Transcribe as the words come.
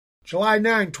July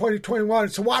 9, 2021.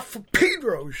 It's a Watt from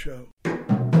Pedro Show.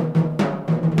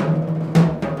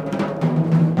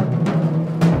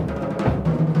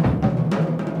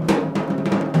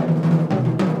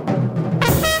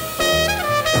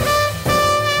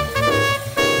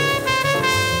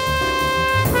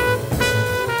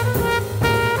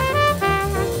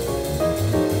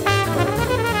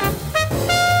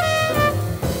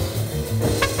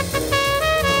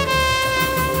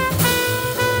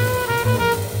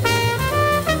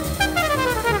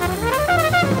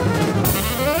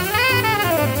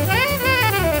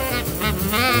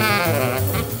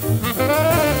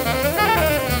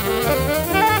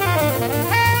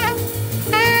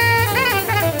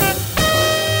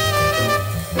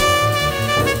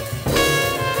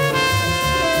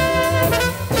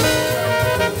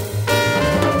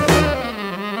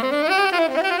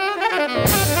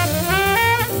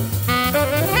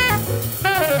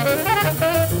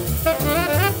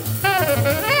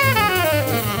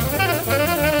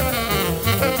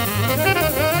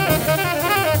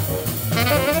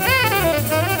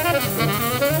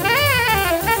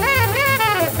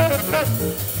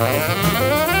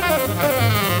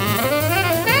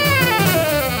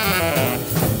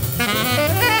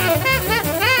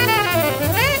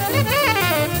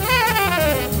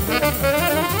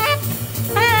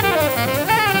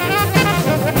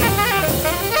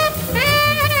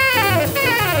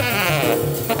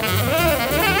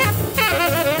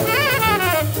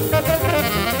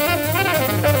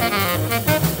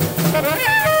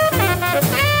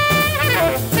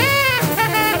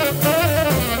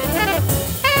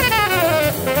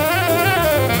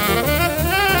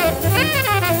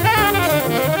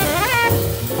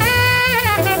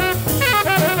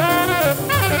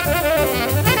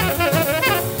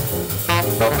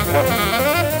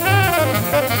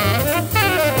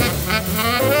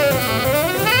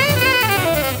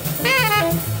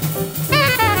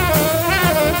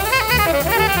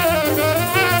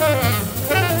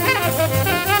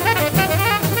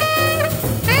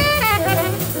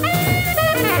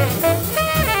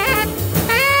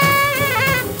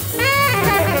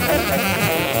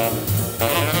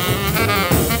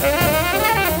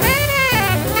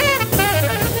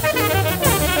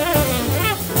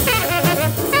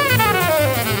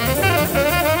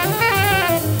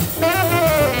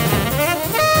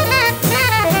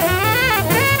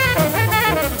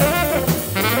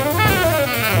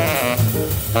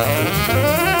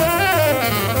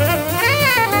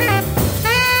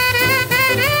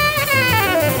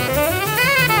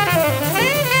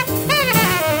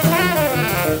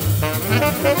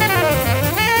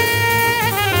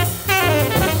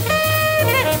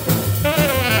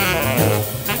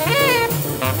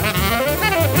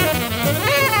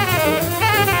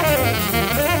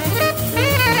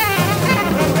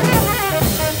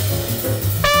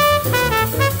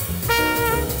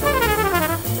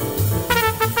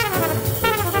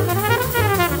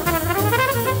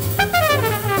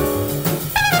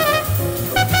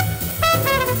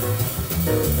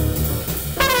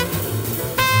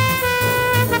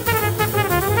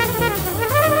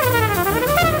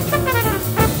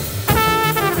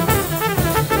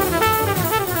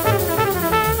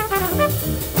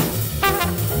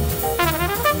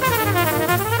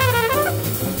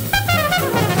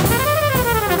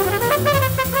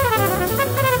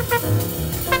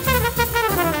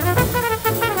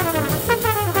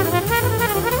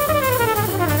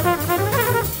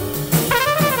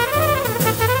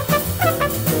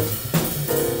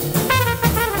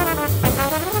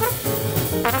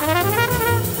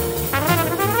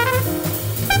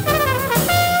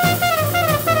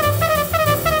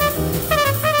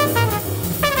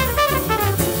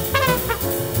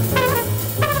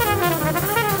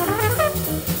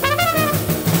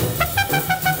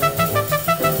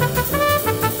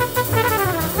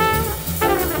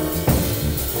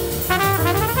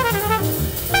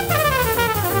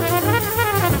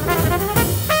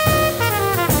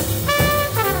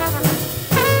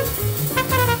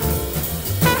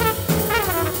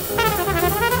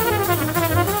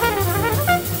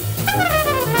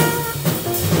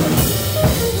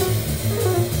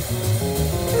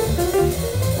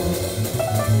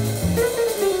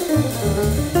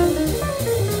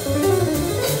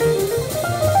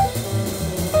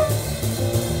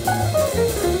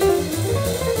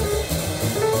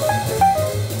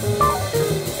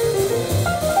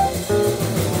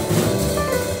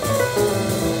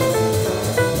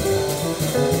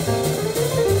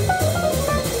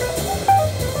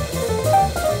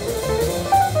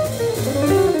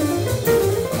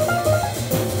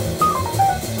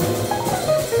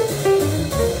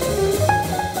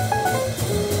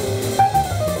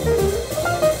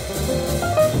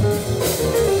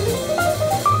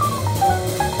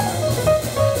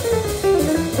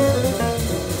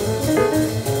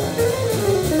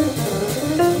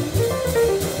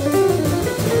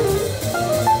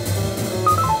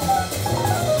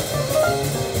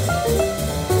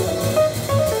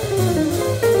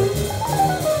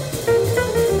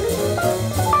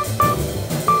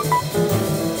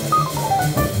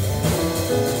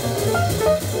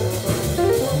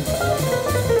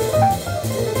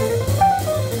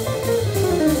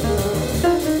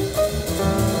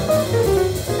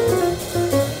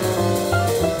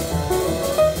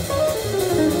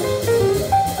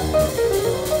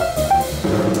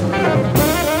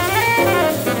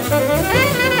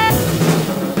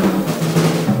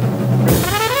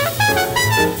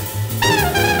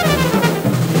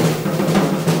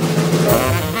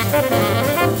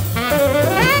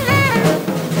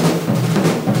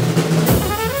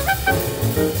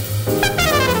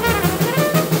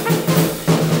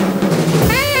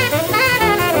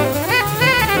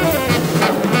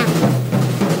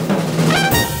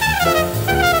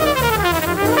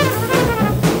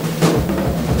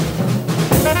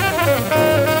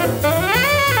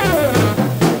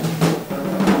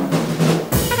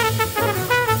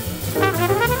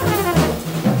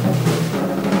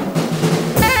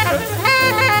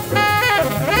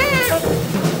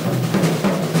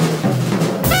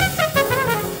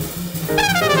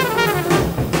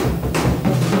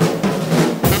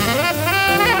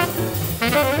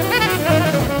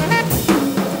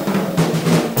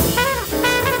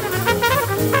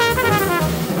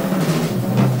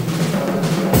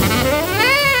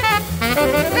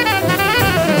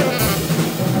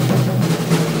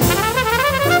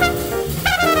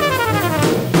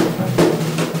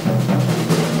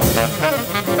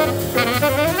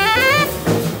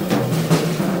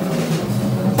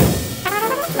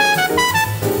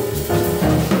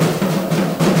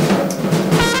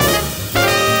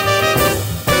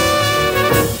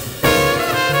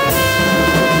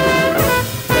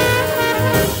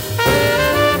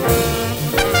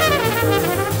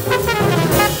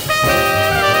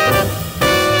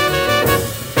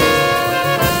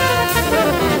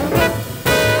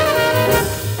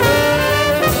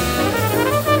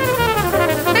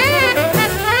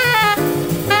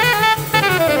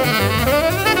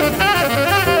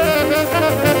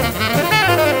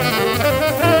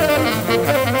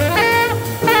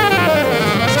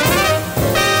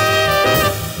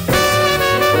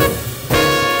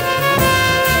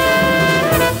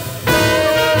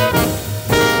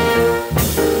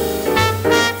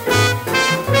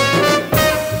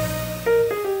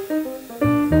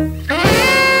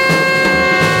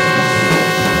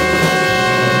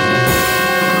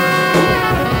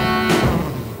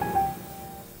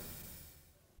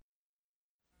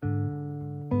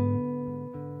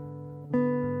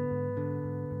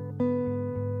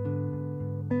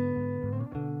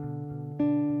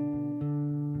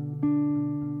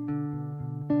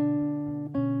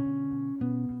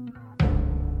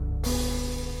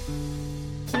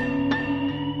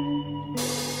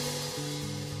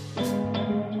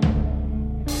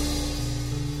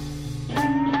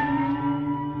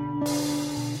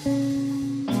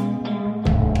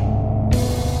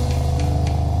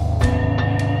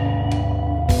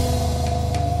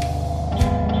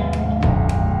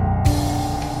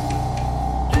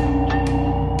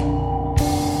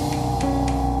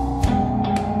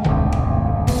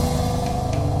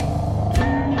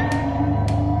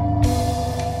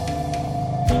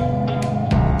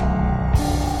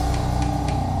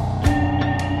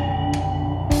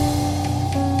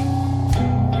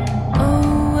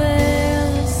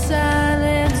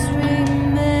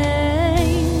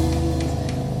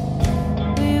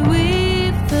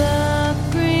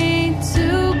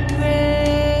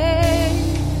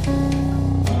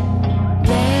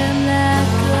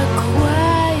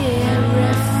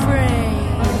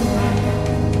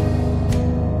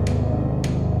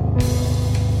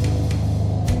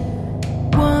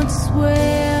 Once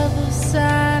where the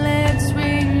silence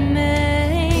remains,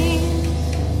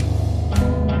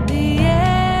 the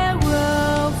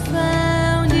arrow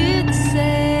found its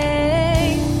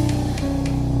safe.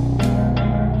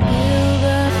 Build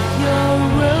up your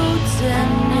roads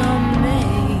and your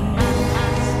maze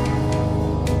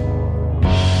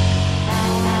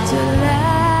to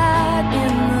light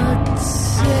in the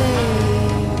taste.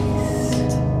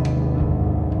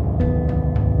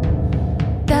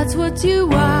 That's what you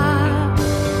are.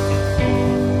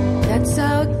 That's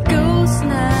how it goes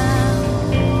now.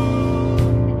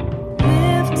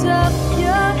 Lift up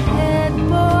your head,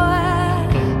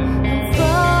 boy, and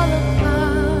fall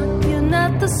apart. You're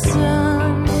not the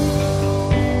sun,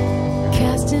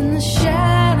 cast in the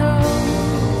shadows.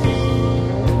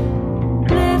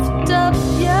 Lift up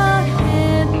your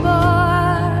head,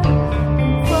 boy,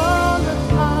 and fall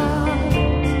apart.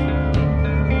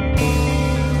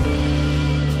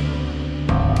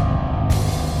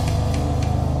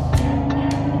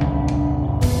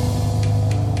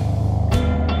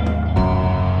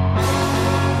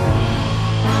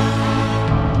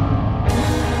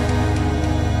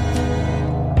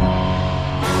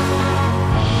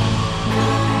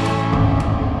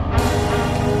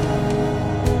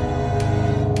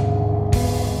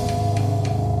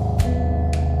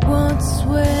 Once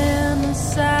when the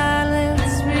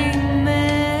silence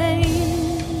remained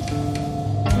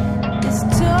is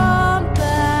torn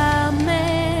by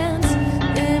man's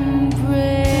embrace.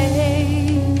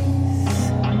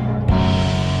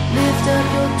 Lift up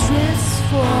your dress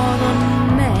for the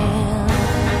man.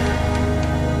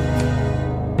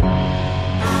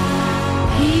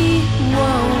 He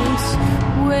won't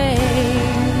wait.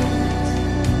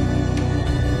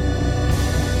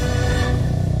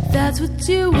 That's what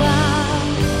you are.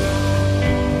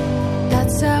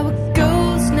 That's how it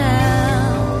goes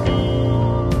now.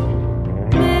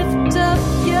 Lift up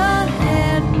your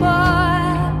head, boy,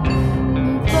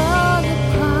 and fall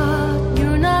apart.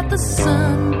 You're not the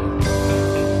sun,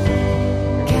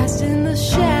 cast in the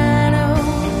shadows.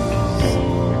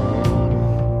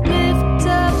 Lift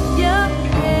up your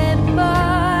head,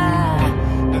 boy,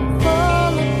 and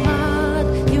fall apart.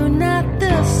 You're not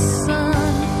the sun,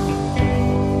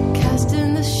 cast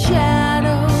in the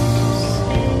shadows.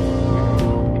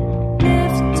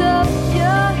 Lift up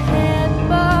your head,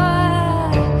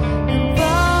 boy, and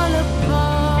fall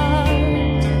apart.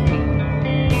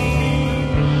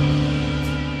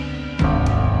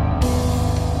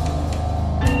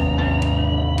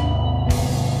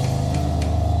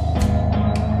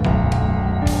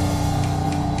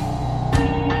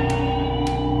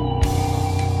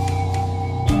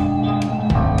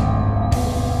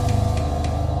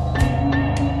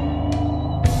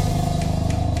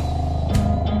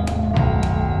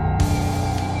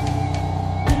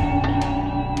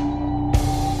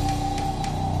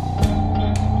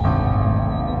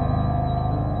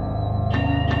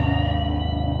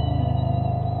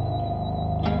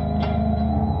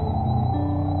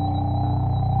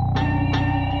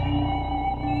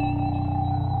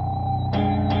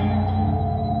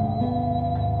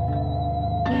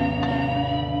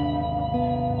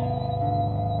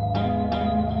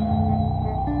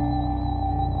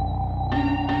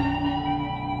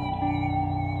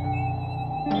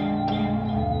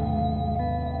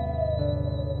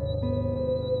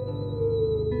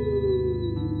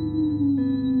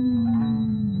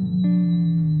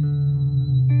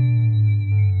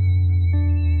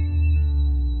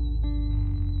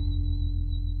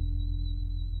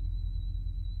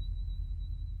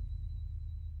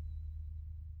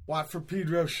 Watt for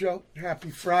Pedro Show. Happy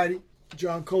Friday.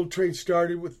 John Coltrane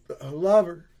started with a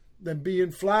lover, then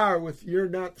being flower with You're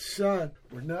Not the Sun.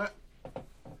 We're not.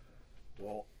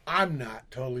 Well, I'm not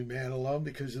totally man alone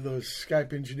because of those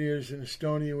Skype engineers in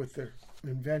Estonia with their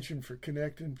invention for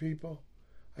connecting people.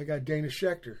 I got Dana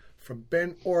Schechter from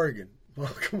Bend, Oregon.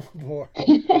 Welcome aboard.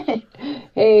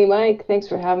 Hey, Mike. Thanks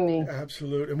for having me.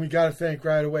 Absolute. And we got to thank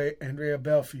right away Andrea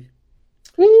Belfi.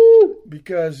 Woo!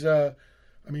 Because,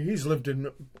 he's lived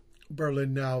in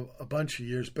Berlin now a bunch of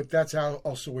years, but that's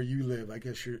also where you live. I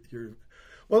guess you're.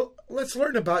 Well, let's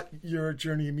learn about your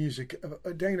journey in music.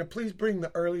 Dana, please bring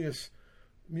the earliest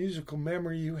musical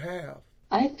memory you have.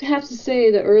 I have to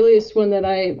say the earliest one that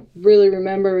I really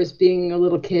remember is being a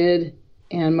little kid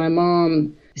and my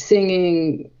mom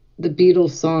singing the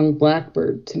Beatles song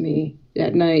Blackbird to me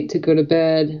at night to go to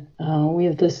bed. We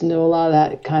had listened to a lot of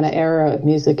that kind of era of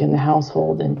music in the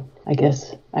household, and I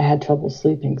guess I had trouble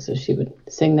sleeping, so she would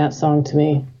sing that song to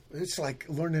me. It's like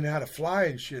learning how to fly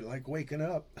and shit, like waking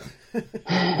up.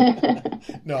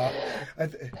 No,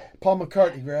 Paul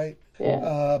McCartney, right?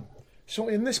 Yeah. So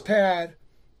in this pad,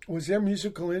 Was there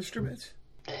musical instruments?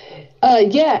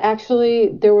 Yeah, actually,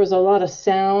 there was a lot of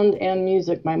sound and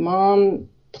music. My mom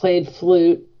played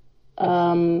flute,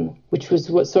 which was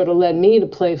what sort of led me to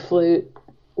play flute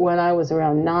when I was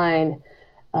around 9.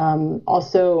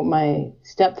 Also, my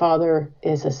stepfather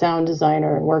is a sound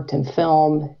designer and worked in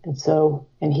film,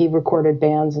 and he recorded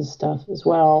bands and stuff as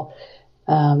well.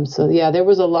 So yeah, there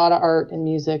was a lot of art and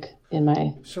music in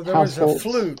my So there household. was a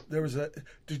flute.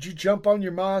 Did you jump on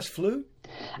your ma's flute?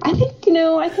 I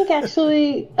think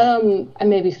actually, I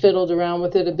maybe fiddled around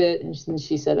with it a bit, and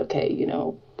she said, okay,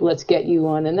 let's get you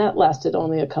one. And that lasted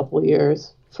only a couple of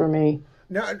years for me.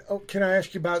 Now, can I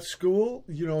ask you about school?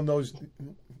 In those,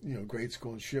 grade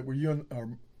school and shit. Were you in or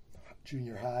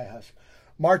junior high,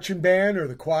 marching band or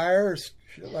the choir or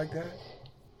shit like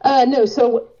that? No,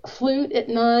 so flute at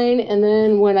 9, and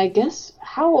then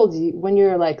how old are you? When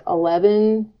you're like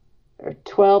 11 or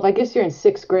 12, I guess you're in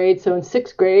 6th grade. So in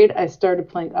 6th grade, I started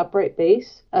playing upright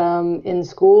bass in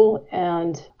school,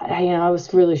 and I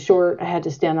was really short. I had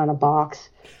to stand on a box,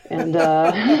 and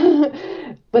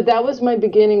but that was my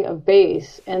beginning of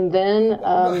bass. And then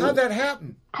how'd that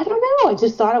happen? I don't know. I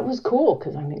just thought it was cool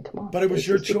because come on. But it was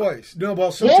your choice. No,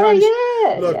 well, sometimes.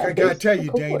 Yeah. Look, yeah, I gotta tell you,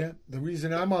 cool. Dana, the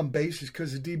reason I'm on bass is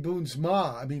because of D. Boone's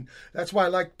Ma. I mean, that's why I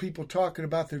like people talking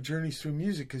about their journeys through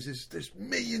music, because there's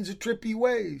millions of trippy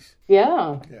ways.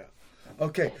 Yeah. Yeah.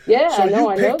 Okay. Yeah. So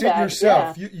no, you picked I know it that.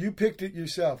 yourself. Yeah. You picked it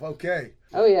yourself. Okay.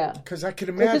 Oh yeah. Because I can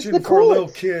it's imagine the for a little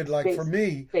coolest. kid, like Bass. for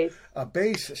me,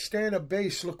 Bass. a stand-up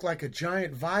bass looked like a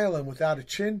giant violin without a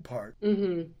chin part.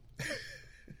 Mm-hmm.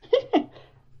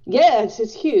 Yeah,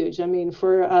 it's huge. I mean,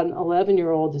 for an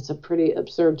 11-year-old, it's a pretty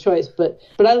absurd choice. But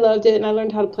I loved it, and I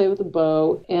learned how to play with a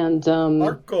bow. And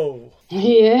Marco.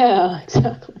 Yeah,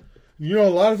 exactly. A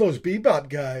lot of those bebop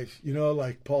guys,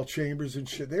 like Paul Chambers and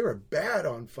shit, they were bad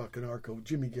on fucking arco.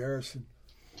 Jimmy Garrison.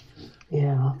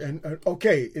 Yeah. And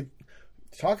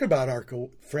talking about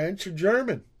arco, French or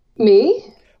German?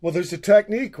 Me? Well, there's a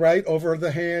technique, right? Over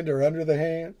the hand or under the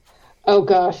hand. Oh,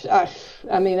 gosh. I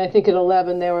think at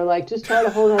 11, they were like, just try to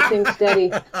hold that thing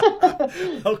steady.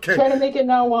 Okay. Try to make it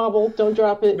not wobble. Don't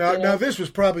drop it. Now this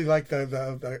was probably like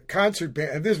the concert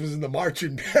band. This was in the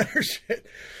marching band or shit.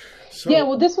 So, yeah,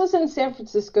 well, this was in San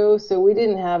Francisco, so we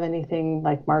didn't have anything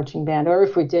like marching band. Or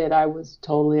if we did, I was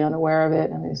totally unaware of it.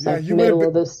 I mean, it's like middle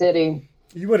of the city.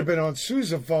 You would have been on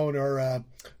sousaphone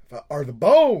or the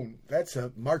bone. That's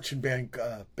a marching band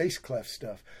bass clef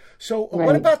stuff. So Right.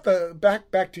 What about the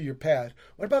back to your pad?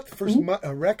 What about the first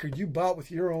record you bought with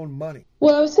your own money?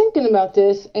 Well, I was thinking about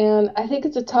this, and I think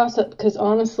it's a toss-up because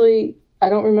honestly, I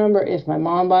don't remember if my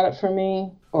mom bought it for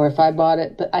me or if I bought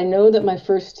it, but I know that my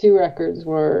first 2 records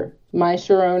were My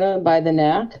Sharona by the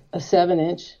Knack, a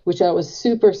 7-inch, which I was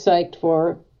super psyched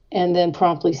for, and then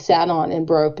promptly sat on and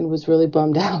broke and was really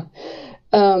bummed out.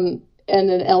 And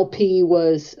an LP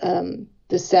was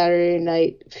the Saturday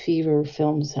Night Fever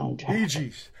film soundtrack. Bee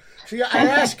Gees. See, I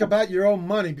ask about your own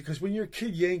money because when you're a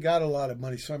kid, you ain't got a lot of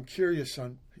money. So I'm curious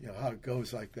on how it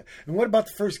goes like that. And what about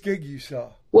the first gig you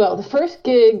saw? Well, the first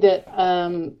gig that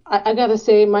I got to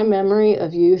say, my memory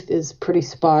of youth is pretty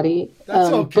spotty.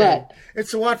 That's okay. But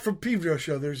it's a lot from Pedro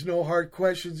Show. There's no hard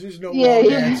questions. There's no Yeah, wrong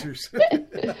yeah. answers.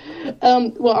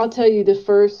 well, I'll tell you, the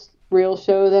first real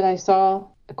show that I saw,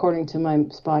 according to my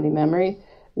spotty memory,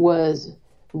 was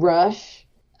Rush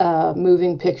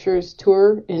Moving Pictures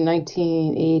Tour in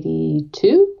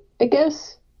 1982, I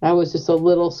guess. I was just a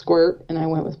little squirt, and I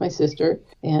went with my sister.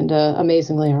 And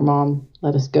amazingly, our mom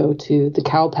let us go to the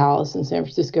Cow Palace in San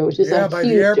Francisco, which is Yeah, a by the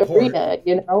huge airport. arena,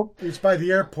 It's by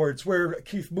the airport. It's where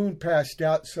Keith Moon passed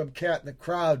out. Some cat in the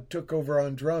crowd took over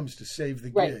on drums to save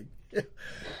the Right. gig.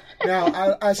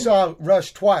 Now, I saw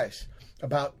Rush twice,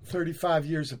 about 35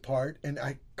 years apart, and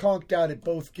I conked out at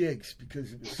both gigs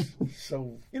because it was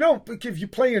so... if you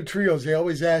play in trios, they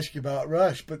always ask you about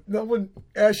Rush, but no one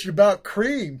asks you about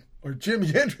Cream or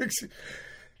Jimi Hendrix.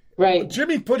 Right.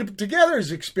 Jimmy put together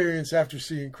his experience after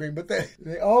seeing Cream, but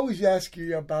they always ask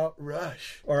you about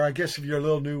Rush. Or I guess if you're a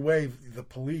little new wave, the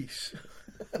Police.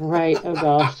 Right. Oh,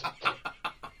 gosh.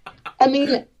 I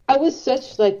mean, I was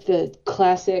such like the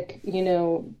classic,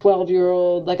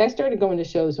 12-year-old. Like I started going to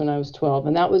shows when I was 12,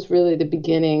 and that was really the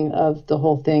beginning of the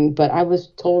whole thing. But I was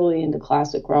totally into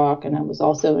classic rock, and I was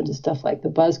also into stuff like the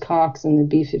Buzzcocks and the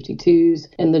B-52s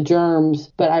and the Germs.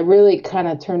 But I really kind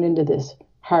of turned into this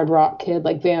hard rock kid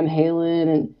like Van Halen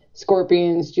and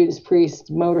Scorpions, Judas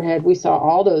Priest, Motorhead. We saw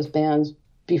all those bands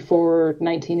before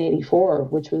 1984,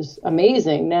 which was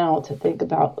amazing now to think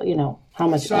about, you know, how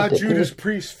much. I saw Judas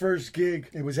Priest's first gig.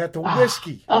 It was at the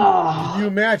Whiskey. Can you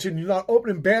imagine? You know,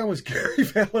 opening band was Gary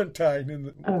Valentine,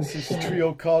 and this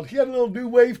trio called. He had a little new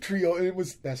wave trio, and it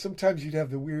was. Now, sometimes you'd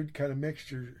have the weird kind of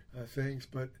mixture of things,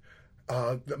 but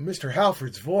Mr.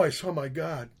 Halford's voice, oh my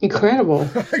God, incredible!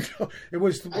 I know. It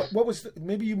was what was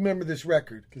maybe you remember this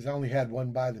record because I only had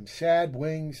one by them. Sad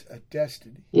Wings of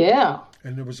Destiny. Yeah.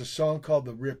 And there was a song called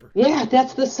The Ripper. Yeah,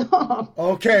 that's the song.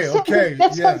 Okay.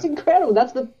 That sounds incredible.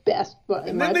 That's the best.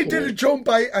 And then they did a Joan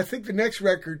Baez. I think the next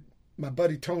record, my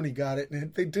buddy Tony got it,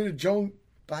 and they did a Joan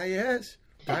Baez,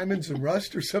 Diamonds and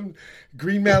Rust or some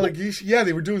Green Malaguisha. Yeah,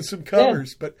 they were doing some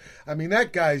covers, but I mean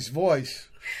that guy's voice,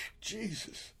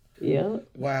 Jesus. Yeah.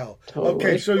 Wow. Totally.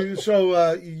 Okay, so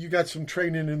you got some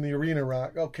training in the arena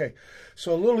rock. Okay,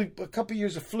 so a couple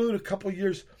years of flute, a couple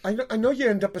years. I know you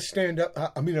end up a stand up.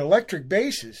 Electric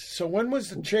basses. So when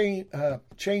was the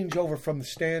change over from the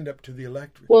stand up to the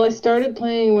electric? Well, I started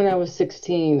playing when I was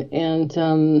 16,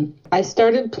 and I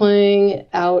started playing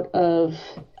out of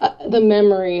the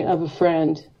memory of a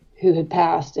friend who had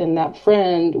passed, and that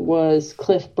friend was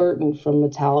Cliff Burton from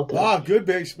Metallica. Ah, good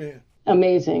bass man.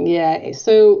 Amazing, yeah.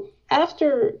 So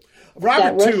after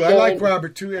Robert too, I like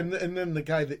Robert too, and then the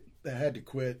guy that had to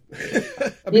quit.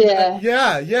 Yeah.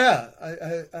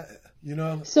 I you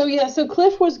know. So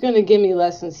Cliff was going to give me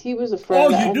lessons. He was a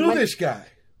friend. Oh, you knew this guy.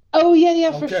 Oh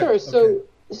yeah, for sure.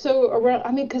 So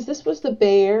around, because this was the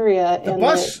Bay Area.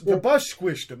 The bus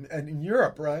squished him, and in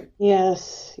Europe, right?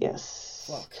 Yes.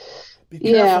 Fuck. Be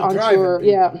careful driving. Tour,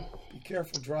 yeah. Be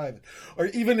careful driving. Or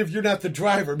even if you're not the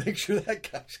driver, make sure that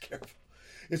guy's careful.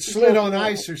 It slid on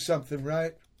ice or something,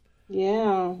 right?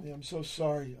 Yeah. I'm so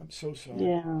sorry.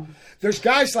 Yeah. There's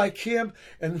guys like him,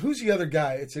 and who's the other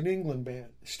guy? It's an England band.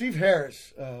 Steve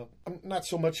Harris. I'm not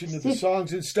so much into the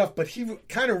songs and stuff, but he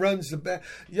kind of runs the band.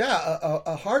 Yeah,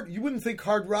 you wouldn't think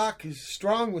hard rock is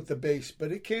strong with the bass,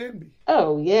 but it can be.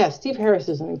 Oh, yeah. Steve Harris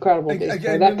is an incredible bass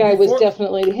player. That guy was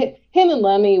definitely... Him and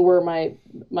Lemmy were my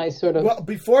sort of... Well,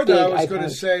 before that, I was going to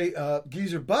say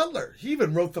Geezer Butler. He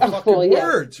even wrote the fucking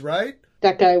words, right?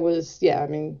 That guy was,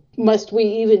 must we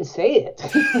even say it?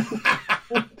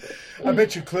 I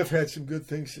bet you Cliff had some good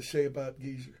things to say about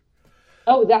Geezer.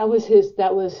 Oh, that was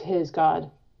his God.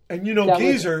 And you know, that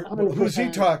Geezer, who's he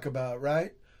talk about,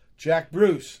 right? Jack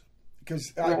Bruce.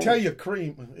 Because I tell you,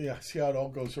 Cream, see how it all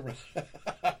goes around.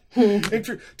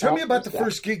 Tell me about the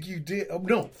first gig you did. Oh,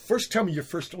 no, first tell me your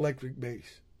first electric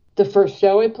bass. The first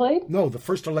show I played? No, the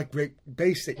first electric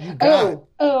bass that you got.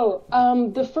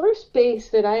 The first bass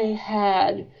that I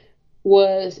had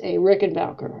was a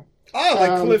Rickenbacker. Oh,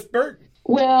 like Cliff Burton.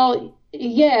 Well,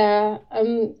 yeah.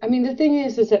 The thing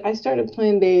is that I started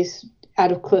playing bass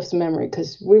out of Cliff's memory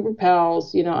because we were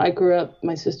pals. You know,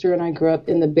 my sister and I grew up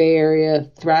in the Bay Area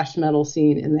thrash metal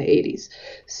scene in the 80s.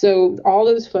 So all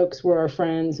those folks were our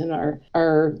friends and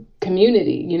our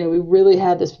community. You know, we really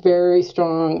had this very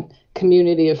strong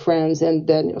community of friends. And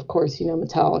then, of course,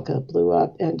 Metallica blew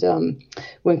up. And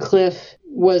when Cliff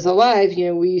was alive,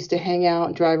 we used to hang out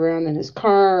and drive around in his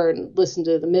car and listen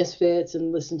to the Misfits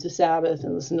and listen to Sabbath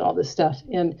and listen to all this stuff.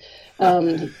 And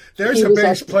there's a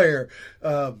bass player,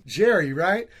 Jerry,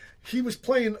 right? He was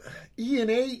playing E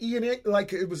and A,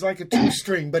 like it was like a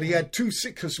 2-string, but he had 2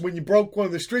 because when you broke one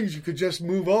of the strings, you could just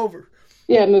move over.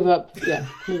 Yeah, move up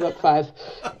 5.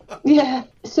 Yeah.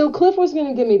 So Cliff was going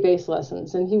to give me bass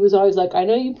lessons, and he was always like, I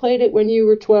know you played it when you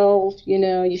were 12,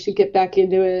 you should get back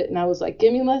into it. And I was like,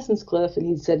 give me lessons, Cliff. And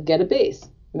he said, get a bass.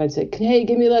 And I'd say, hey,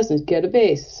 give me lessons, get a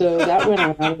bass. So that went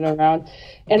around and around.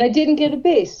 And I didn't get a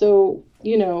bass. So,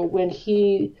 when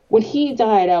he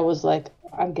died, I was like,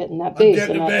 I'm getting that bass.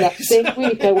 And that same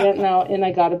week, I went out and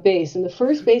I got a bass. And the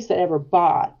first bass that I ever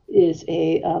bought is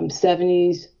a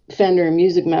 70s Fender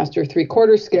Music Master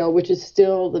 3/4 scale, which is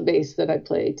still the bass that I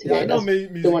play today. Yeah, I know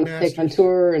the one I take on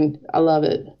tour, and I love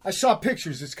it. I saw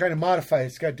pictures. It's kind of modified.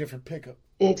 It's got a different pickup.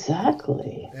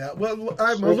 Exactly. Yeah. Well,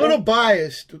 I'm a little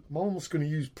biased. I'm almost going to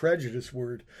use prejudice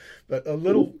word, but a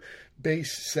little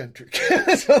bass centric.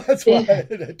 So that's why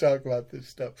I talk about this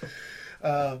stuff.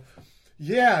 The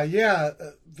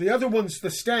other one's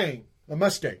the Stang. The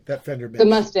Mustang, that Fender bass. The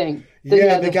Mustang.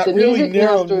 They got really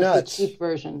narrow nuts. The cheap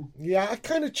version. Yeah, I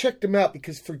kind of checked them out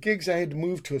because for gigs I had to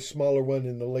move to a smaller one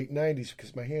in the late 90s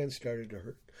because my hands started to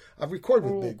hurt. I've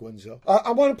recorded with big ones, though.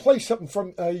 I want to play something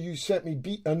from, you sent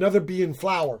me, Another Bee in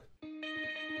Flower.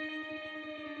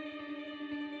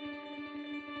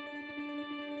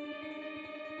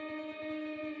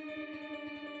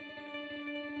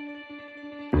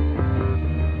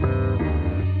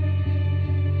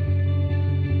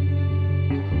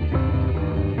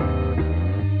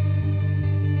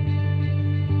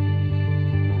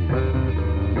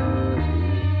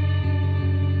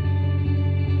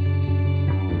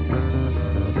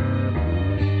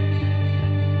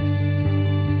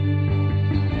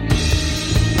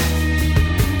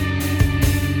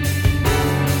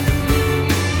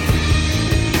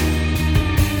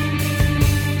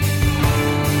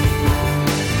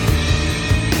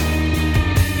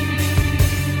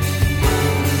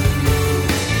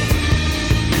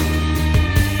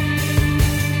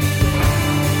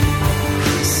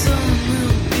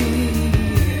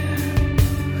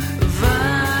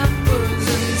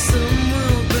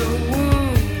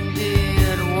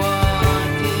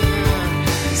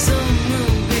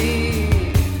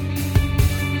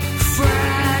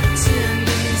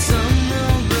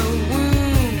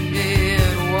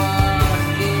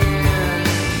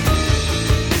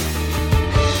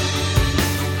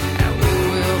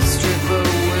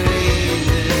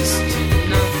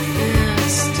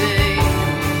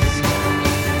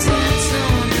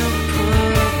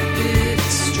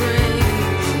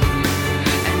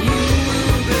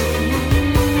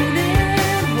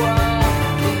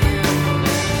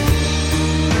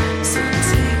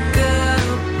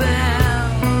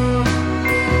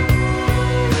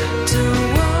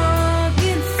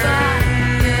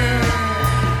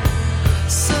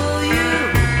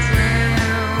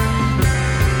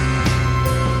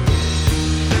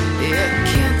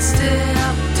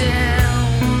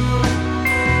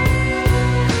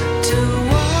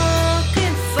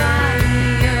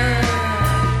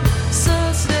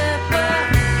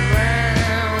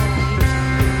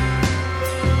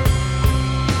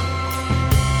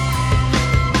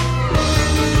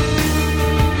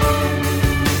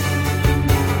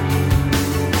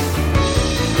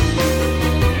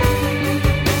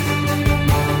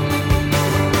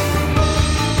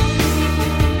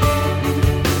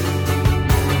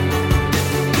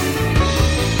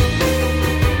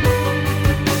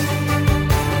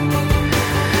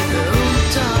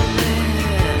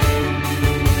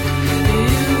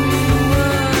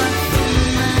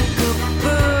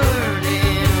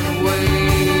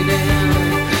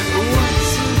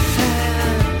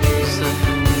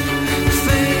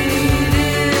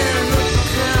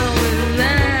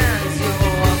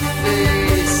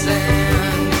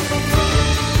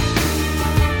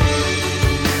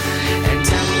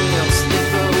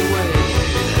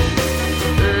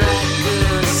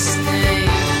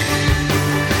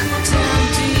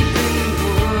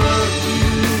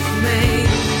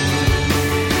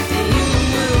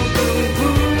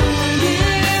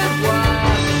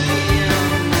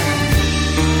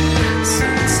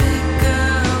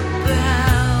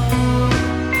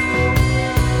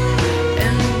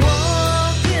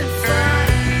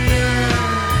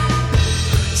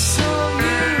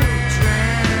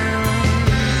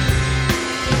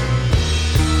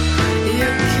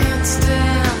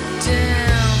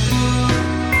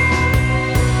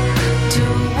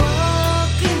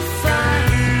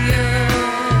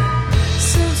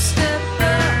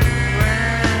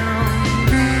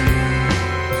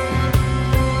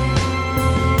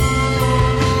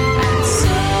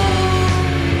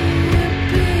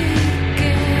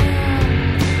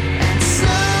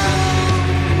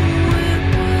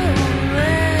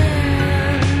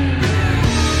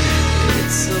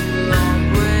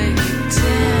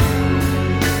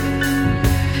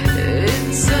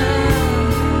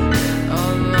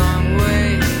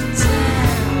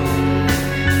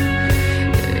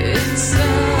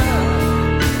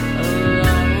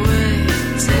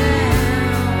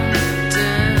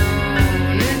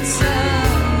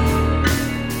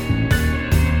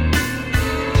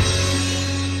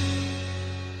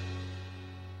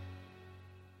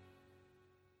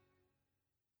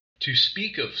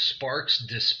 sparks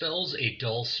dispels a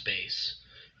dull space.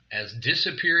 As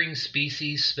disappearing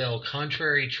species spell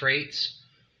contrary traits,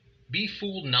 be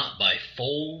fooled not by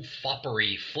foul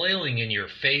foppery flailing in your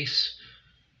face.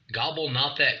 Gobble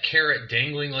not that carrot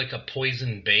dangling like a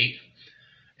poisoned bait.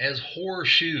 As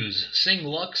horseshoes sing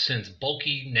luck since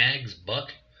bulky nags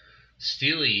buck,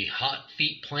 steely hot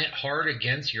feet plant hard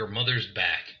against your mother's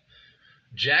back.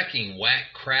 Jacking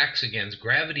whack cracks against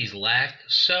gravity's lack,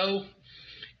 so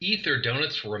ether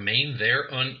donuts remain there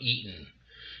uneaten,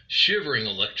 shivering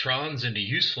electrons into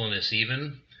usefulness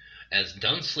even, as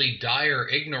duncely dire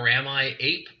ignorami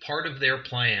ape part of their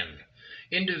plan.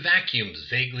 Into vacuums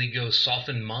vaguely go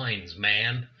softened minds,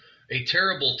 man, a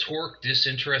terrible torque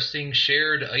disinteresting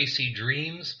shared icy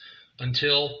dreams,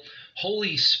 until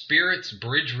holy spirits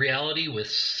bridge reality with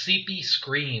seepy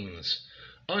screams,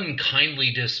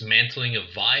 unkindly dismantling of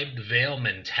vibed veil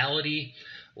mentality,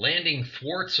 landing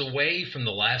thwarts away from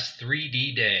the last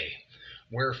 3D day,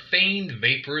 where feigned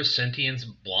vaporous sentience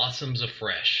blossoms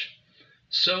afresh.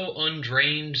 So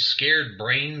undrained, scared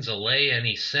brains allay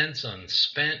any sense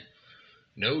unspent,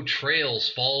 no trails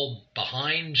fall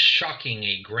behind, shocking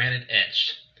a granite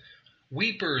etched.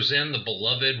 Weepers and the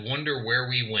beloved wonder where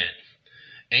we went.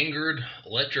 Angered,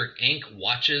 electric ink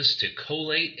watches to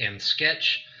collate and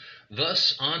sketch,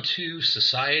 thus unto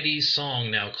society's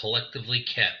song now collectively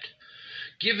kept.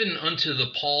 Given unto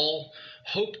the pall,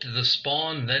 hoped the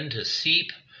spawn then to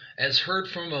seep, as heard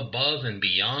from above and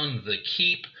beyond the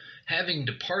keep, having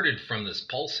departed from this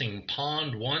pulsing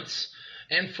pond once,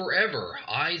 and forever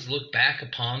eyes look back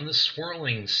upon the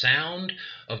swirling sound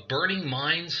of burning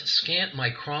minds scant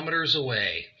micrometers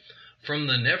away from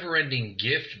the never-ending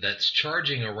gift that's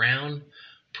charging around,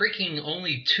 pricking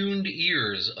only tuned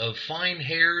ears of fine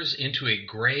hairs into a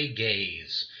gray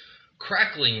gaze,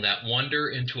 crackling that wonder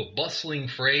into a bustling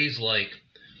phrase like,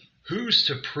 "Who's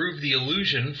to prove the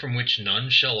illusion from which none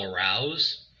shall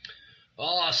arouse?"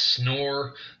 Ah,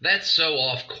 snore, that's so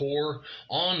off-core,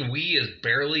 ennui is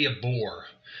barely a bore,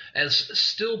 as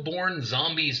stillborn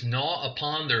zombies gnaw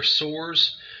upon their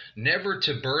sores, never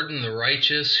to burden the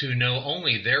righteous who know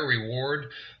only their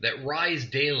reward, that rise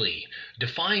daily,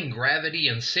 defying gravity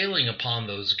and sailing upon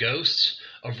those ghosts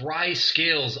of wry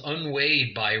scales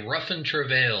unweighed by roughened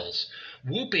travails,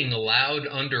 whooping aloud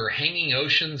under hanging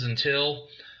oceans until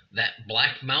that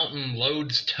black mountain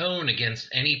loads tone against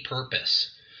any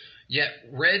purpose. Yet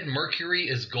red mercury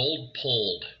is gold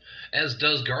pulled, as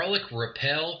does garlic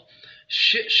repel,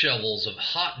 shit shovels of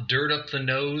hot dirt up the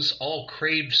nose, all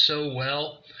craved so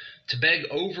well, to beg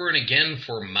over and again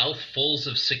for mouthfuls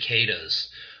of cicadas,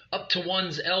 up to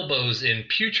one's elbows in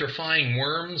putrefying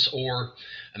worms, or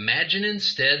imagine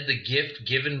instead the gift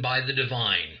given by the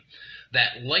divine,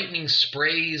 that lightning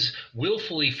sprays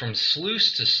willfully from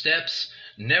sluice to steps,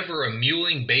 never a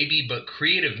mewling baby but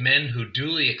creative men who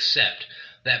duly accept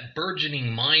that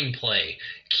burgeoning mind play,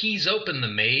 keys open the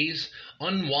maze,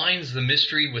 unwinds the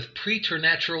mystery with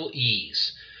preternatural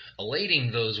ease,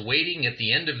 elating those waiting at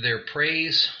the end of their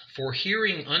praise, for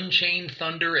hearing unchained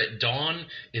thunder at dawn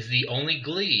is the only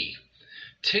glee.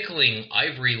 Tickling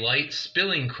ivory light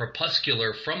spilling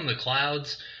crepuscular from the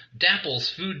clouds,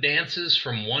 dapples food dances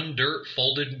from one dirt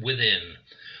folded within.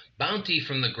 Bounty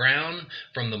from the ground,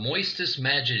 from the moistest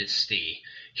majesty.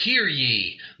 Hear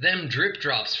ye, them drip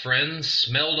drops, friends,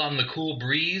 smelled on the cool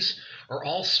breeze, are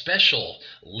all special,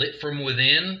 lit from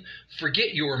within.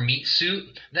 Forget your meat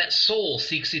suit, that soul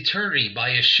seeks eternity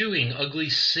by eschewing ugly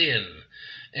sin,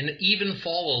 and even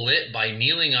fall alit by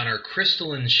kneeling on our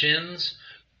crystalline shins.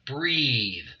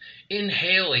 Breathe,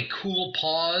 inhale a cool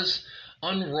pause,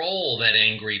 unroll that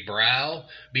angry brow,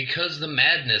 because the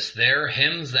madness there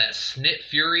hems that snit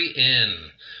fury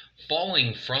in.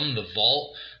 Falling from the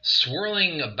vault,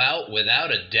 swirling about without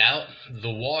a doubt,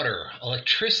 the water,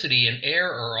 electricity, and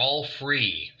air are all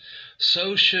free.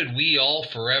 So should we all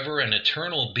forever and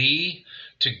eternal be,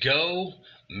 to go,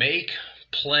 make,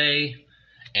 play,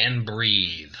 and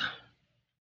breathe.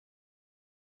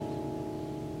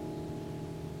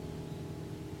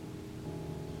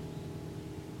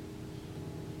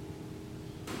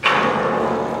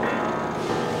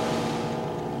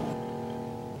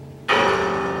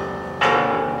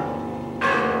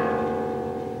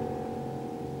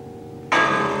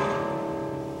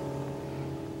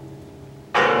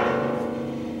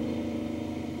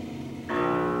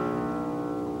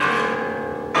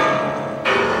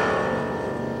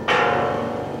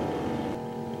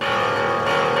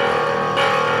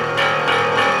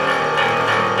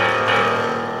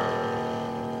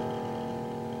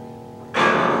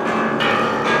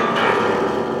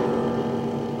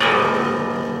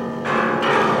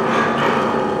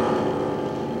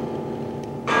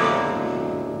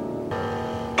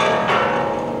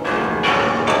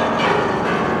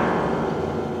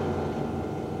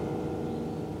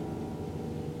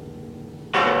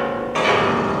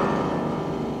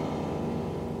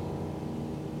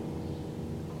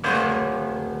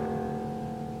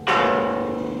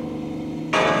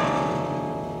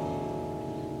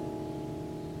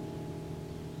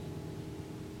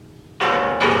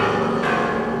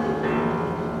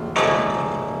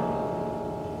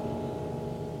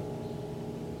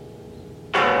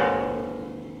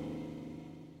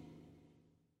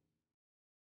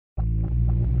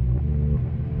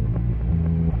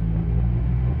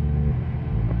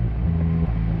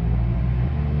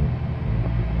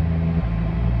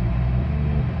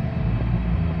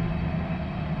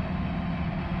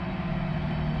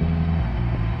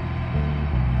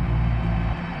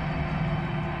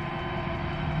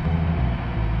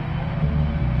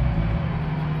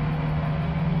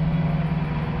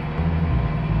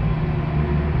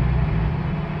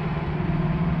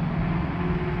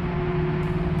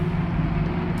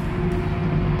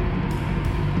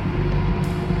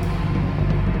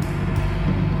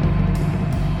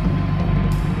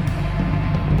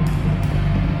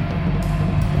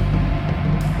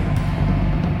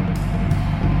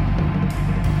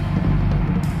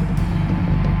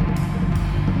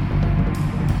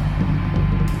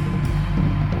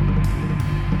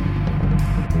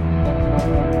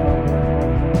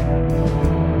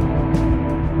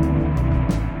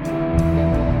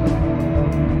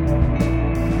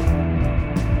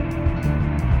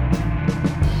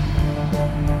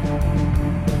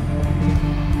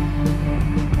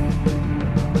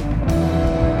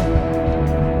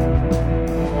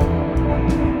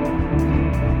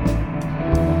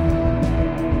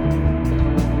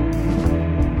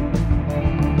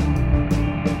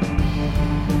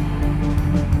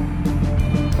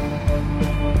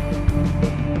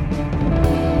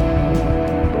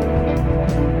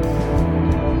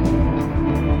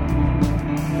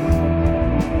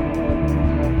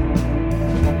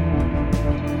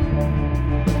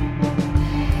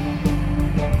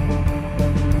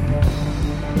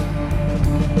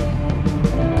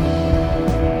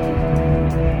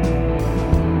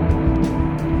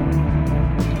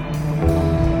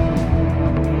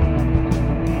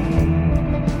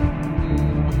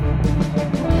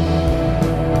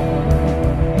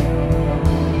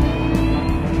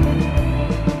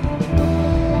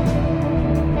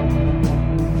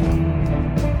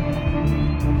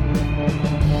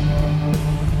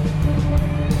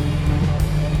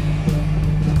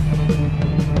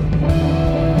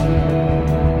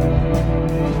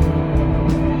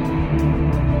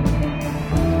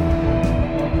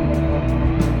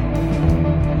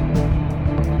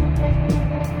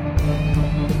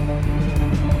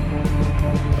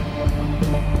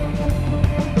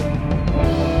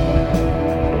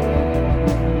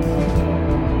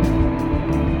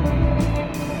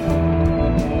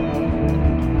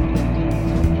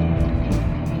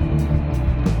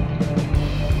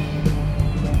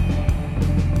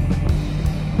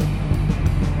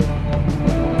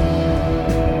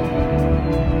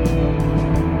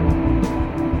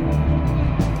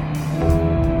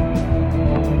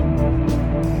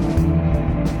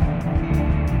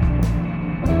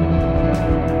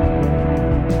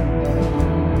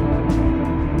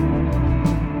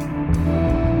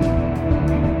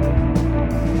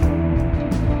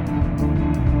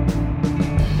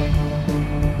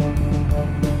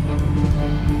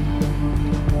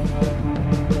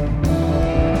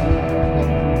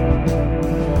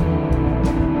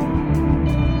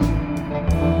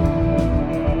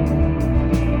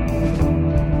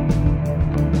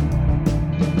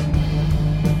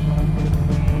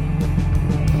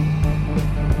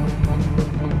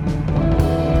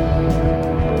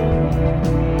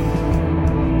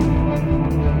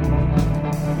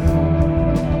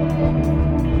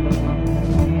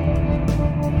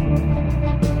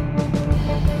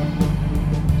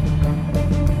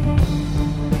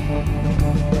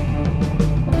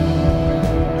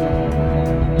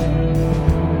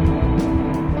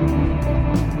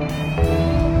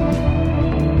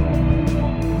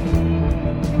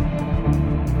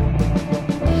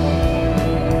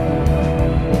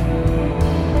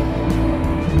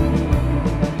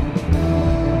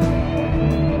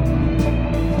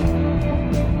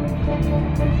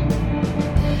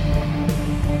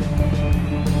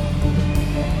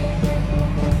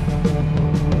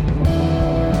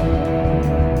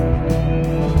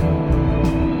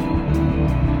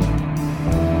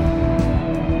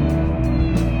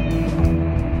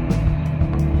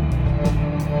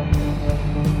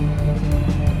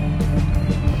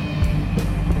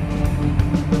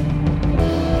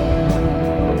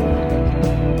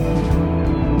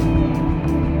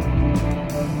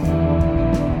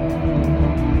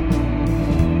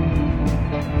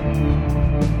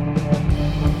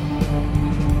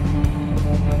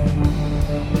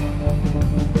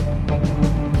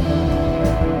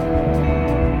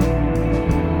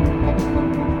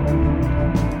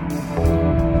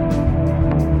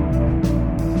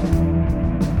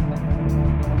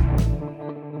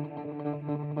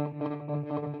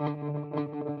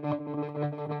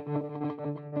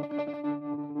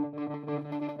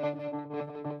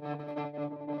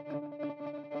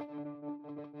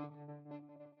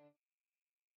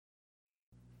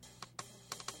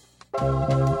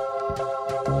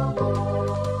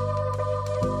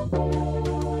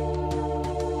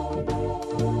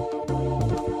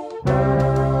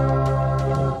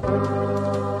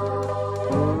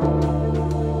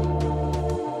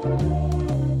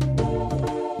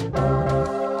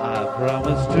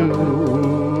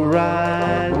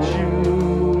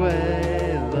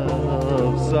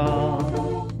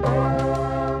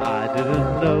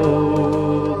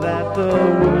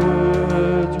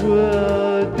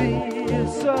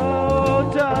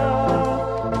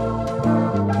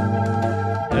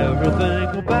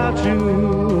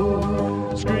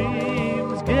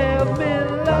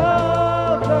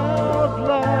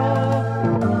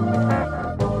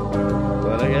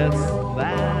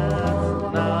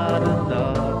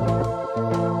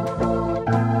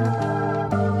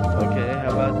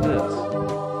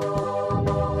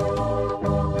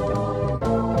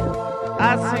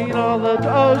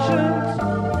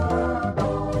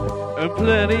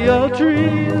 Plenty of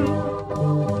trees,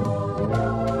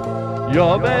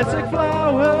 your basic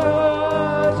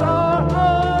flowers are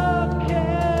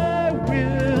okay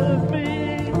with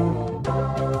me,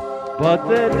 but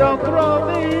they don't throw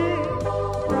me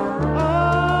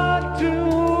onto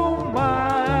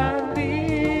my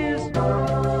knees.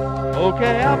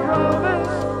 Okay, I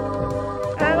promise,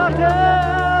 and I'll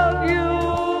tell you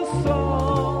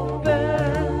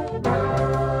something.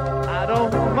 I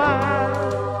don't mind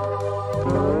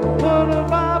putting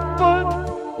my foot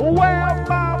where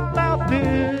my mouth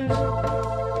is,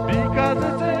 because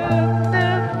it's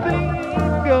anything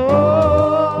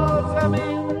goes. I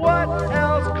mean, what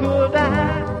else could I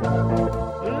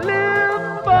live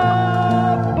for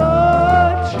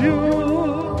but you?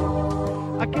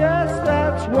 I guess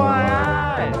that's why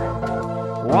I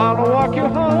wanna walk you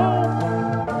home.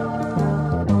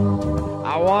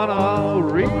 I wanna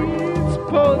read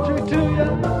poetry to you.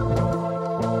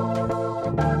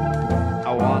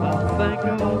 I wanna think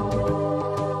of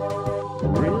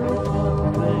real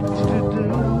fun things to do.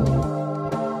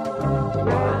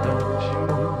 Why don't you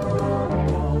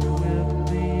come with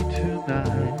me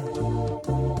tonight?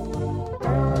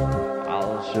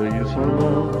 I'll show you some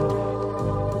love,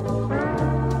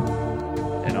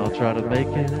 and I'll try to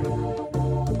make it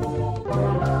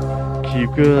keep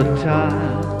good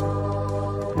time.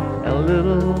 A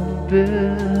little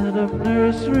bit of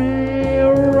nursery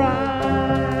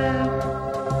rhyme.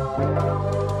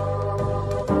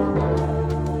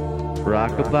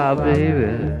 Rockabye,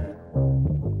 baby.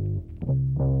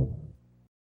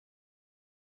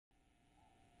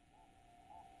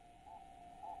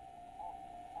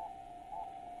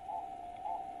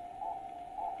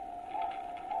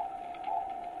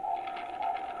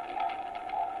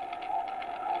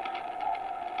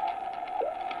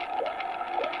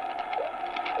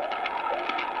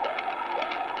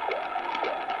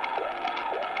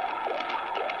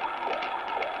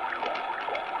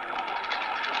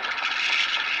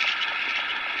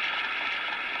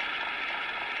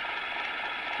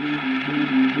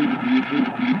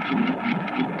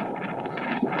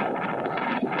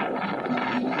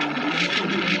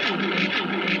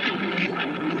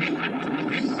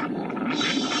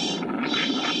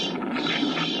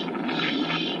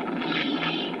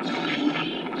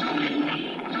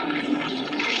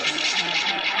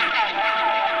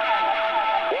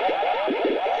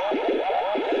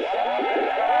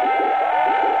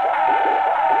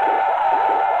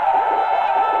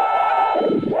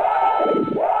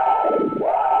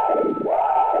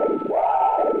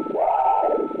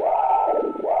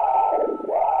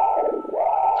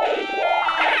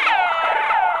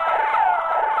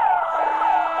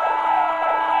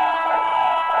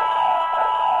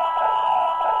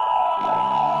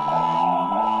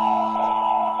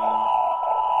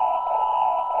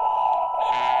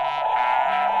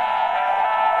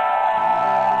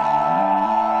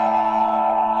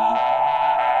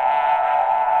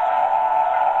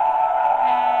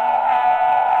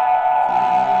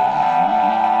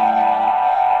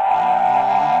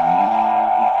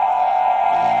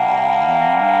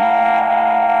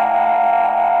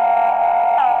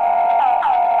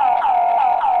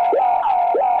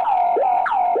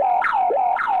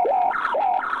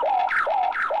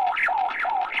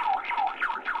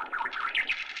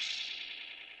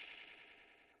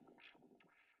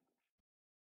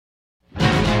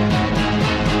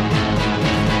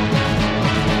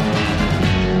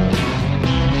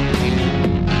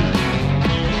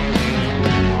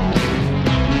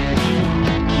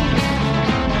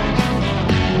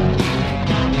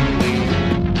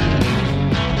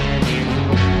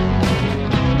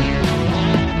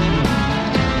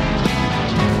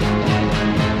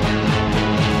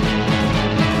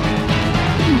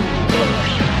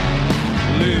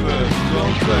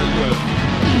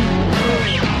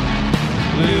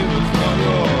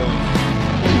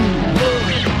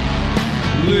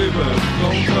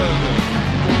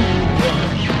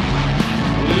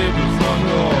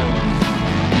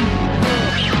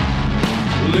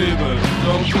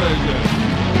 don't take it.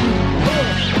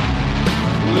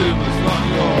 Leave it's not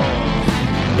yours.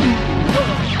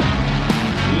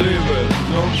 Leave it,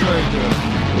 don't take it.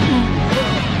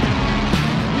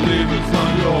 Leave it's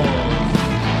not yours.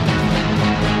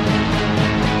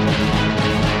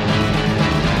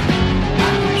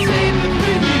 Save it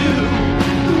for you.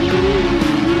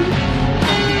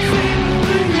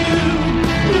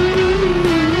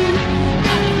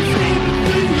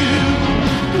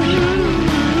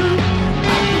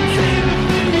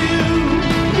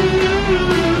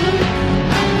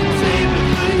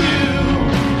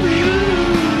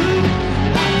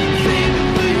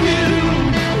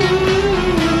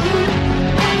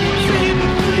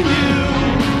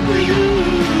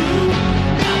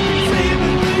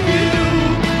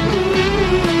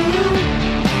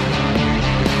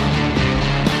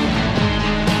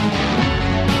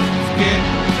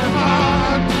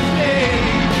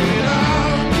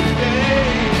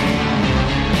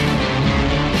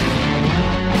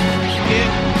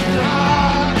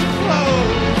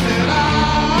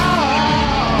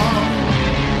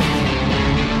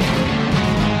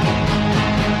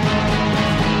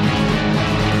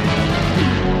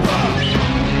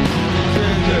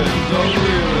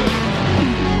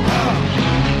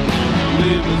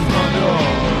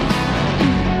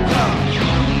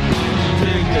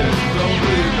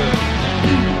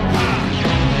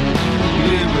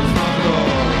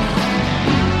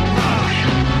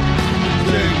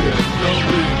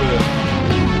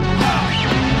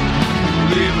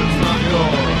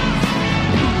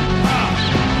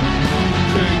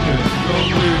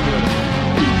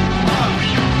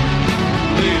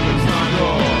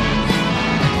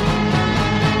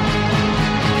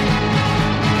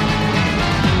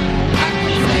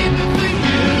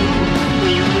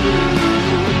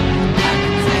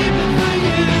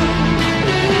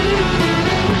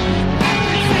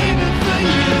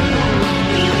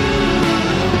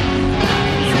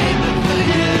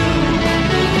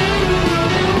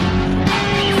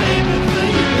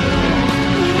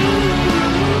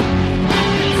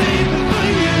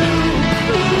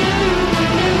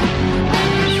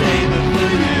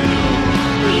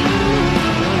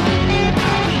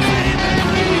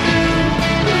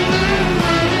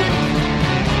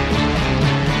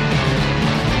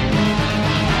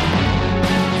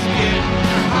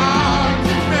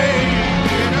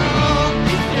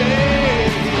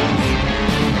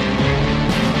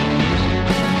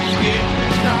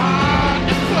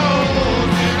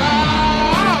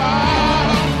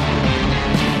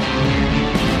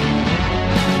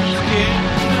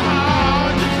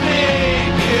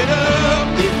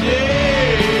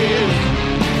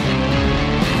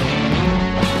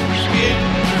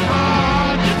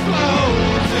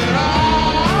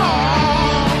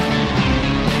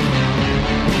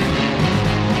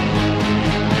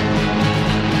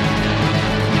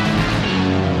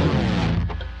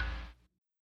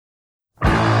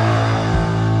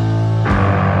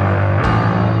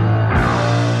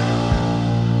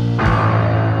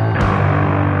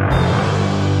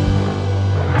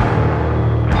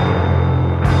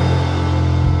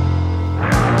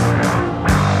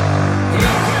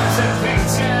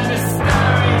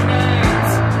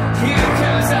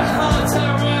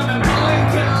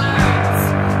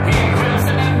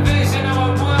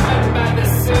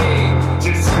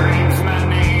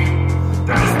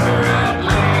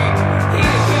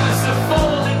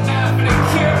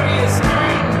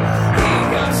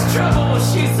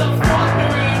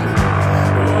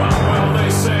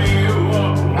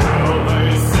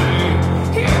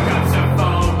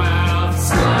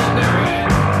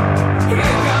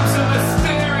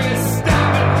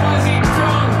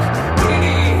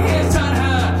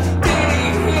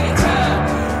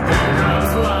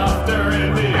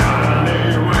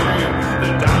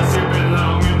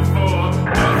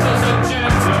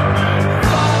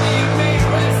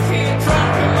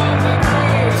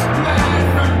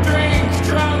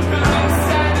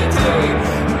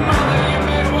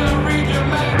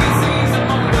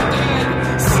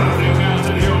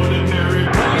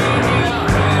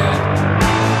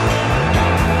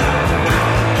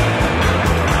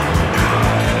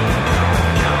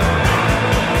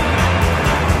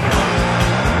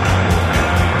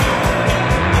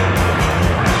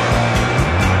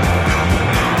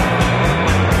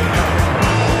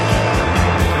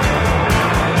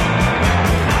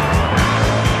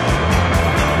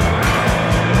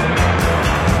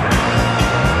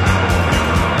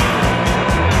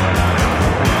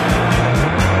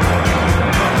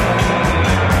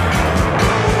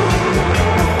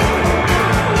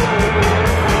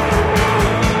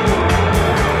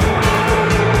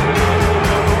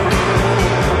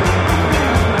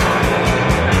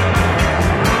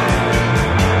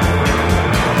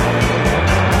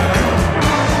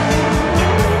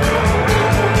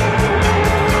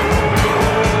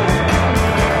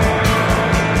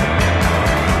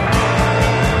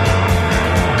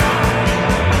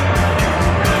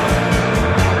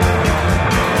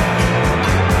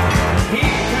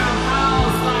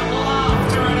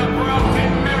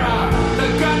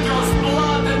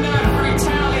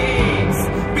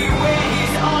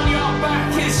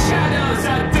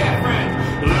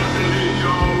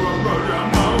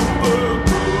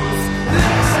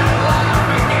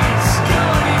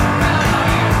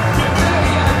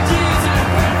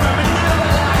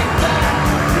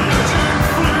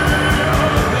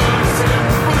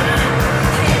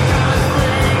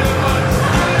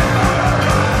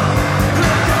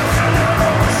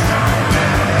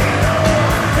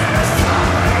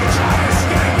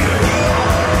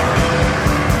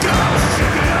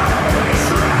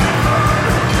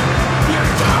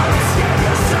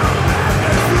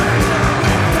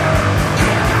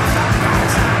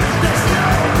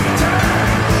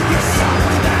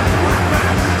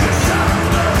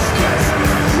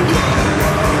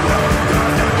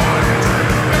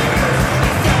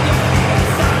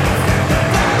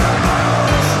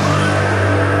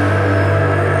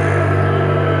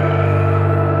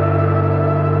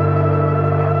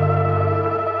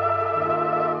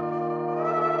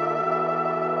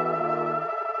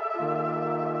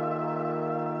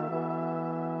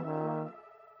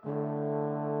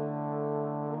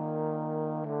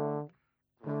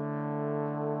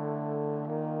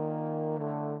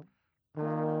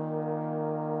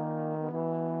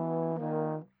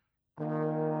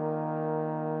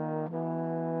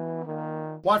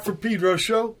 Watford Pedro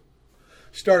Show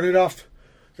started off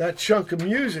that chunk of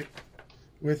music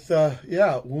with,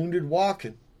 Wounded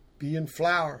Walking, Bee in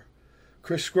Flower.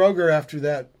 Chris Scroger after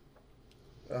that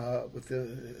with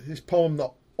his poem, The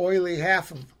Oily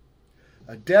Half of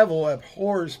a Devil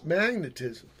Abhors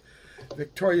Magnetism.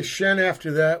 Victoria Shen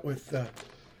after that with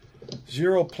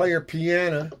Zero Player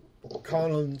Piano,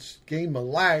 Conlon's Game of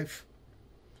Life.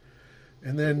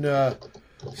 And then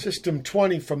System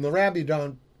 20 from the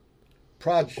Rambutan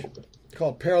project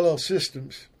called Parallel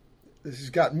Systems. This has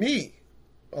got me,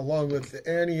 along with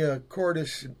Anya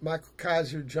Courtis, Michael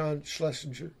Kaiser, John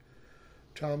Schlesinger,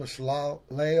 Thomas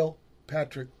Lail,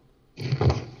 Patrick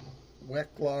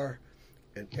Weklar,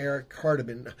 and Eric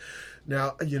Hardiman.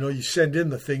 Now, you send in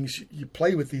the things, you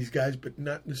play with these guys, but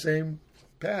not in the same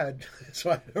pad.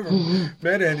 So I never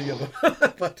met any of them.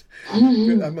 But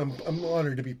I'm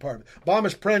honored to be part of it.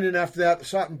 Bomis, Prendin after that, The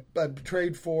Sought and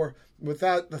Betrayed for,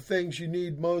 Without the Things You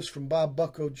Need Most from Bob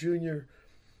Bucko Jr.,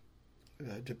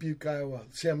 Dubuque, Iowa,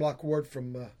 Sam Locke Ward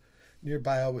from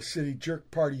nearby Iowa City, Jerk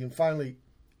Party, and finally,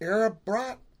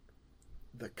 Arabrot,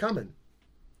 The Comin'.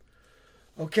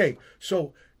 Okay,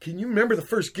 so can you remember the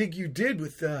first gig you did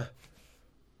with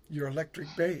your electric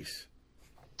bass?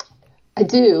 I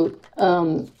do.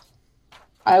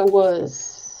 I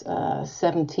was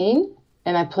 17,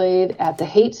 and I played at the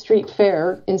Haight Street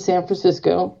Fair in San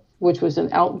Francisco, which was an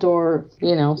outdoor,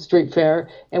 street fair,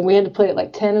 and we had to play at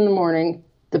like 10 in the morning.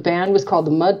 The band was called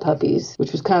the Mud Puppies,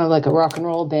 which was kind of like a rock and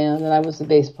roll band, and I was the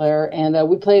bass player, and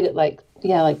we played at like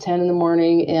 10 in the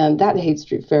morning, and that Haight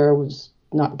Street Fair was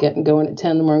not getting going at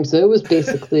 10 in the morning, so it was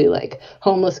basically like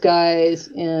homeless guys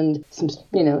and some,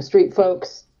 street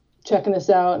folks checking us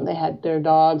out, and they had their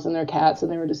dogs and their cats, and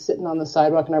they were just sitting on the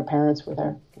sidewalk, and our parents were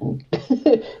there. And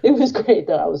it was great,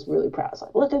 though. I was really proud. I was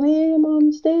like, look at me, I'm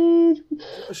on stage.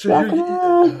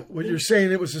 So what you're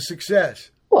saying, it was a success.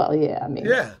 Well, yeah,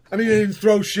 they didn't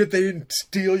throw shit. They didn't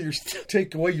steal your,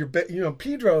 take away your,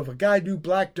 Pedro, if a guy knew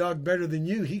Black Dog better than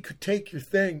you, he could take your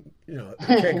thing, the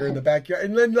kegger in the backyard,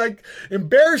 and then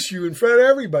embarrass you in front of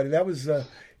everybody. That was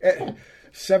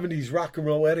 70s rock and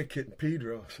roll etiquette in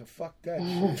Pedro. So fuck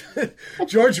that shit.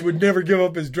 George would never give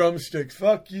up his drumsticks.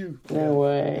 Fuck you. No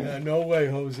way. Yeah, no way,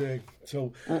 Jose.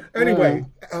 So anyway,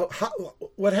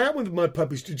 what happened with Mud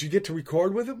Puppies? Did you get to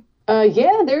record with them?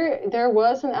 There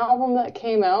was an album that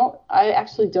came out. I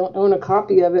actually don't own a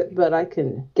copy of it, but I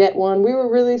can get one. We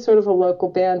were really sort of a local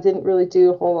band, didn't really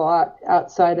do a whole lot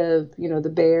outside of,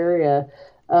 the Bay Area.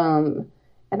 And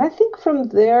I think from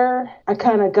there, I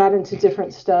kind of got into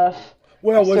different stuff.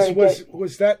 Well,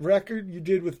 was that record you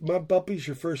did with Mud Puppies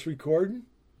your first recording?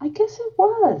 I guess it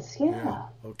was, yeah.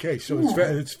 Okay, so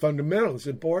it's fundamental. It's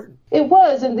important. It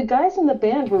was, and the guys in the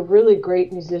band were really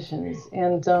great musicians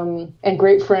and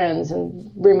great friends,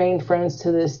 and remain friends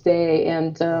to this day.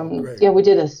 And we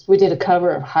did a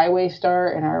cover of Highway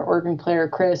Star, and our organ player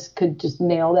Chris could just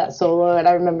nail that solo. And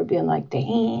I remember being like,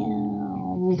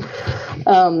 damn.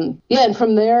 And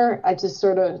from there I just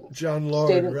sort of John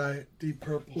Lord, right? Deep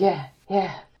Purple. Yeah.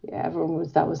 That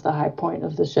was the high point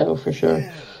of the show for sure.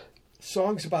 Yeah.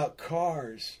 Songs about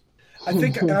cars. I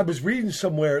think I was reading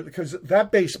somewhere, because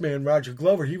that bass man, Roger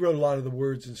Glover, he wrote a lot of the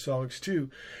words and songs too.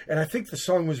 And I think the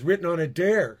song was written on a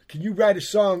dare. Can you write a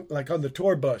song like on the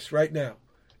tour bus right now?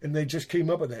 And they just came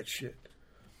up with that shit.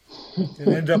 And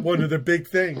ended up one of their big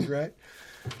things, right?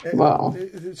 Wow.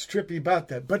 It's trippy about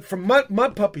that. But from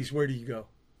Mud Puppies, where do you go?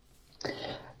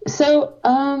 So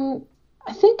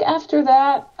I think after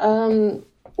that,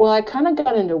 I kind of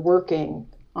got into working,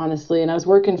 honestly, and I was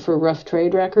working for Rough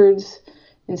Trade Records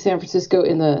in San Francisco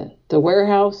in the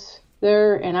warehouse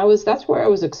there, and that's where I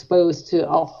was exposed to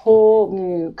a whole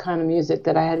new kind of music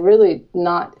that I had really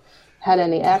not had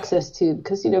any access to,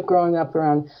 because growing up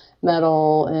around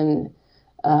metal and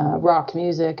rock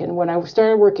music. And when I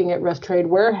started working at Rough Trade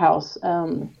Warehouse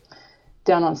down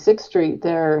on 6th Street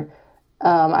there,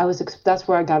 that's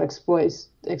where I got exposed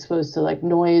to like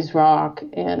noise rock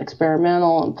and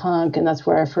experimental and punk, and that's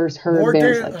where I first heard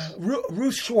bands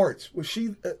Ruth Schwartz. Was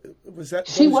she? Was that?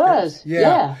 She was.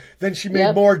 Yeah. Then she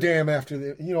made More Damn after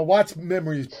the. Watt's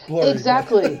memory is blurry.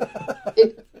 Exactly.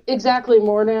 Exactly.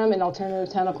 More Damn and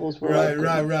Alternative Tentacles were right.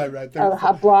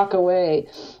 A block away.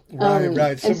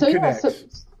 Right. Some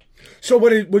connects. So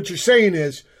what you're saying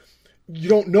is, you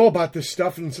don't know about this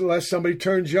stuff unless somebody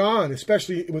turns you on,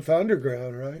 especially with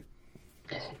underground, right?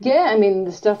 Yeah,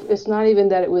 the stuff, it's not even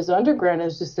that it was underground,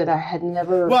 it's just that I had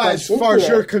never... Well, as far as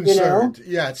you're concerned,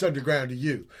 it's underground to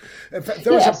you. In fact,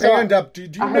 there was a band up... Do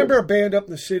you remember a band up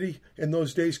in the city in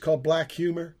those days called Black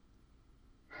Humor?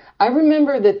 I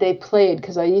remember that they played,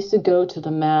 because I used to go to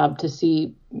the MAB to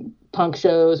see punk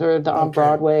shows or on Okay.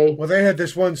 Broadway. Well, they had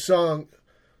this one song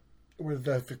with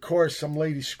the chorus, some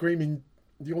lady screaming,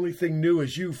 "The only thing new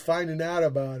is you finding out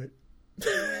about it."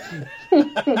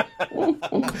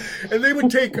 And they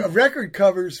would take record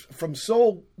covers from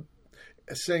soul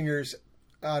singers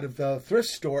out of the thrift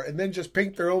store and then just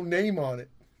paint their own name on it.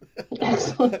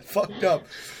 Excellent. Fucked up.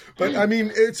 But I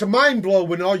mean, it's a mind blow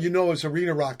when all you know is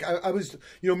arena rock. I was,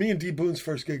 me and D Boone's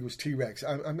first gig was T-Rex.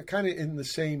 I'm kind of in the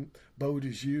same boat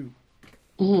as you.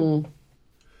 Mm-hmm.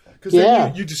 Because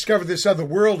then you discover this other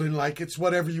world and like it's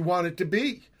whatever you want it to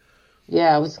be.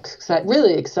 Yeah, it was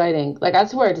really exciting. Like,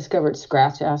 that's where I discovered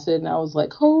scratch acid, and I was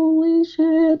like, holy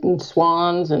shit, and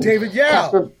Swans, and David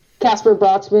Yao. Casper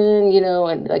Brotsman,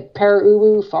 and like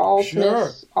Para-Ubu, Fall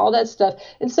Smiths, all that stuff.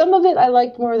 And some of it I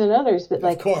liked more than others, but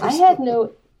like I had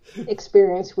no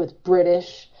experience with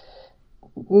British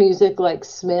music like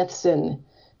Smiths and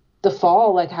The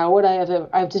Fall. Like, how would I have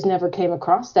I just never came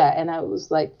across that. And I was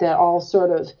like, that all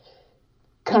sort of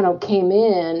kind of came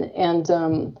in.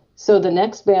 And so the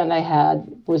next band I had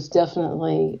was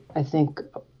definitely, I think,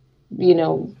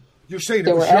 You're saying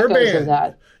it was your band. Of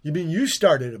that. You mean you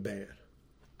started a band?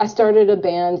 I started a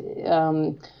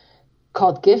band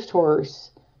called Gift Horse.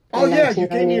 Oh, yeah, you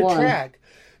gave me a track.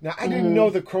 Now, I didn't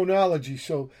know the chronology,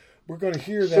 so we're going to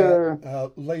hear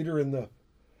that later in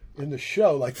the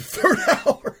show, like the third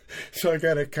hour. So I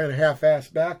got to kind of half-ass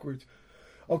backwards.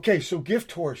 Okay, so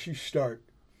Gift Horse, you start.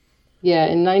 Yeah,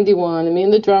 in 91. Me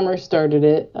and the drummer started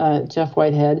it, Jeff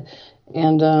Whitehead.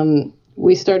 And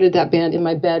we started that band in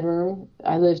my bedroom.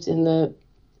 I lived in the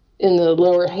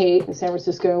Lower Haight in San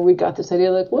Francisco. We got this idea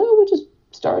like, well, we'll just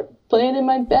start playing in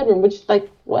my bedroom, which like,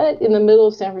 what? In the middle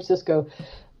of San Francisco.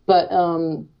 But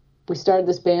we started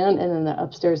this band, and then the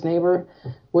upstairs neighbor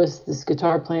was this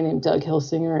guitar player named Doug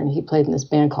Hilsinger, and he played in this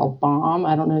band called Bomb.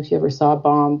 I don't know if you ever saw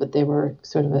Bomb, but they were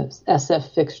sort of a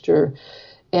SF fixture.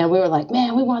 And we were like,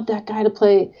 man, we want that guy to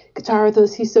play guitar with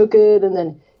us. He's so good. And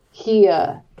then he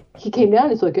came down.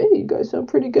 He's like, hey, you guys sound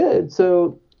pretty good.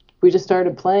 So we just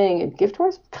started playing, and Gift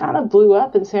Horse kind of blew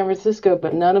up in San Francisco,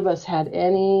 but none of us had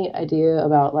any idea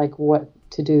about like what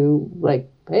to do. Like,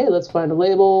 hey, let's find a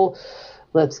label.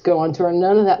 Let's go on tour.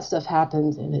 None of that stuff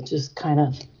happened, and it just kind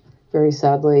of very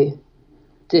sadly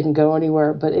didn't go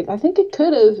anywhere. But I think it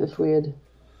could have if we had,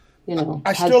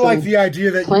 I still like the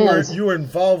idea that you were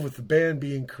involved with the band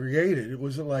being created. It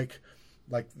wasn't like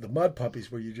the Mud Puppies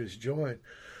where you just joined.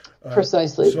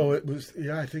 Precisely. So it was,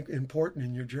 I think, important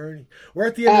in your journey. We're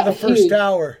at the end of the first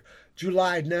hour,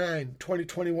 July 9,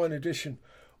 2021 edition,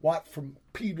 Watt from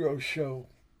Pedro Show.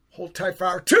 Hold tight for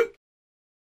hour 2.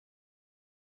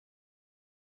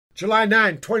 July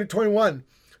 9, 2021.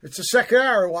 It's the second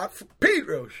hour, Watt from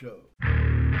Pedro Show.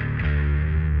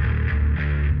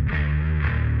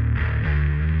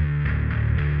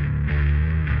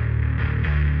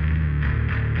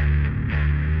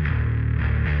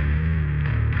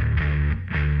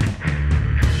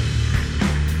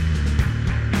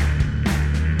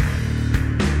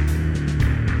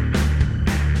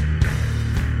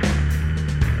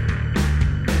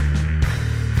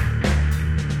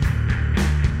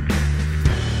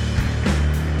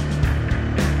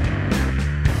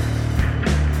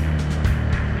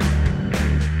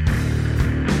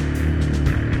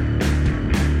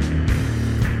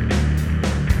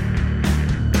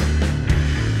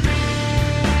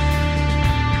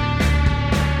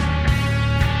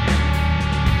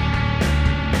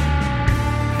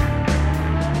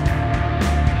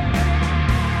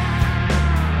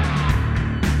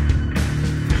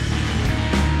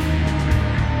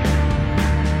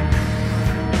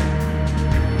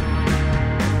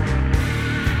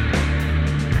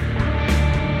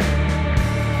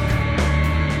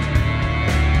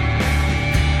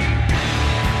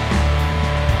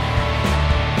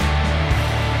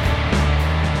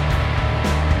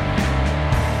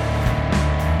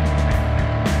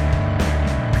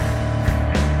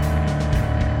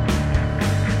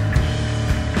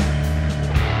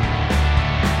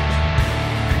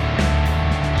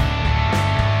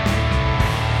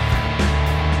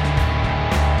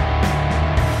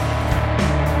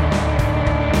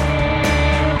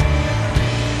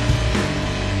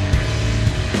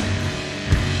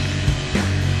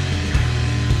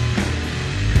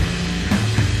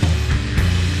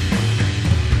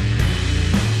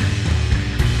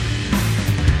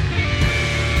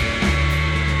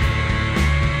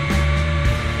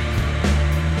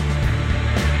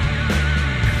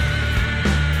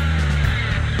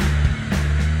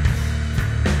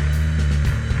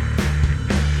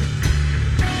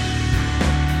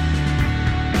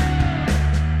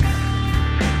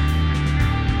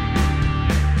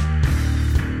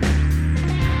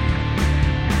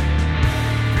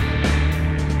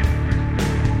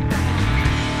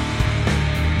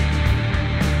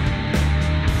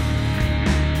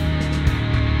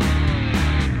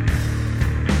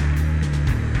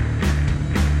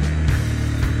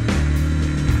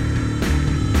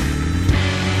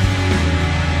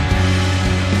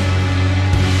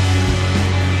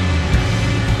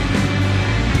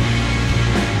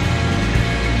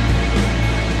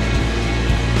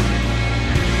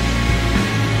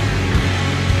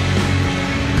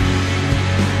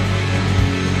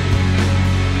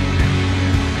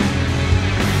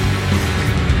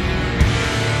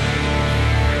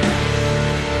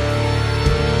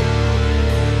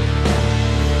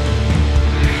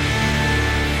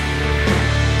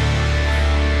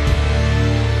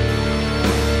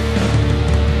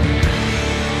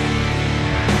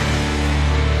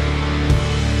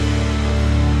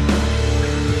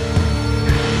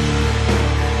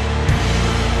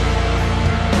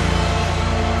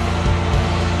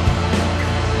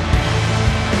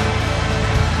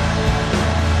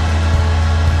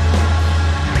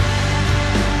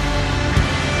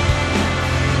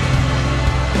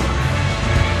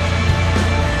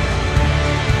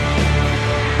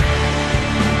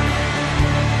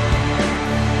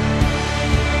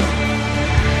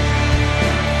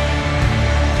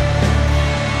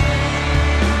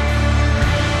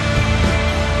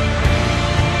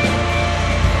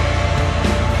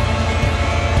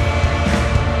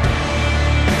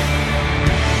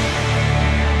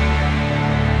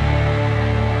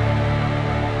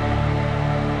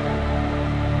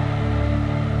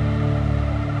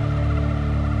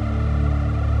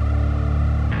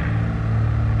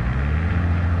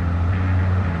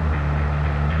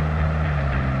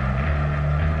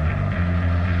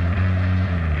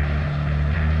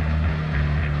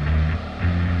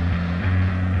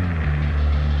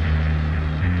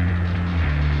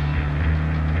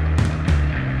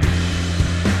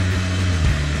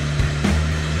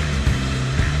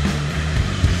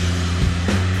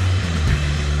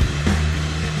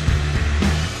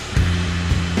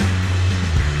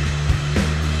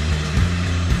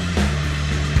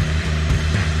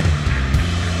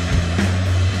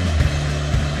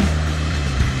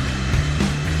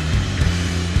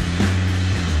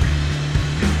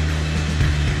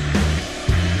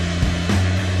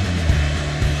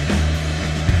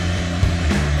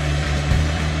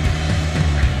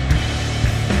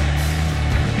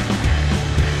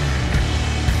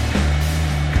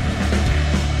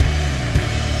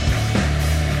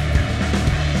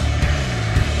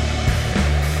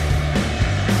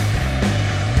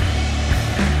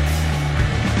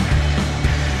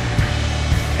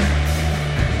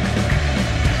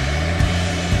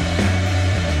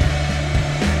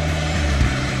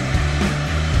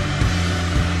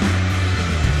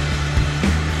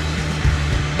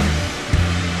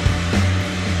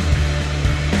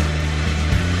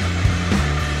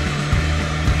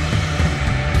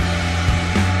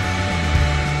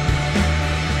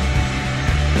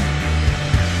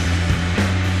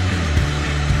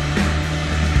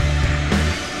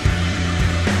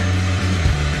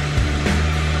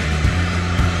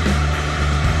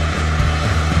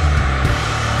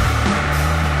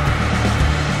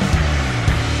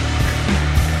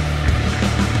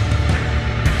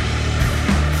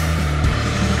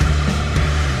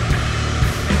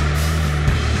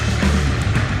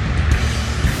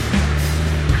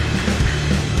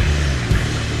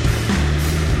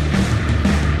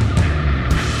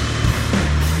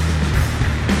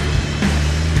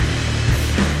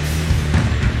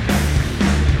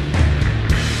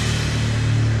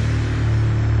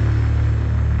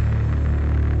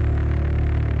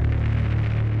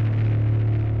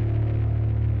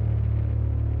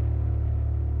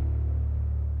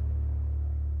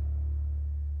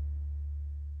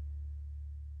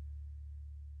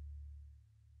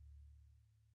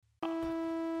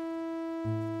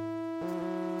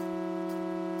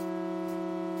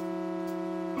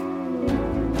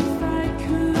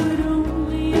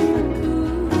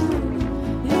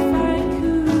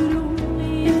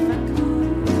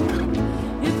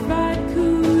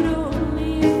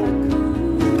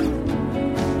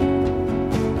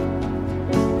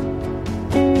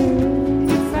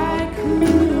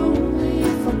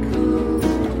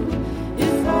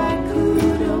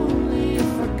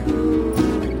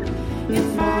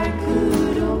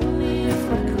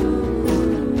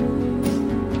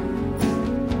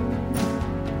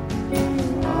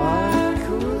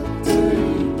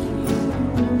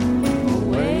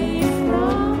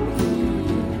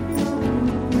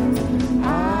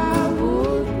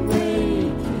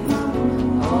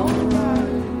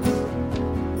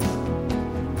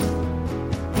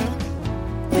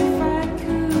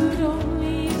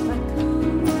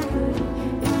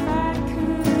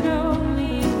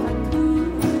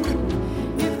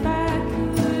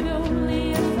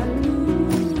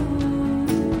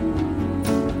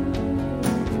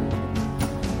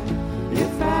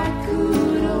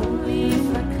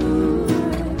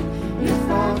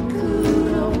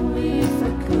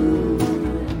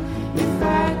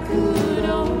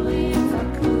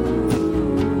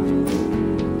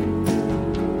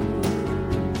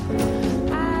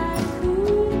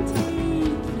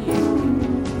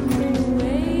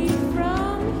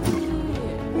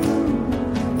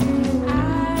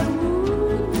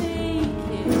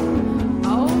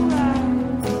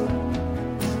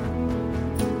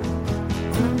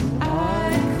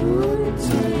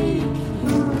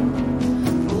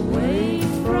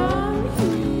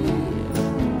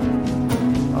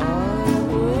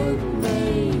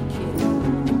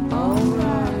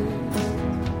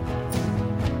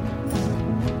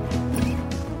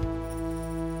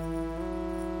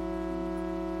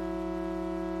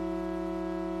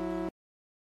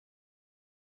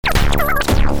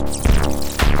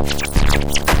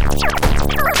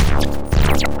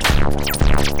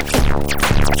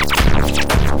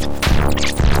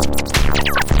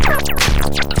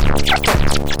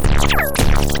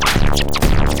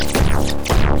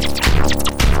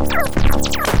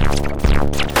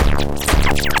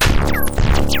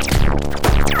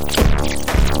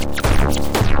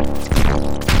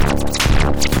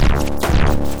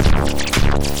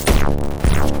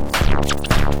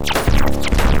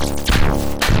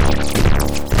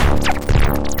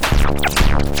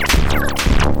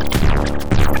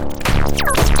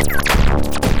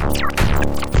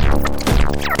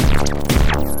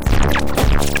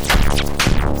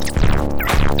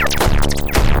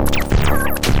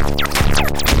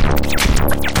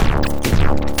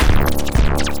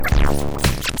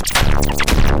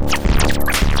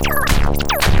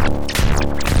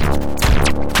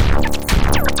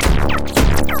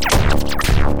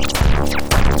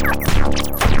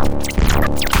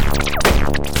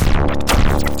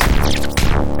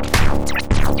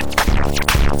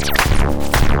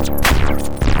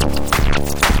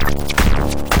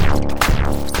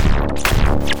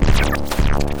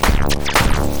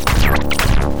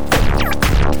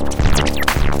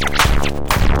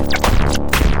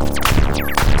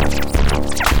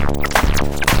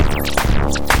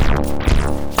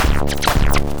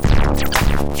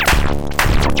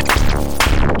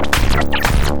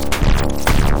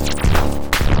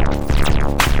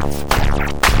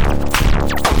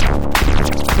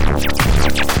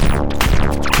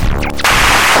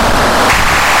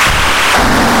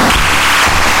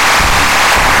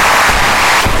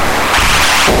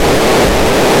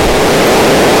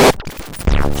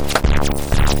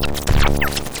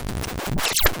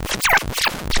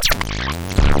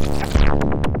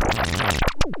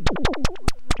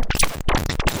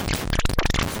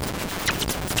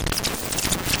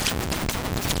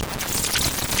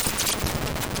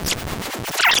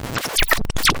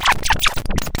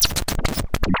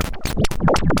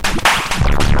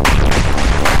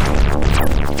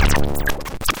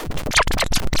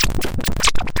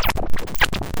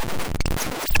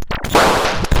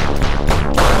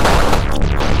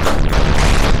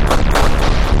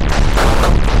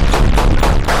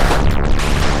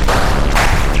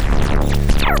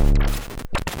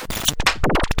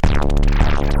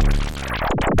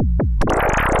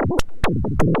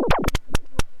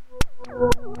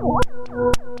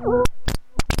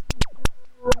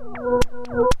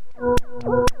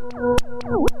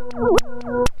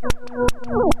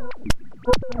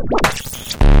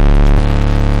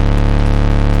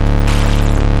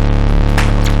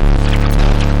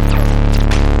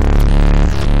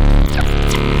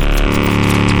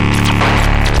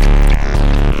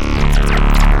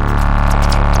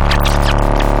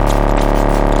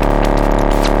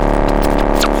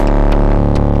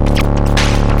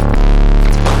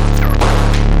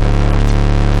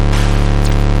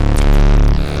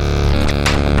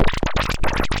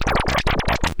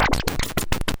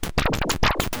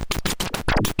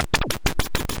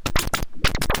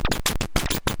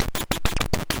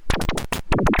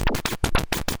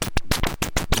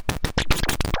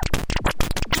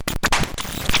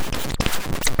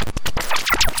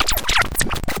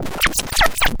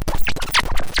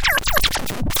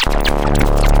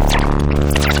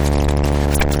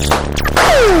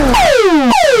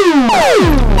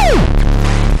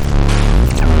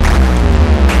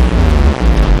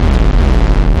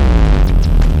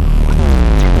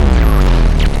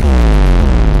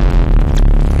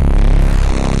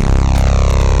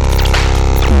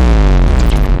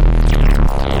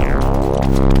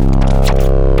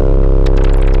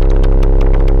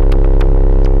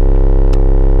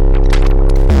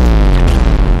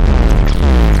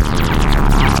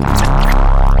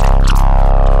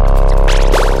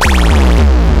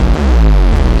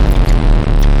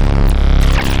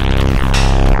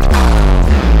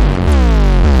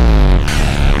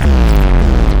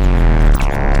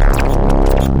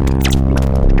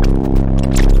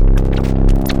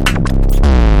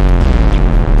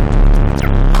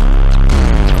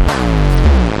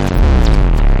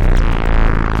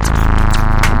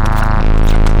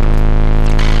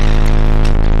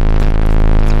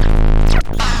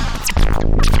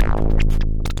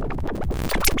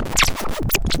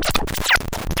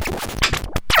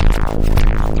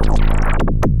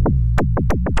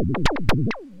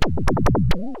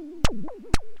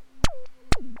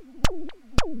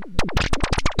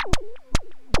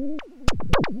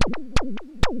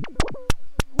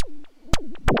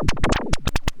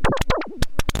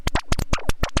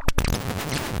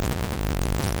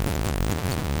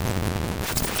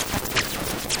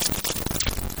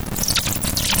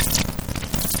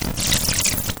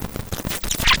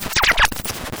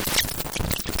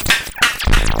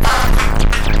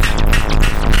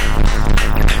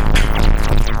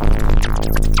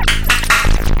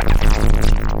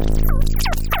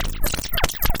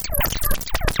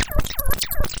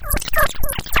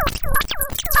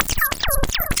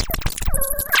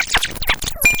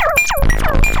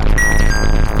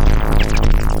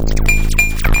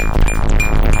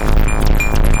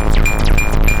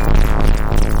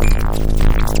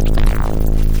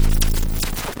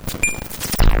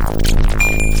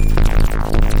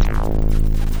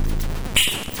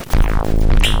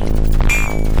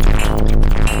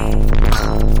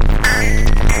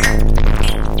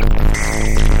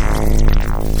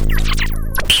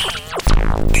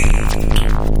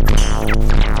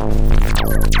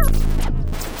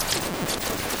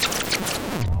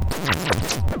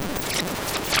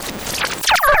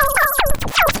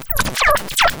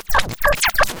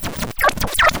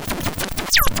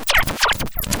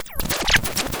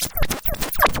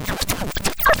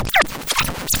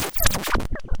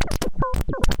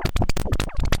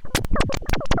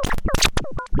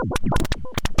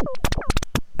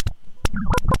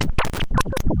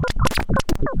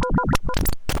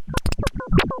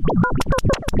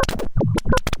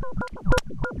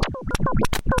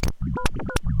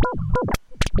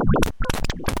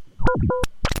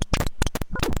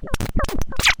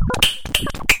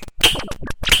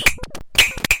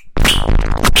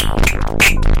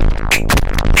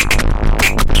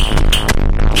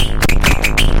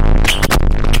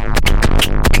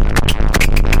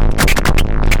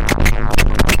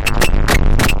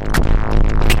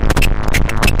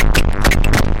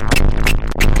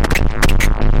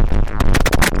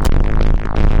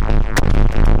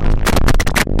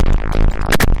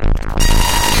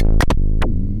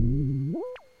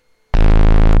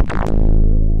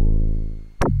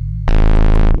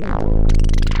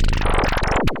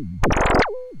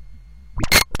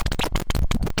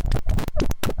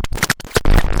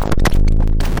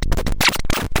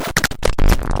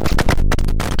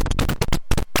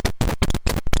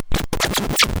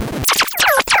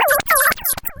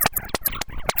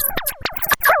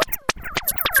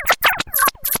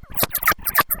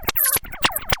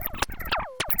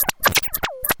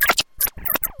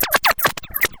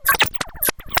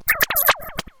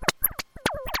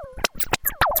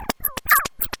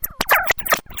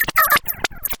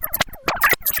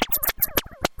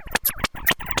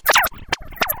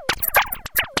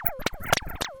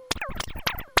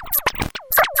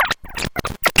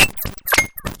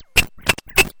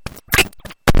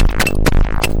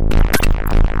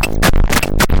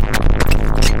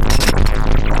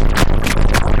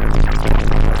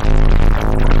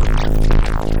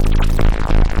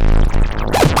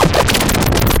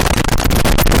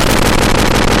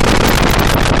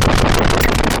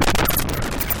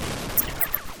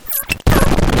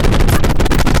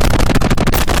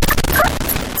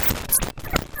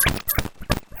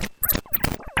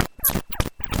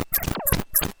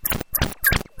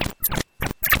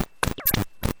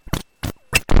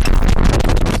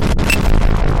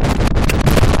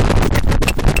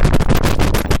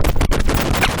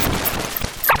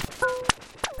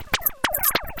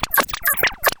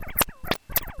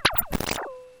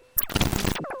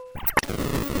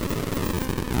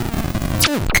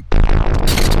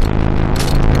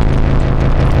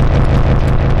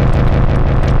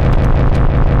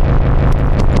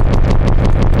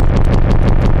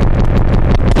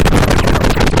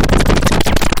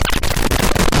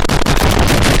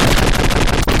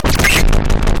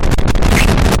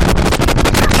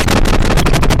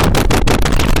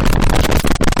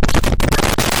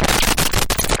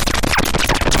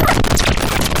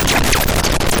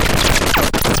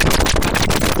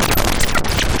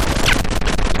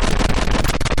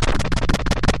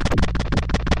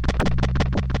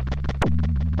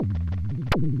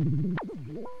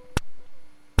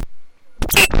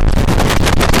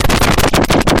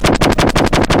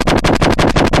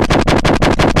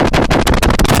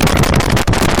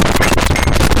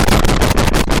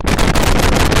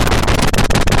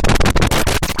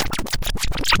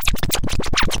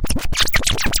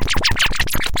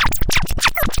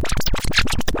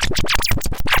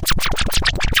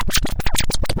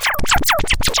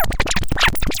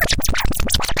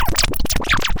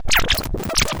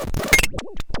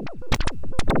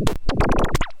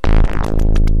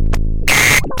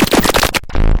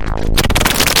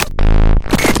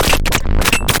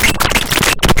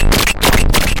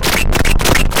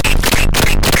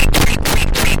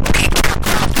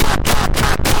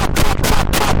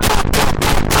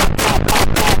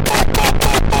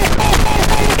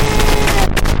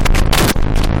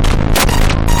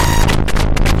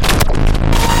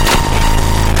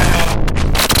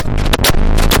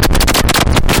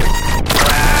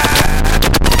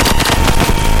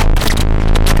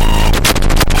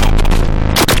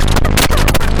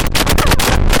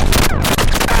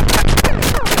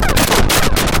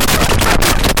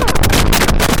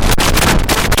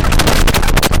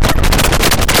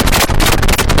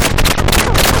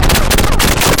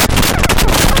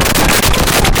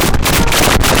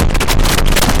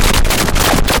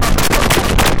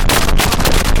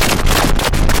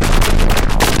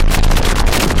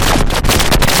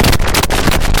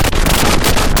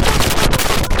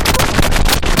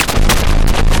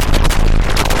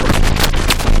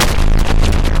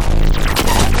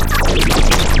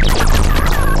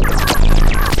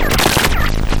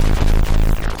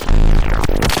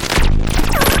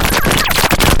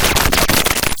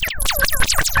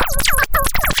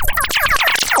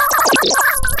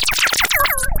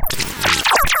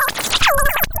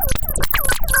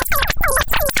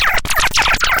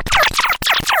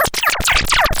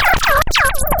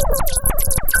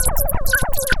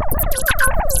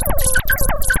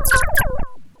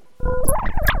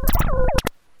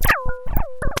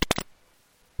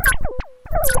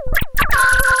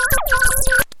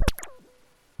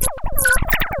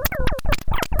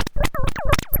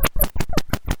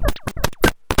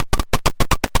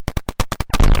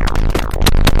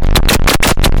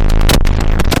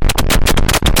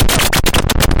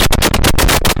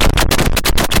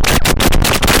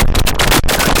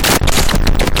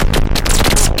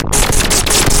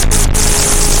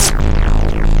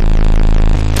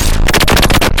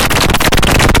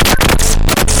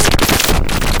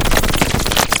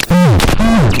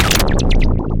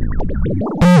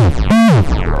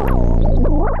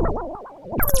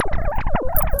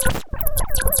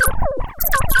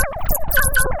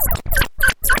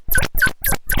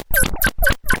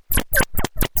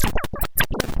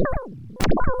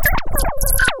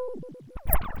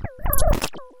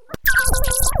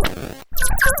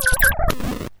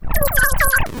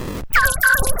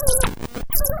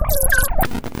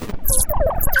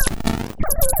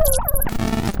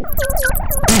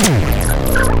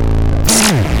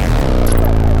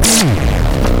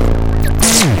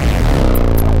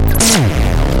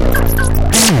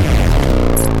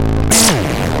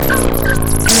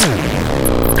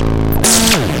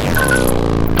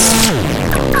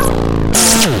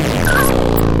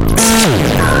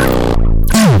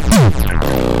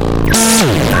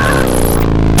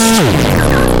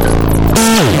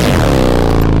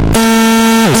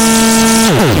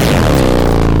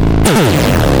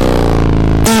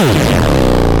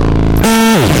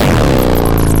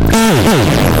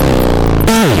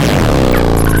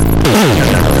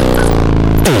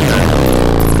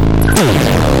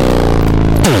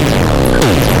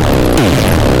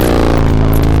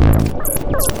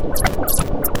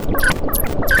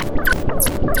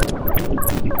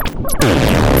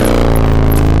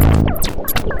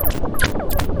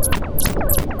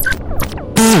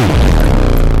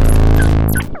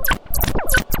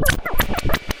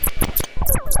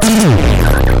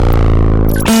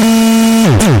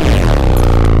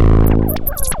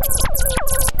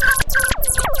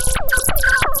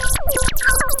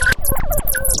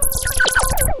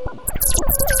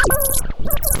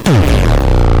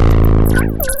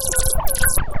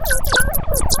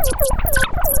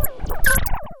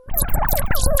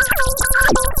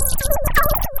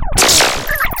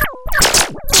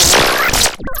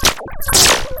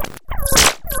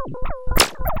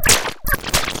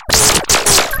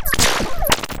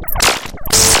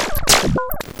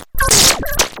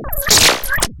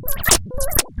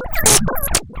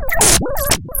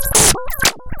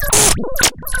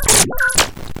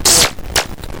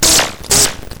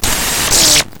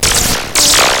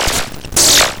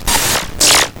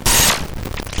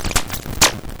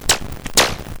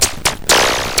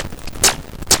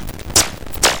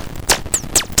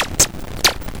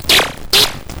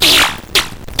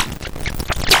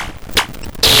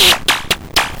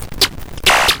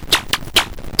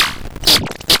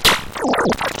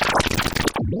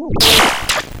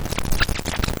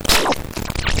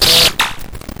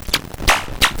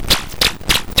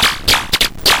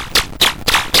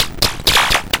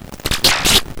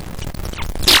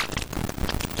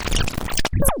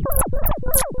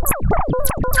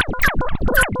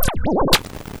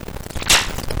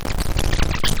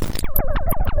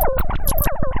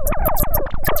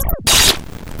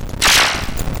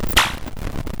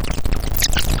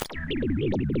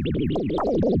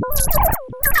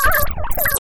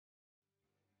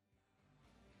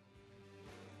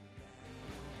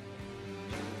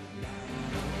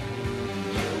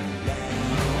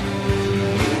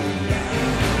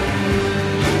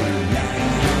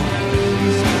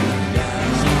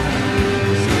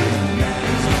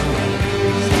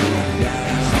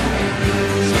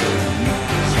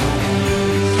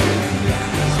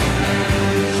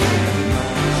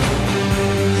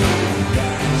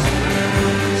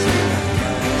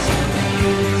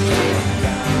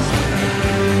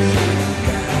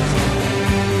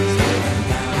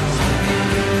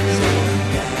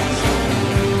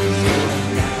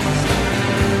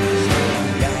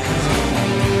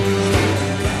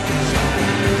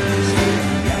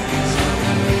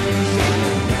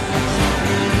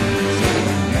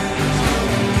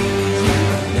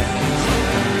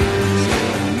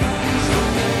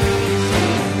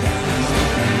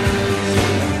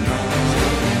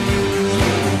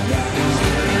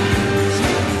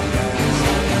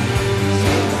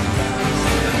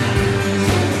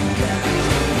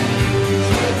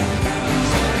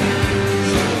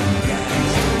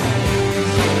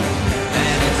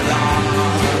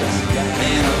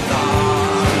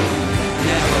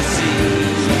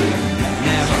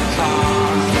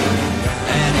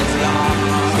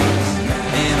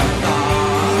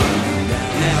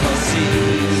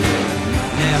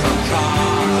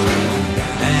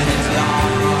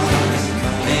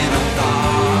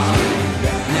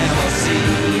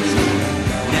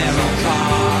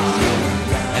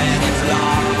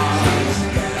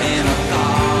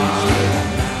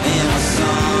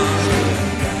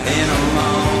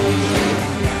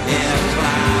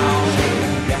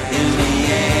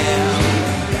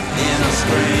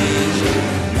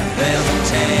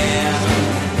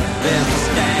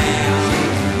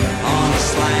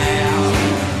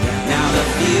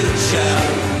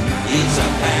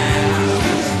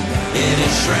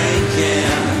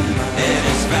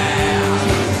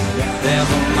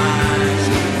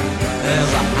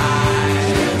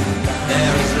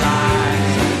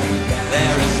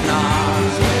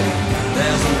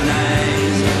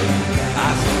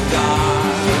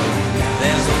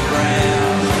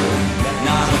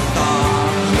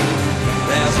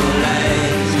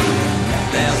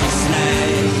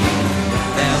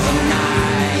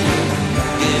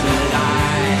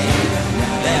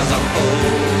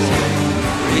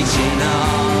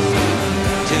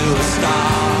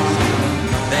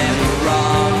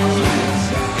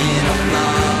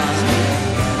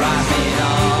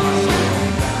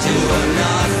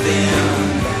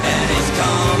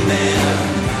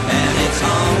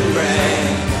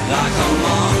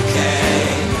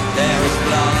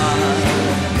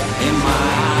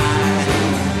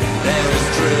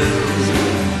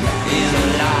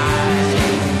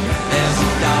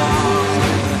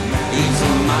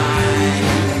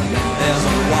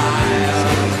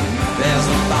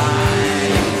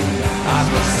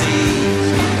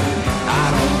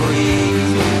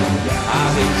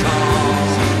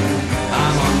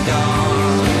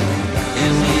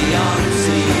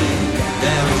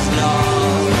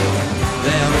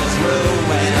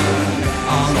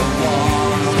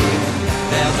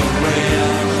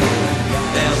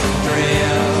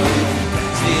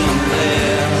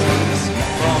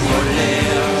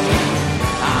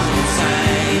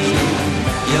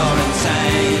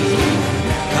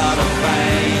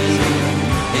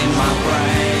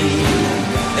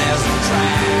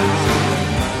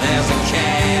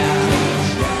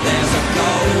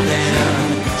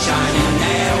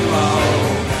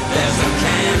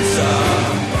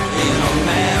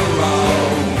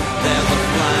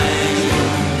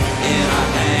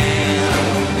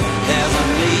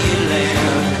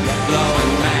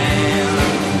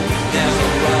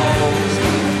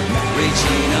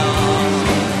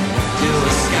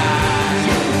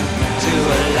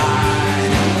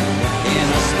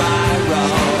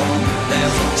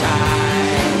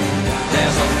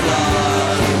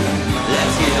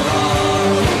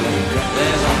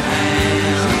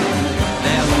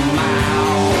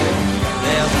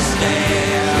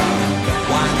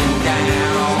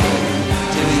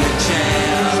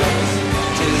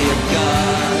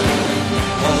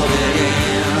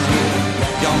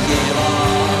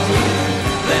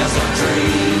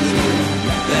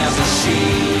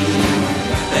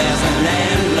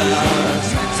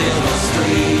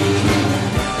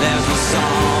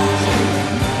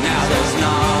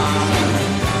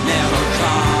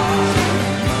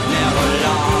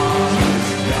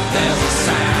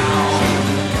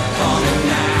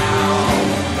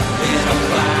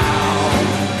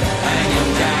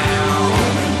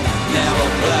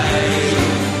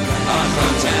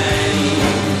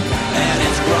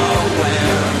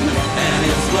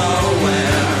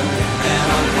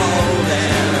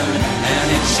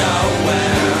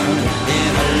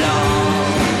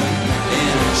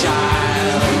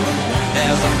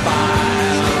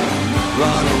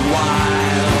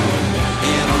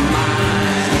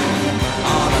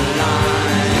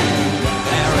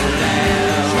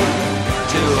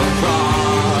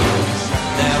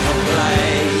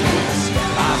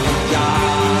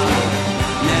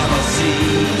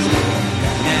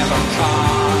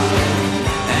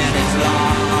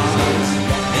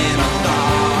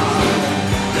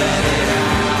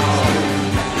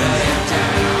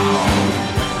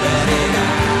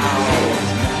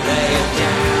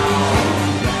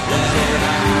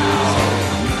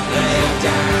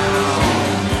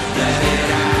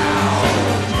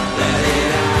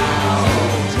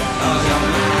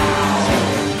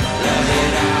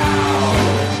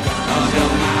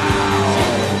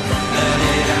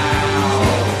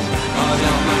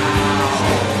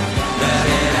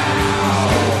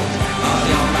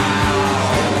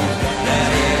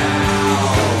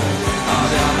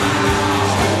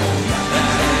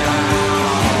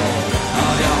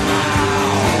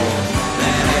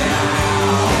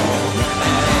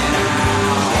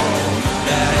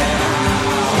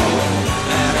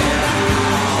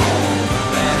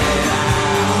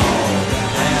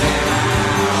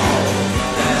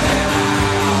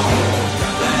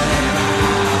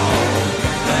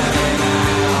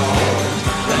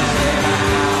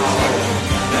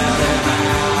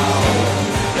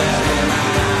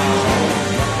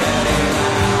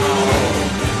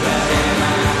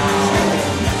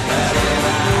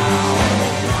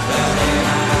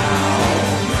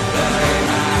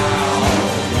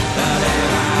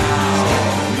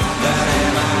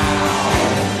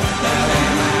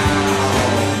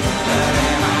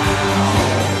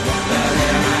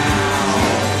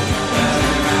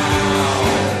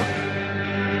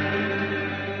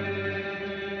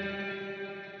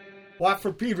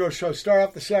 For Pedro Show, start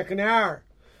off the second hour.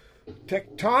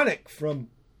 Tectonic from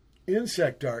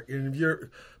Insect Art. And if you're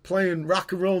playing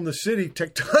rock and roll in the city,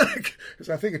 tectonic,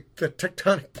 because I think the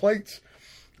tectonic plates,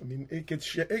 I mean, it gets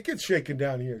shaken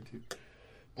down here too.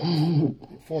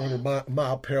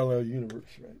 400-mile parallel universe,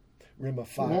 right? Rim of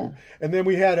Fire. Yeah. And then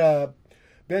we had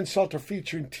Ben Salter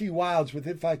featuring T. Wilds with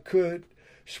If I Could,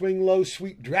 Swing Low,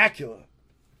 Sweet Dracula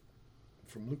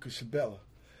from Lucas Abela.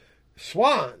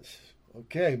 Swans,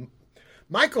 okay.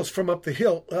 Michael's from up the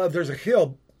hill. There's a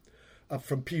hill up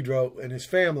from Pedro and his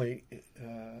family.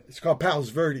 It's called Palos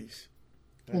Verdes.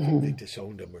 I think they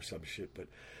disowned him or some shit, but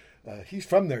he's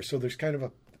from there, so there's kind of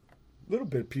a little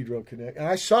bit of Pedro connect. And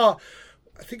I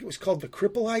think it was called the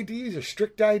Cripple IDs or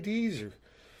Strict IDs, or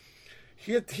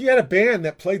he had a band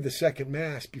that played the Second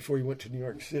Mass before he went to New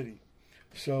York City.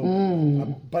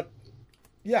 So, but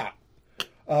yeah.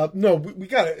 No, we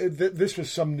got to. This was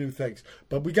some new things,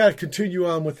 but we got to continue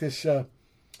on with this.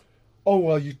 Oh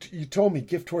well, you told me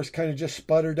Gift Horse kind of just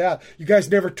sputtered out. You guys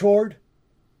never toured?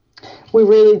 We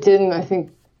really didn't. I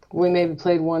think we maybe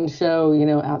played one show,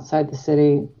 outside the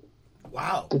city.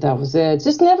 Wow. But that was it. It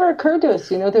just never occurred to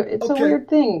us. It's a weird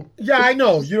thing. Yeah, I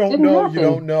know. You don't know. You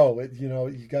don't know.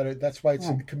 You got to. That's why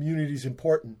the community is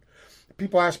important.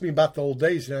 People ask me about the old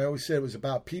days, and I always said it was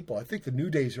about people. I think the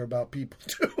new days are about people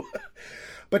too.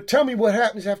 But tell me what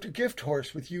happens after Gift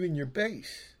Horse with you and your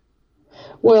bass.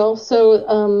 Well,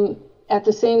 so at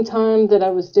the same time that I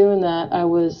was doing that, I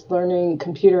was learning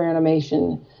computer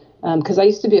animation because I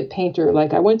used to be a painter.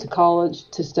 Like I went to college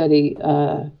to study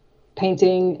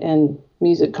painting and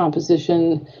music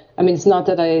composition. I mean, it's not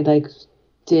that I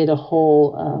did a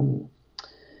whole,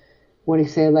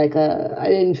 I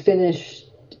didn't finish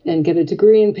and get a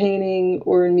degree in painting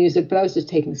or in music, but I was just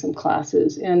taking some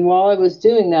classes. And while I was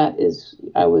doing that,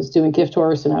 I was doing Gift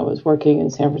Horse and I was working in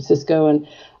San Francisco, and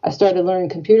I started learning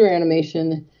computer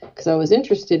animation because I was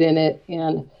interested in it.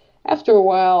 And after a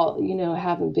while,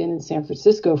 having been in San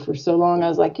Francisco for so long, I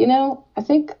was like, I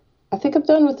think I'm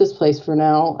done with this place for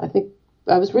now. I think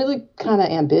I was really kind of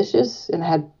ambitious and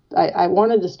I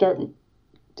wanted to start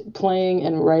playing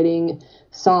and writing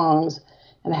songs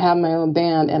and have my own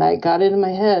band. And I got it in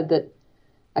my head that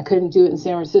I couldn't do it in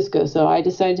San Francisco. So I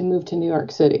decided to move to New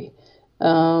York City.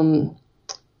 And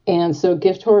so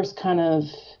Gift Horse kind of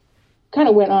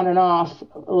went on and off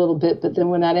a little bit. But then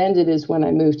when that ended is when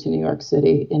I moved to New York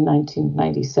City in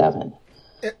 1997.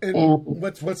 And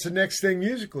what's the next thing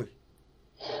musically?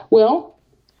 Well,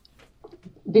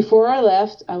 before I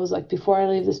left, I was like, before I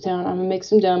leave this town, I'm going to make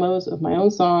some demos of my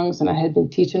own songs. And I had been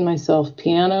teaching myself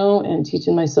piano and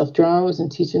teaching myself drums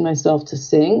and teaching myself to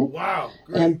sing. Wow.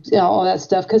 Great. And all that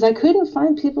stuff. Because I couldn't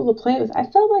find people to play with. I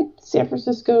felt like San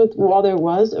Francisco, while there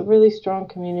was a really strong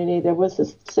community, there was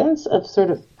this sense of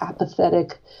sort of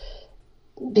apathetic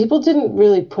people didn't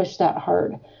really push that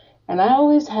hard. And I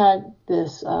always had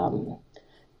this,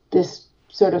 this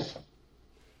sort of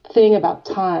thing about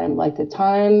time, like the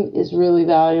time is really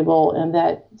valuable and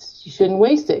that you shouldn't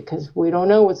waste it because we don't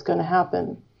know what's going to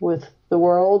happen with the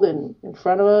world and in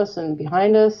front of us and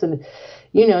behind us. And,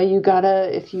 you know, you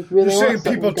gotta, if you really want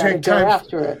something, people you gotta take go time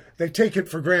after it. They take it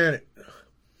for granted.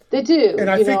 They do. And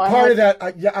I think part of that,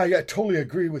 I totally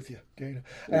agree with you, Dana.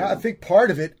 And I think part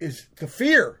of it is the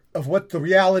fear of what the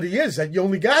reality is, that you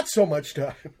only got so much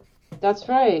time. That's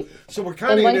right. So we're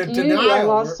kind of in a denial. I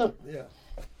lost some... Yeah.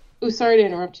 Oh, sorry to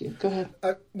interrupt you. Go ahead.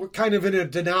 We're kind of in a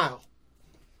denial.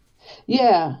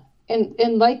 Yeah.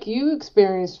 And like you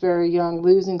experienced very young,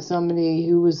 losing somebody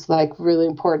who was like really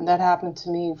important. That happened to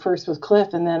me first with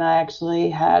Cliff, and then I actually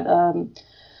had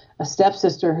a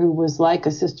stepsister who was like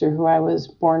a sister who I was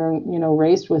born and, you know,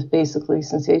 raised with basically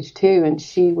since age 2, and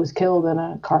she was killed in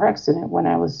a car accident when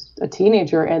I was a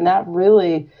teenager, and that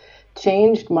really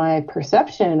changed my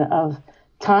perception of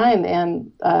time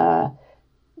and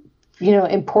you know,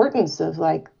 importance of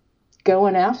like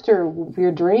going after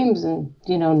your dreams and,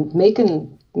 you know,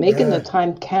 making the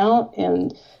time count.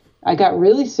 And I got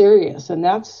really serious, and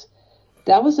that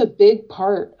was a big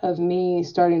part of me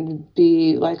starting to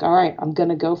be like, all right, I'm going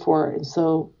to go for it. And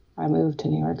so I moved to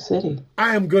New York City.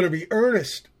 I am going to be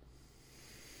earnest.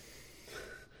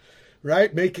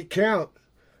 Right? Make it count.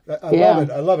 I love it.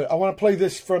 I love it. I want to play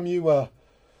this from you.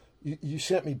 You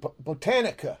sent me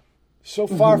Botanica, So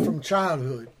Far from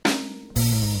Childhood.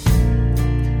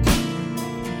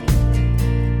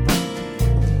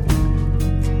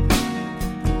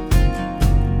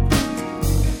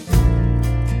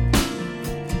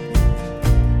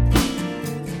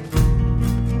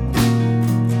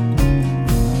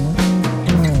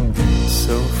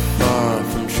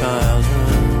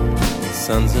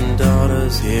 Sons and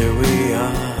daughters, here we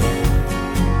are,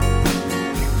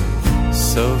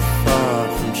 so far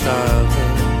from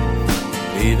childhood,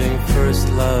 leaving first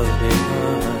love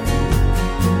behind.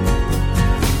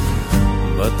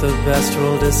 But the best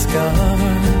will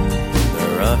discover the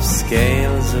rough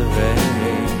scales of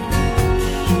age.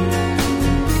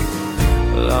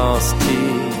 Lost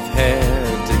teeth, hair,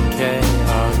 decay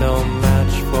are no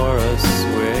match for a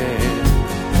switch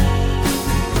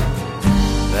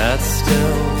that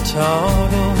still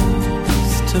taught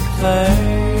us to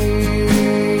play.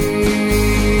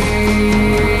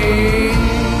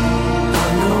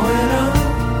 I'm going up,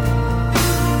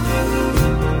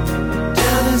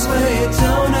 down this way you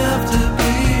don't have to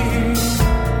be.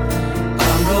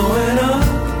 I'm going up,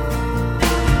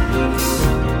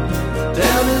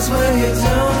 down this way you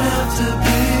don't have to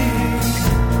be.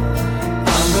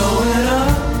 I'm going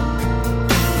up,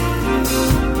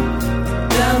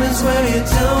 down this way you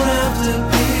don't have to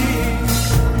be.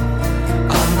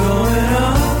 I'm going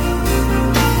up.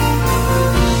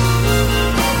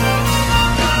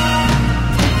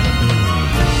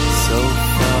 So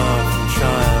far from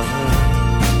childhood,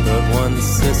 but one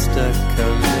sister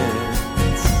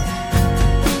commits.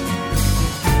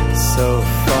 So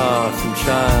far from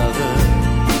childhood,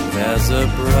 as a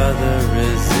brother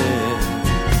resists.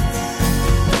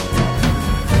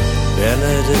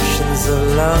 Benedictions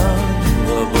alone,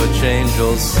 a butch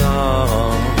angel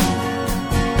song.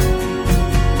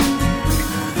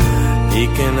 He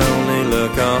can only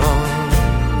look on,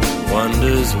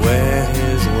 wonders where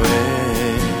his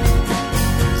ways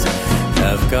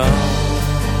have gone.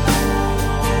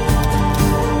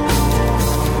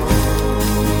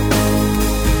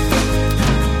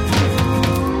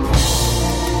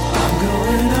 I'm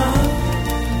going up,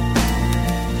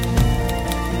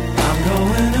 I'm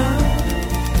going up.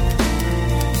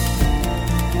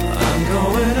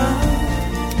 Going up,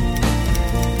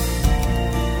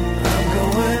 I'm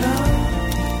going up,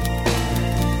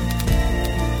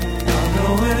 I'm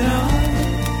going up,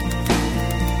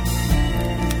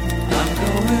 I'm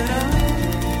going up.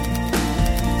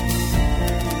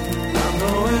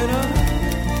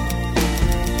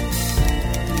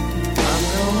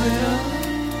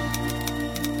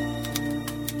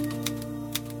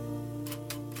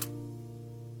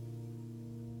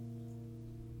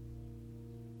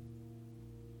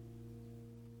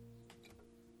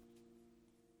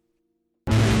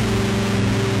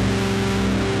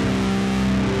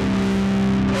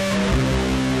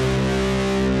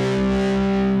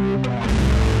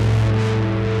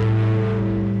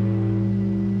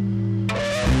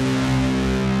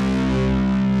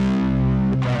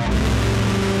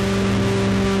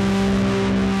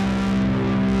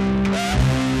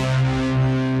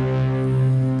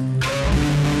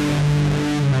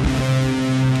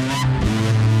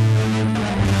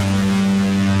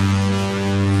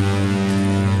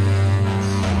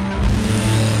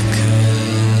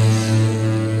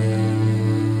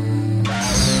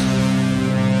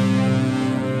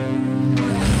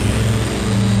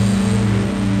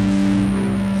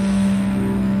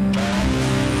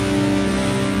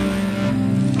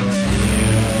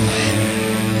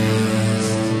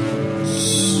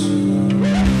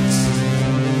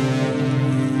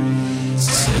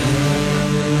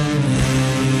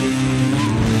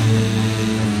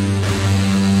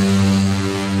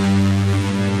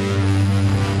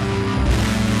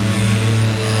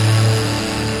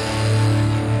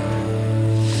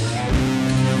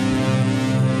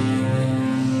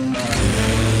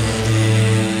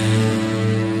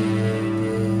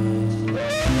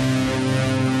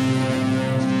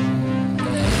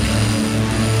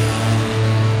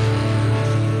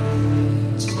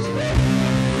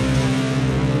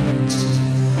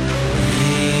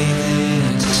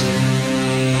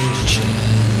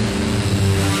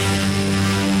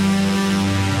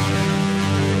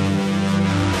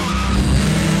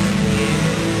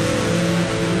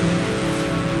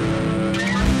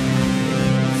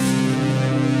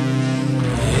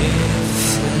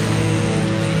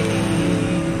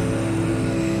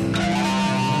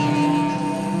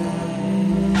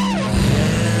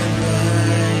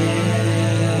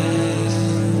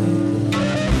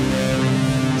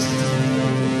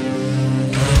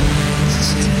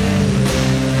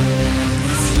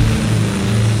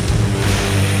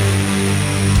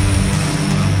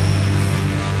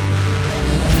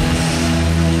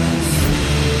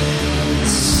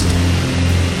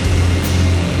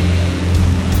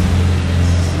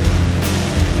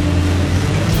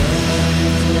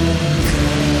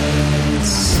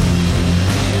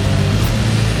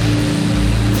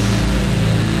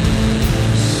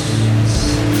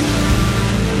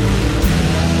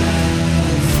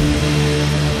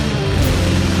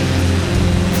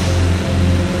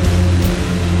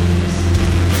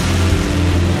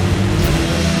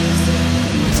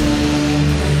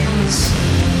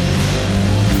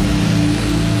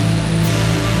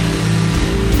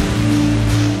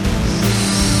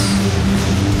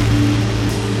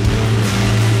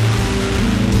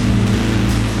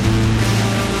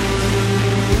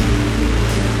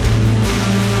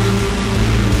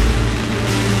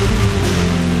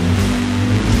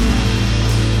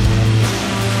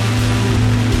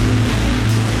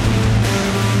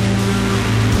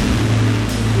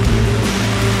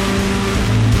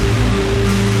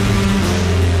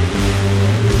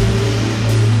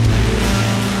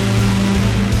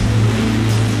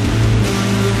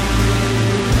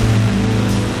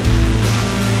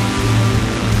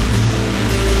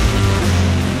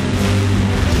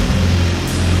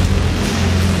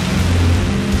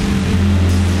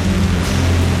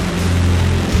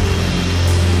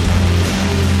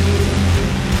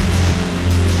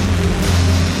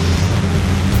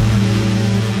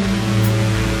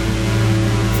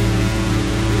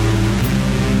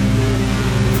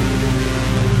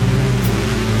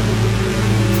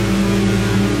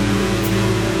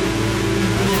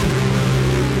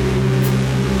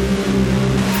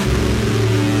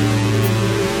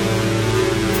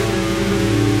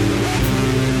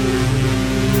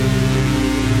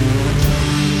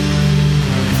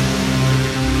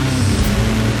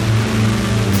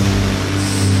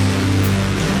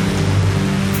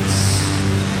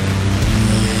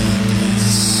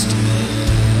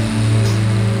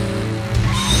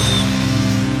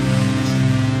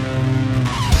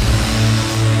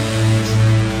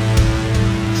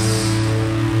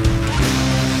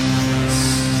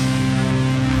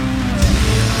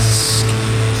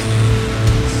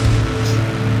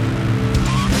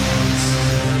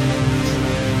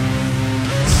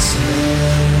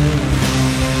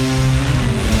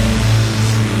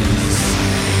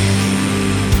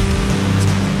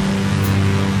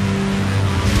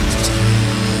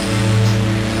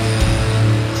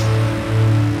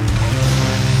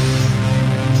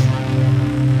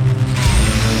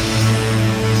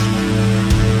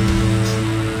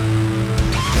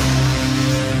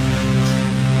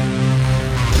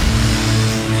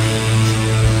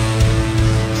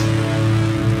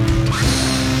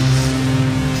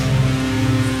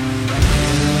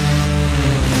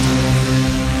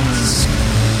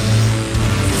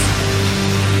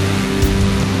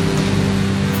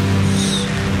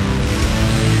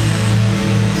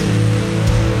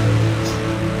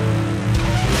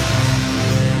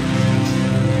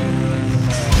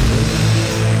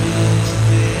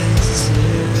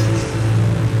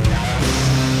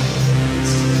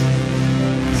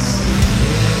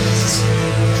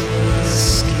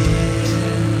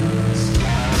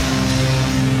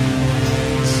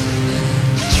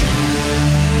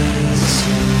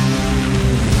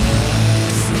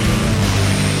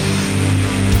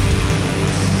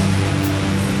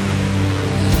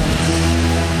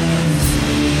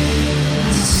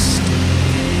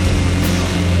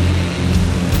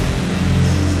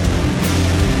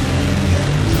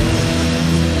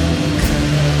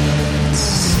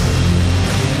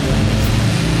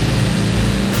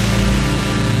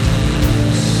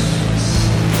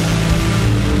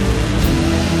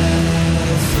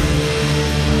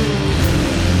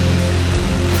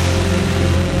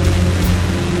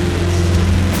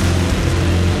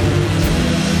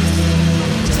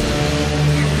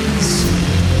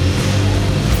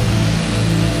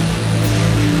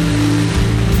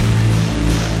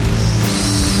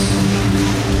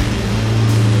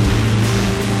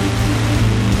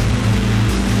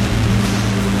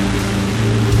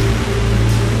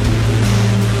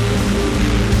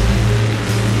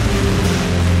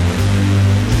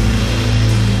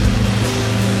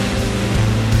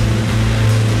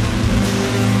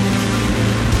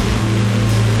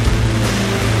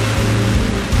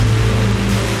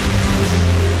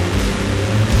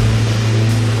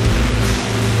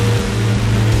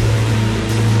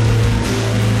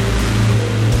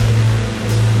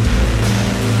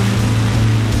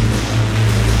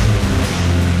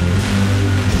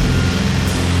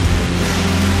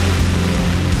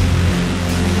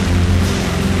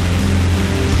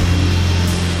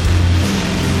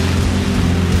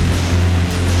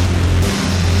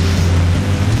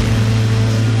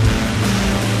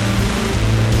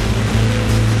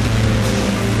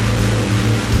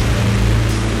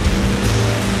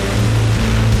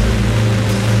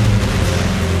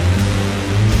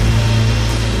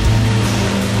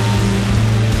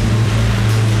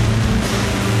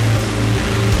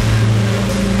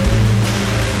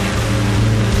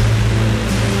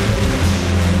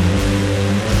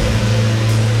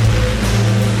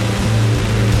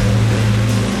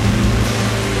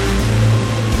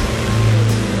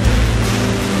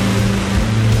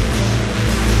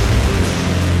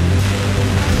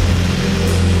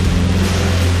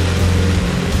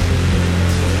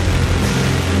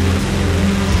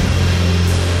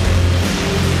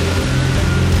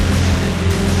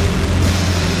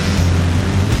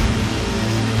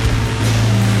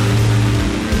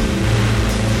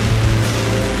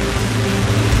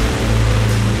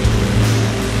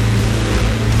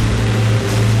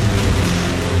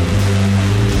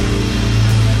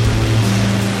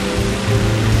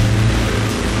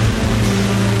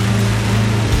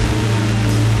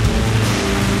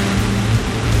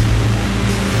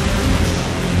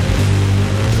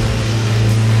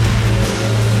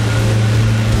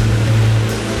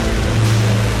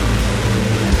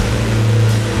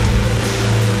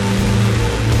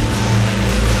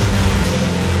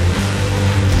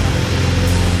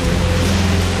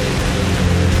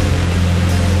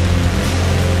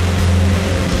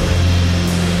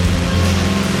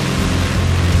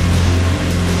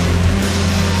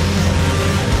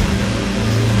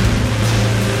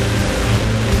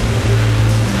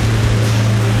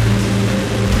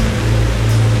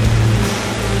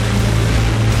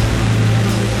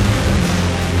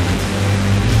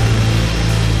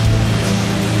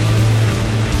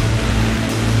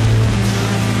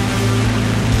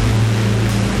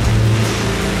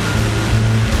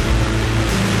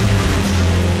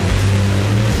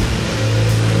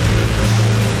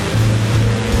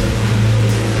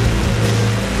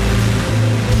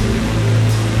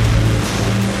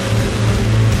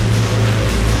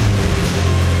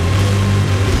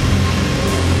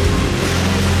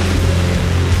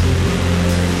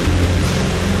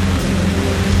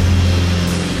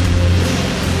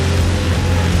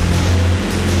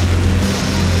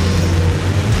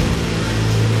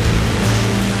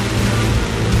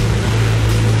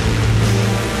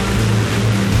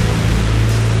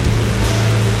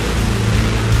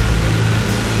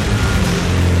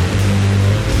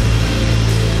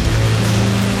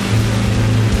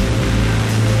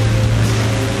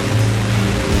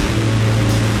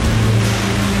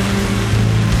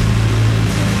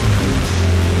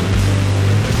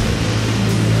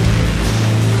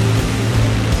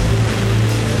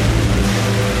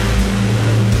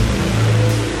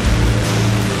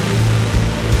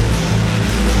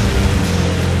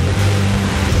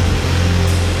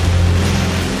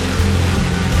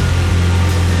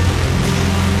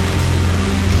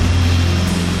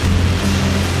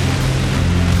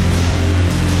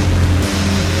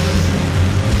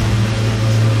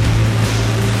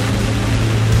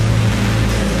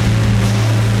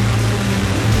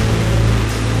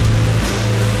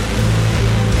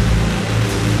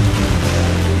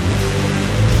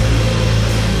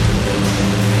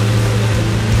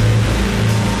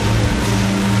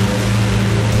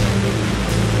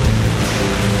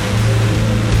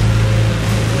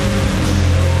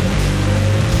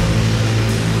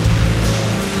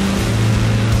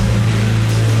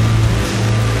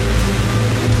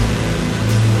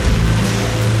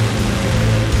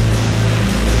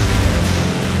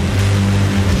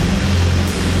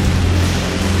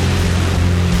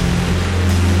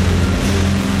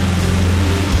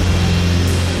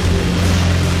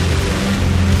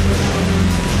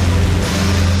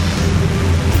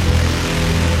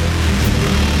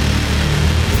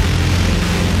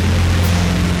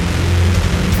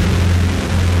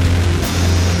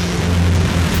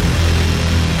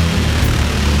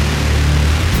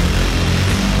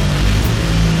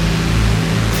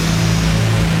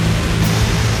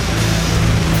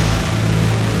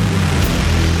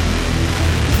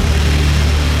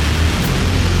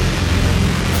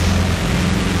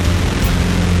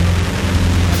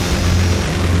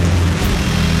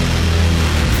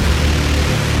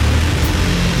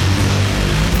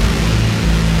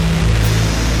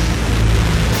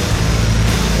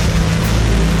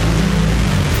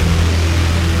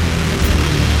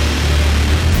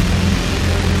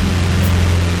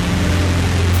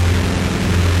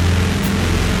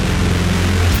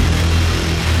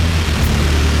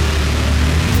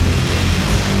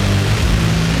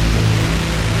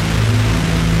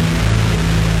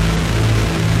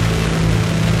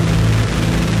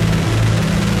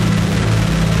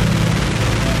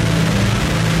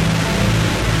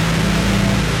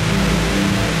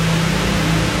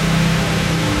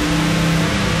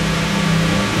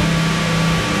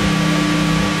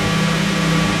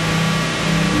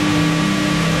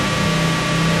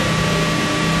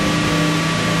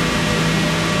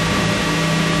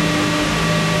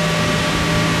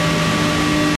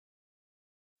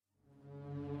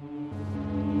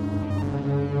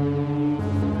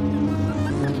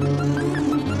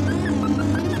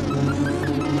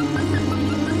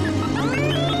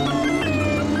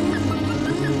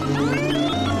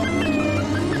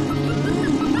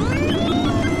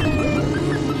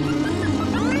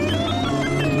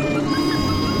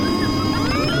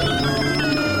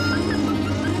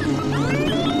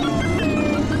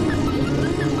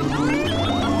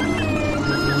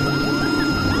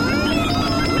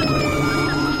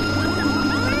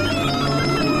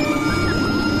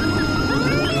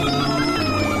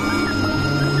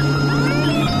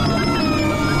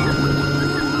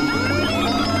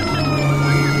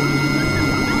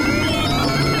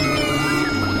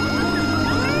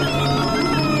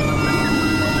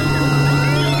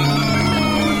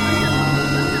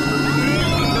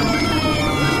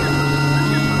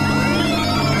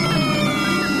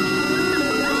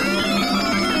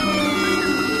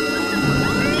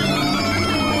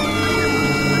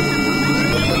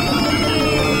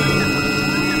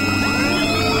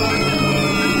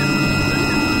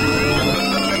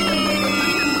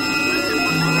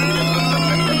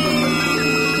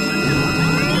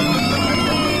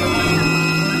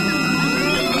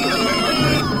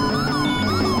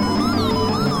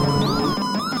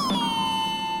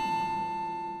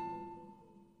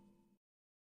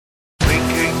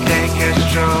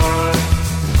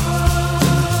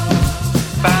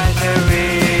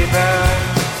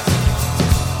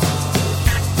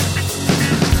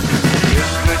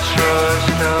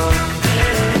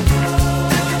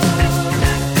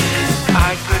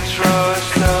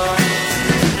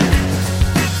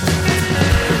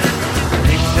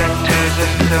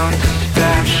 swans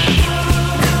splash.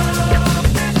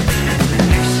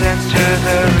 Listen to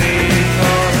the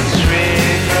ripples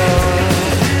ripple.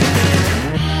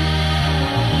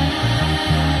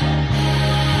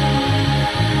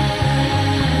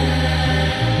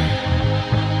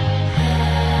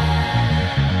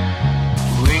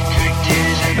 We could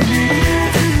disappear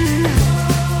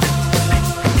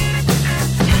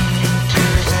into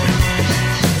the mist.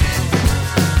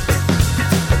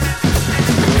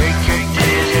 We could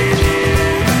disappear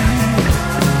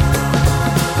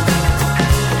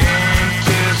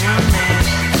into the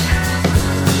mist.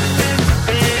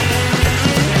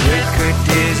 We could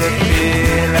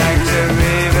disappear like the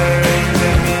river in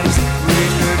the mist. We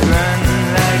could run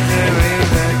like the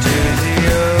river to the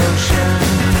ocean.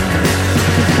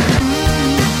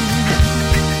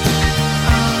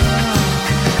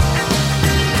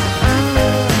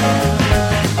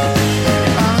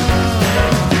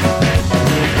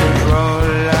 We could roll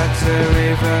like the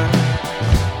river.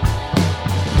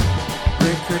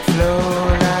 We could flow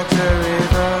like the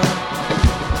river.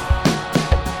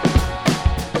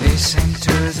 Listen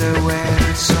to the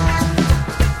whale song.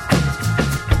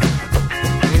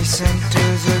 Listen to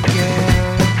the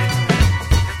gale.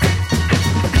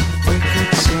 We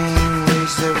could sing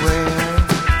with the whale.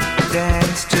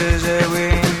 Dance to the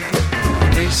wind.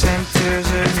 Listen to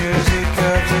the music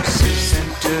of the sea. Listen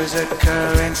to the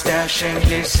currents dashing.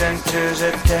 Listen to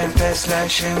the tempest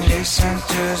lashing. Listen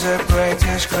to the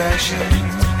breakers crashing.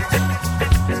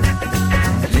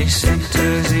 Listen to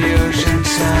the ocean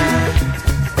sound.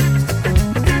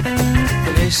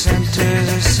 Listen to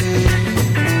the sea.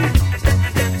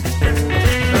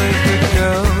 We could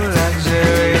go like the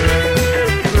river,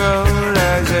 grow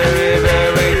like the river.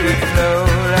 We could flow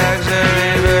like the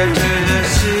river to the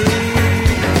sea.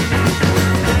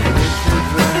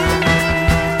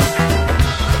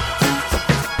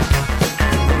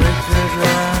 We could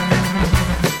run.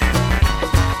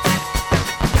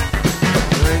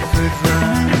 We could run. We could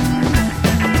run.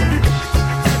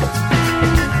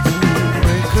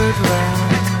 We could run.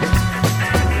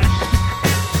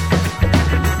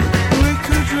 We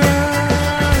could run.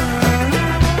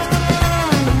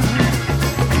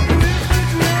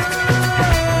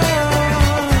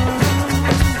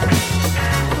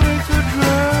 We could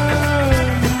run.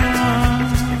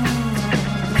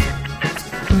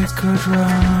 We could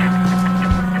run.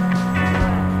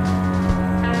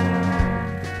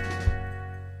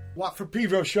 Watt for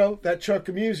Pedro Show, that chunk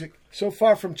of music. So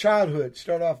far from childhood.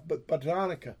 Start off with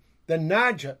botanica. Then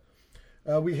nadja.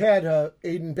 We had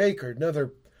Aidan Baker,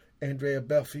 another Andrea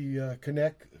Belfi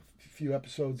Connect a few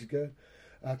episodes ago.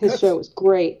 His show was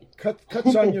great.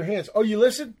 Cuts on your hands. Oh, you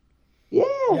listen? Yeah.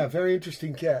 Yeah, very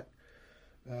interesting cat.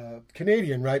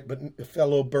 Canadian, right? But a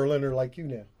fellow Berliner like you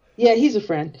now. Yeah, he's a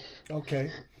friend.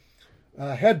 Okay.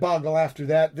 Headboggle after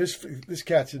that. This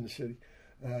cat's in the city.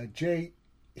 J,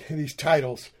 these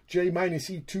titles. J minus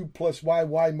E2 plus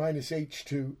YY minus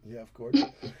H2. Yeah, of course.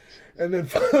 And then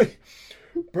finally,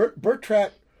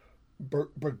 Bertrand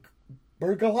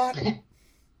burgalat.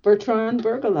 Bertrand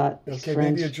Burgalat. Okay,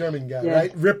 French. maybe a German guy, Yeah.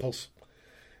 right? Ripples.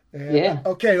 And, Yeah.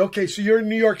 Okay. So you're in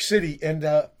New York City, and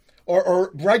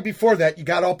or right before that, you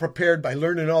got all prepared by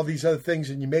learning all these other things,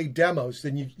 and you made demos.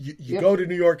 Then you Yep. go to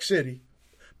New York City,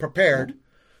 prepared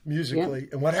musically,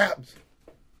 and what happens?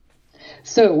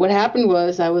 So what happened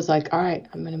was I was like, all right,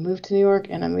 I'm going to move to New York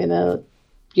and I'm going to,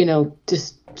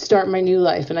 just start my new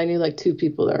life. And I knew like two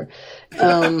people there.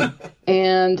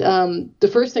 And the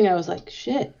first thing I was like,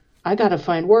 shit, I got to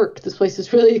find work. This place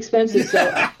is really expensive.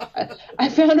 So I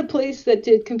found a place that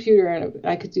did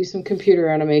I could do some computer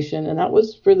animation, and that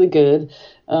was really good.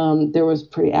 There was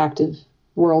pretty active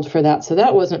world for that. So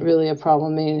that wasn't really a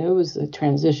problem. I mean, it was a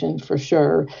transition for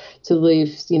sure to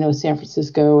leave, San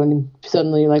Francisco and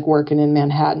suddenly like working in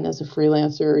Manhattan as a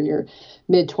freelancer in your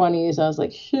mid-20s. I was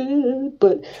like, shit,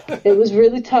 but it was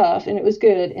really tough and it was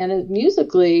good. And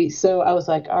musically, so I was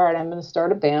like, all right, I'm going to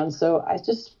start a band. So I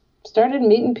just started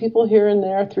meeting people here and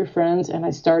there through friends, and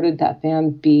I started that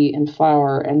band Bee and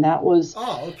Flower. And that was,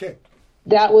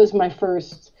 that was my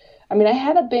first, I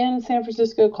had a band in San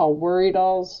Francisco called Worry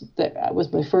Dolls. That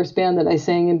was my first band that I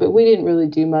sang in, but we didn't really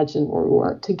do much and we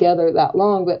weren't together that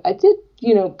long. But I did,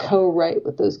 co-write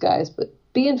with those guys. But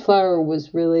Bee and Flower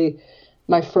was really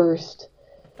my first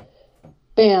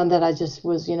band that I just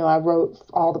was, I wrote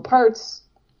all the parts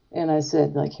and I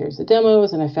said, like, here's the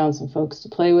demos, and I found some folks to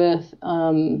play with.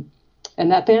 And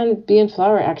that band, Bee and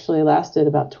Flower, actually lasted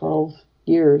about 12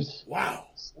 years. Wow.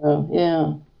 So,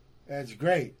 yeah. That's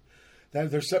great.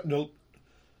 There's something to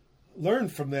learn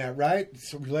from that, right?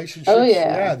 Some relationships. Oh,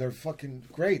 yeah. Yeah, they're fucking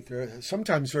great.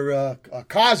 Sometimes they're a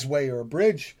causeway or a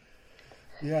bridge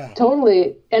Yeah.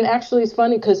 Totally. And actually, it's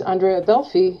funny because Andrea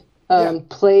Belfi Yeah.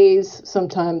 plays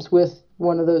sometimes with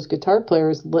one of those guitar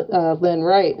players, Lynn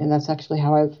Wright, and that's actually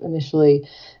how I've initially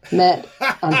met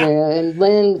Andrea. And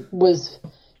Lynn was,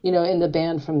 in the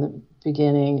band from the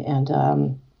beginning,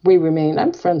 and we remain.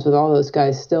 I'm friends with all those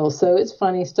guys still, so it's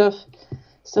funny stuff.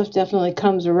 Stuff definitely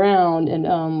comes around, and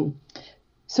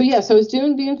so I was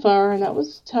doing Bee and Flower, and that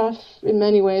was tough in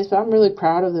many ways, but I'm really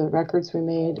proud of the records we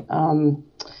made.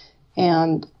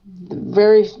 And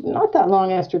not that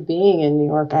long after being in New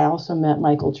York, I also met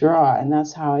Michael Draw, and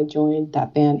that's how I joined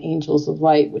that band Angels of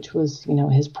Light, which was,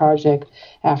 his project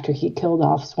after he killed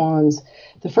off Swans.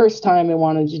 The first time I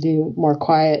wanted to do more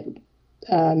quiet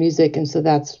music, and so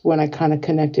that's when I kind of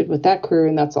connected with that crew,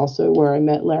 and that's also where I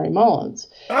met Larry Mullins.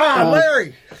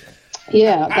 Larry!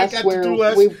 Yeah, that's where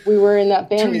we were in that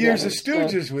band 2 years together,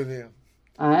 of Stooges with him.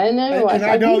 I know. And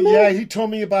I know, he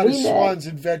told me about his Swans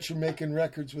adventure making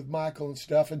records with Michael and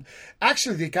stuff. And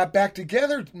actually, they got back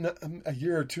together a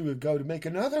year or two ago to make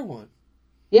another one.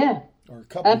 Yeah. Or a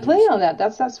couple I played on that.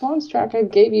 That's that Swans track I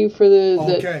gave you for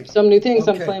the Some New Things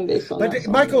I'm playing based on that. But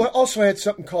Michael also had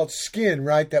something called Skin,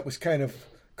 right? That was kind of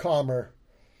calmer.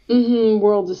 Mm-hmm.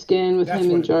 World of Skin with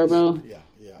him and Jarbo. Yeah.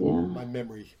 My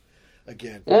memory.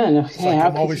 Again,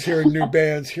 I'm always hearing new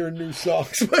bands, hearing new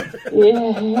songs.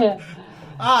 Yeah.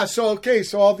 So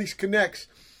all these connects.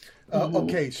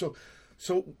 Okay, so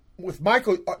with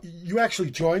Michael, you actually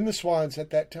joined the Swans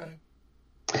at that time?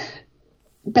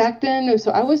 Back then,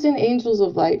 so I was in Angels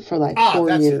of Light for 4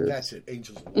 years. That's it,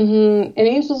 Angels of Light. Mm-hmm. And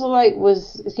Angels of Light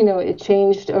was, it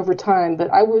changed over time, but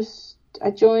I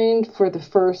joined for the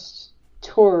first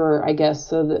tour, I guess,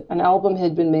 so that an album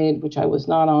had been made, which I was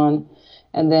not on.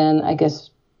 And then I guess,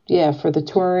 for the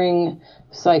touring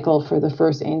cycle for the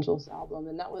first Angels album.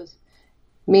 And that was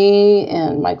me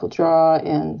and Michael Draw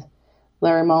and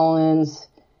Larry Mullins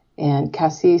and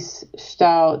Cassis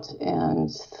Stout and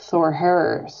Thor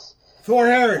Harris.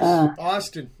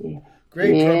 Austin.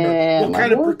 Great drummer. What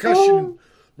kind of percussion,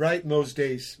 right, in those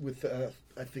days with,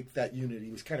 I think, that unit? He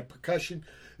was kind of percussion.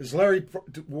 As Larry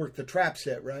worked the trap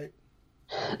set, right?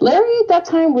 Larry at that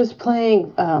time was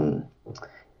playing...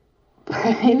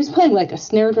 he was playing like a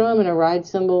snare drum and a ride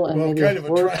cymbal and maybe a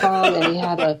floor tom, and he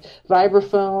had a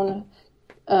vibraphone.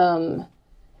 And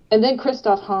then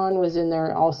Christoph Hahn was in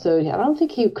there also. I don't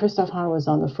think Christoph Hahn was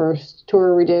on the first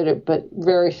tour we did, but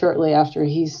very shortly after.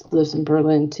 He lives in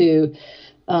Berlin too.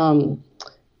 And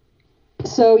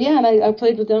I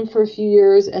played with them for a few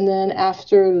years, and then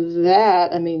after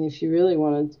that, if you really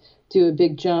want to do a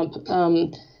big jump,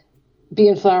 Bee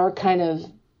and Flower kind of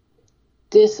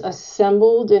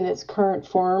disassembled in its current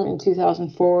form in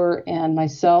 2004, and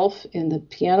myself and the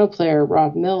piano player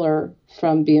Rob Miller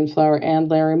from Bee and Flower and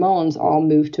Larry Mullins all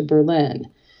moved to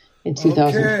Berlin in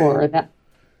 2004. Okay.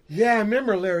 I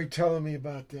remember Larry telling me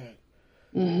about that.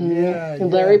 Mm-hmm.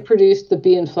 And Larry produced the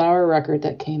Bee and Flower record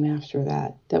that came after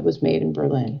that was made in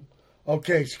Berlin.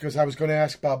 Okay, because I was going to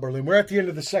ask about Berlin. We're at the end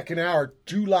of the second hour,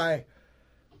 July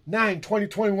 9,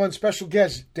 2021, special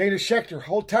guest Dana Schechter.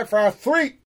 Hold tight for hour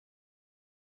 3.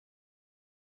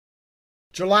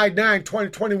 July 9,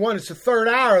 2021. It's the third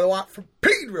hour of the Watt from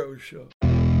Pedro Show.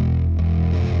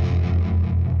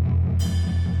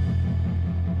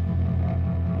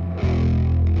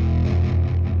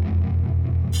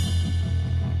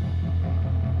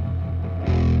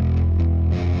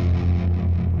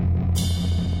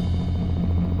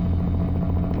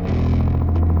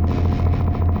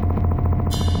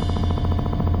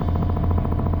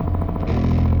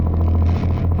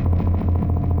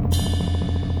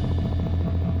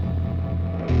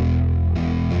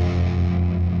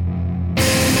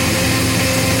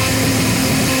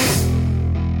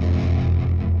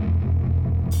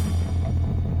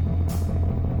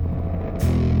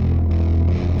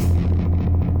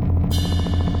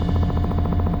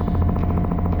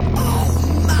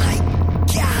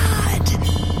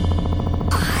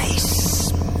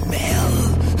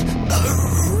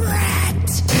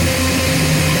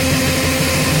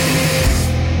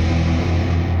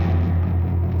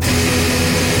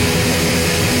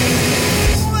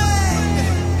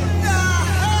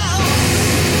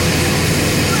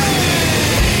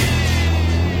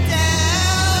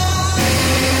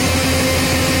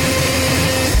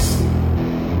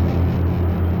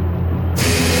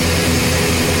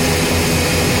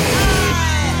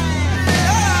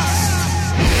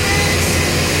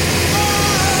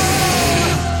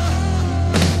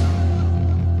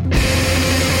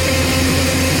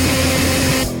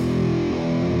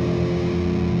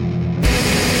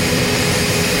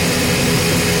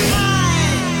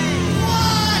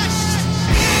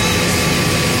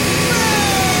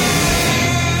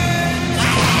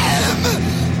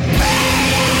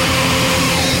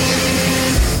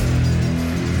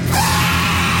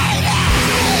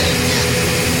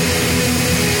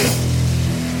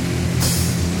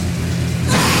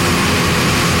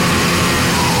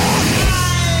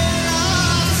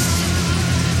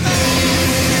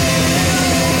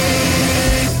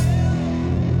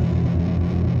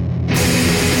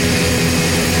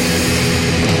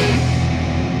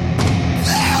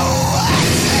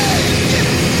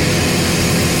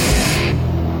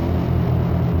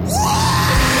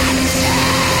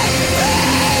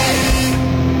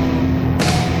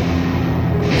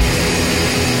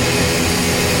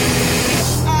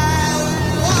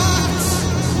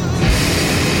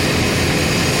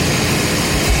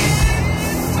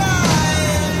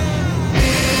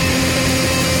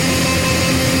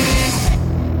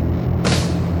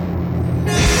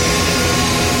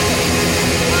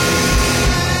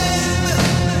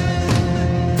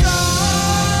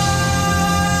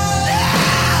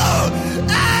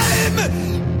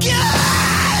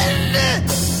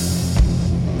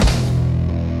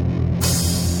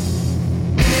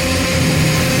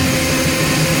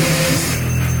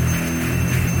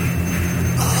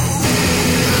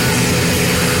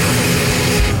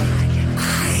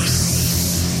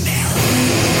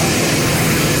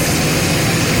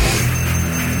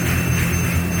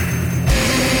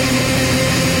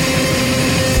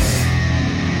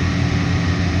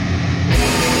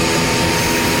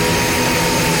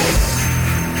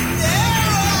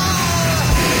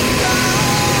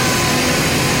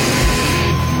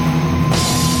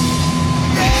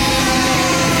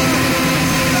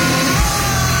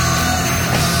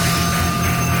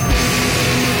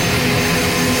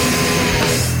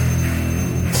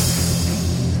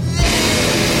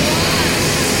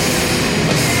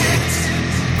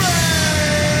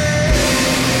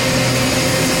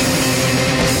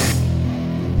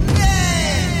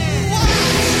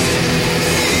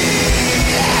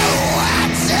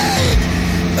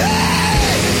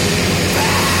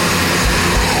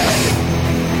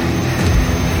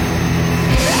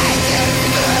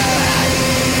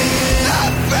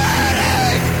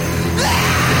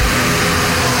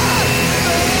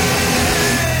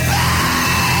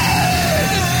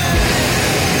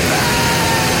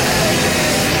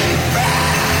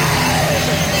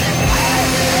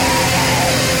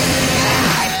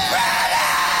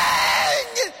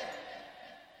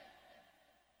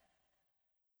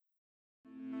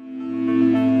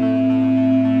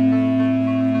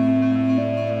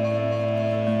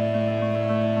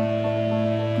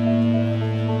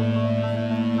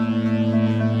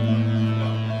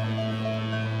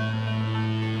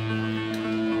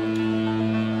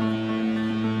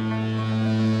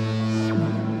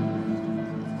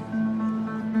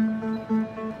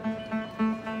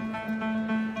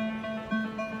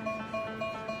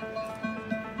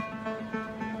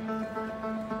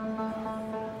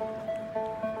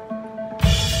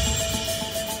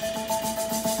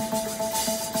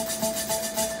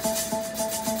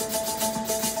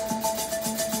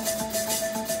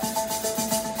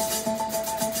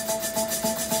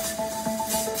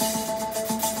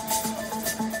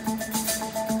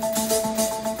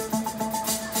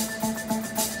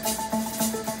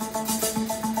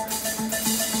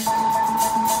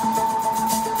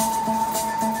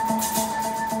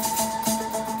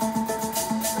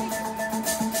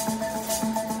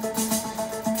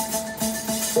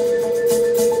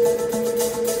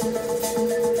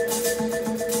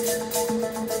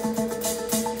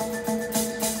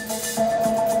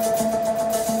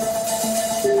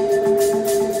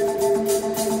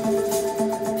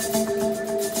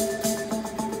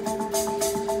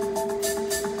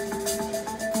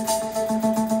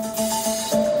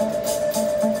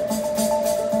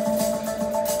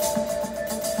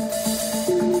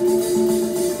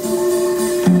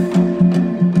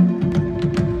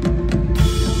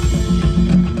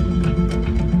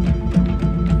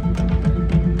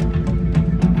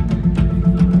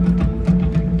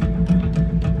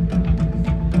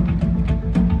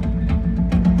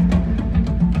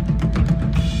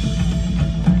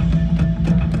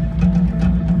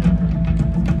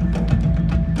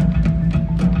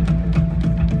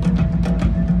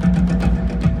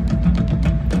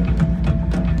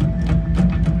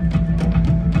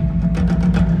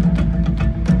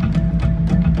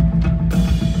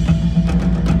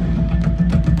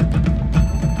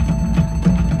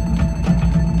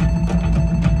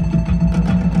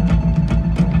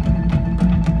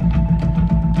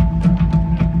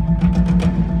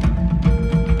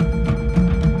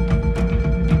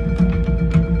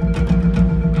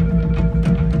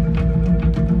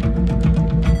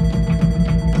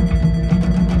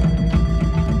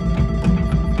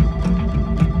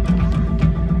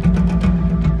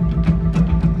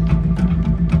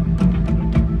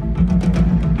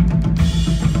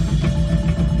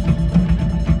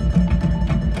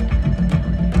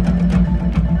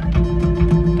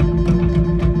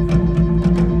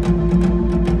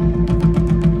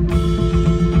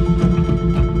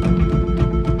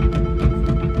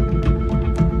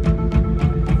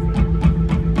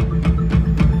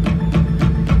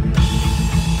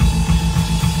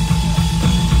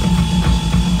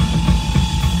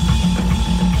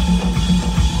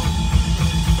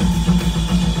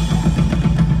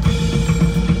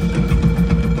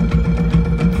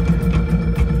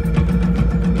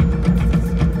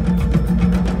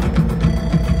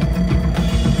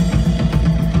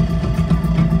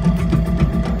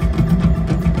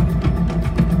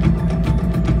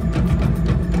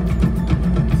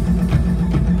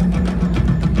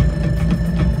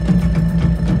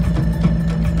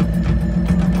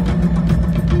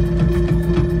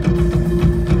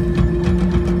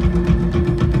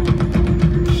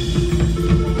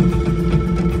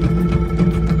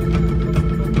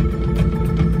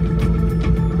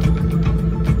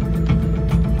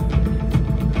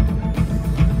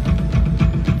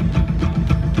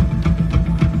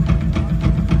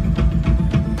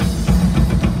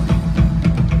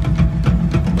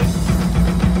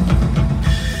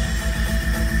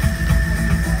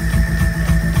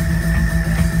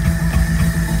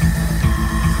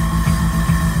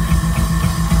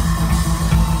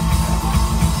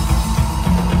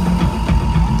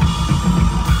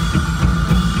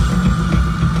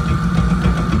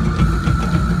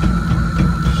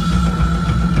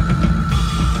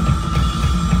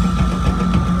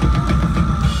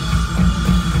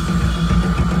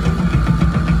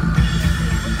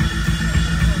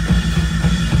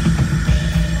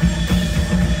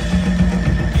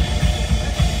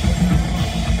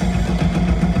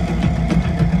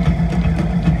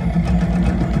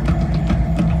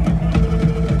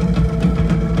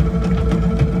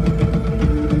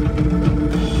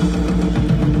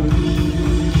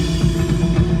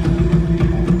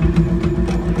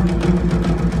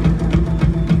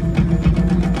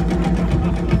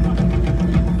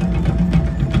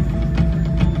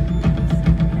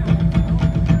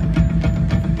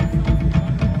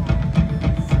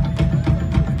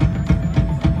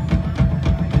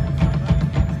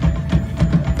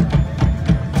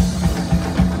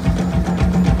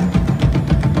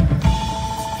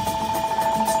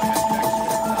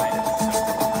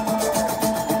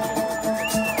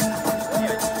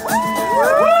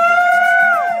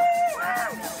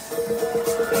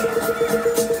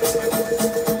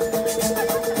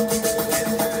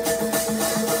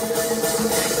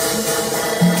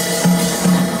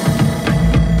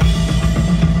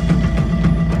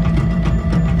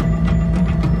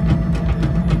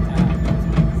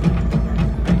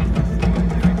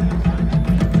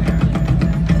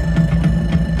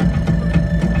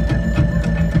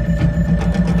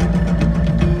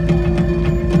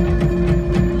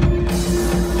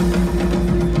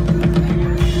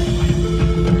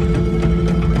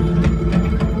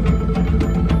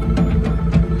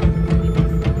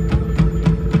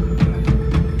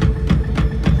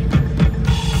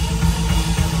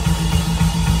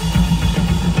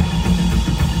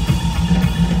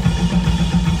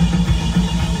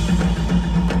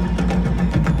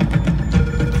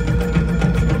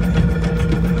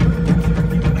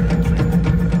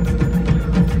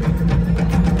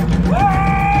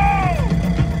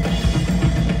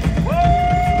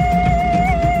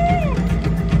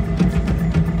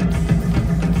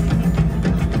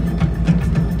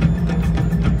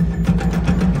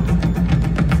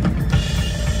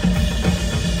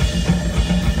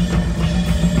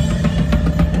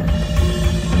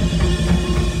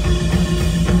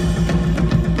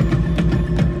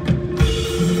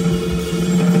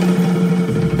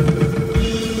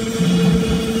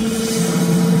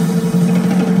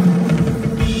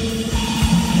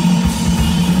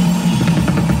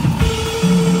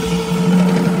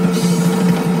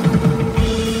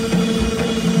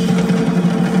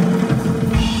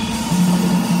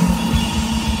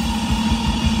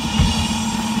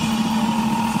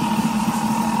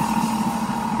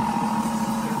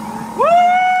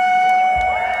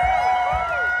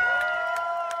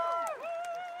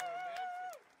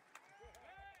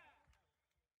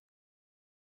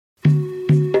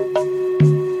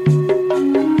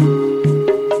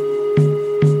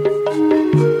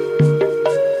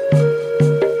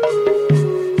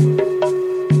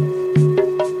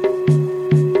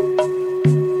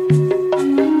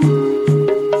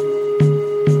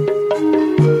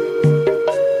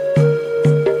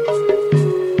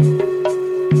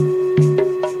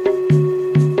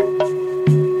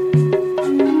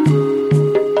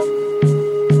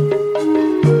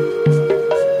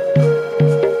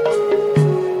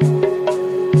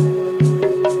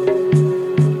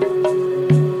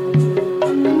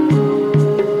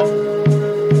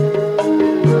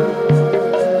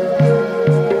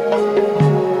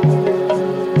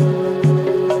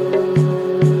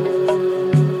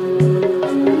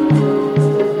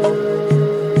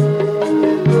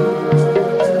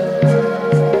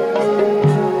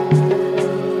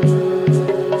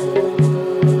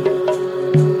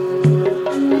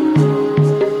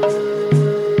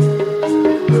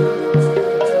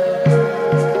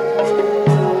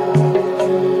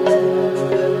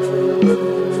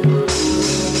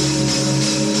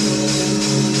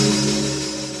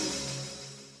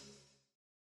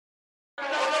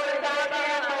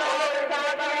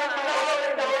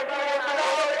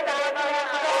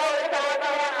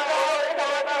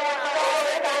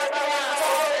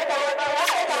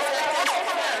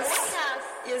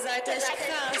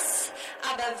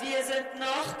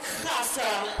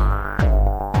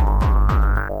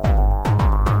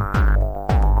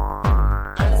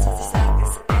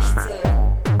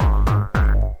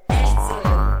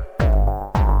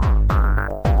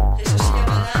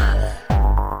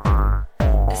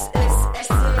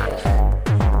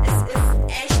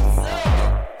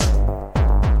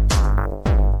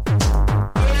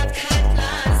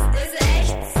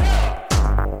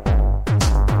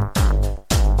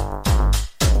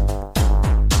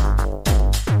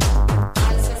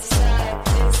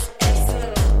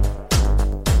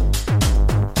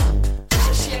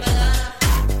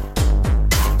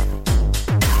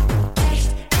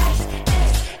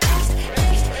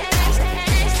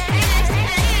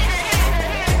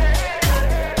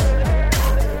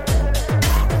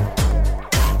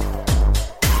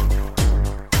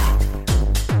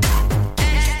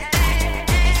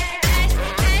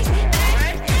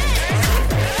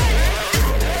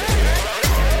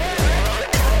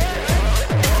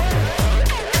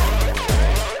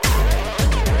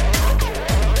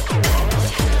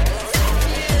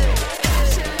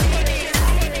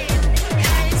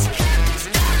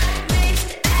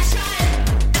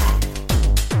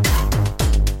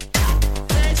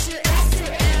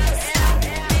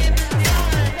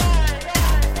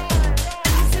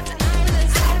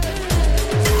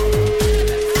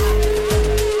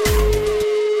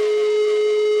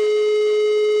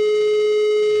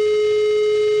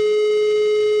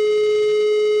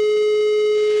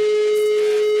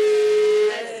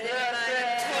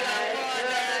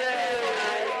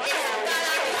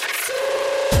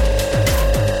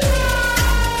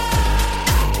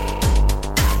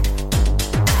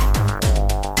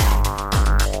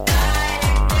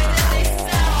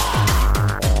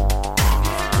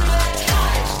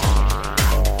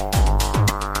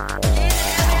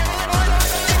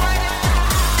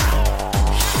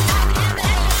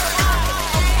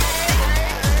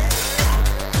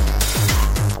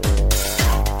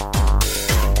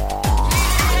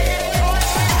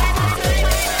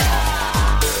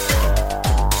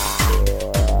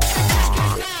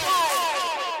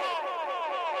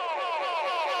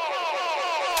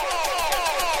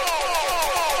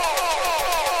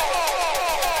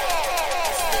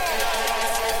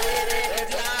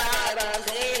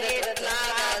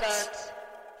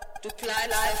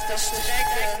 bleibst auf der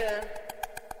Strecke.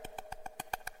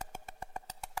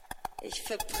 Ich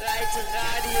verbreite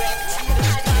radioaktive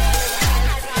Strahlung.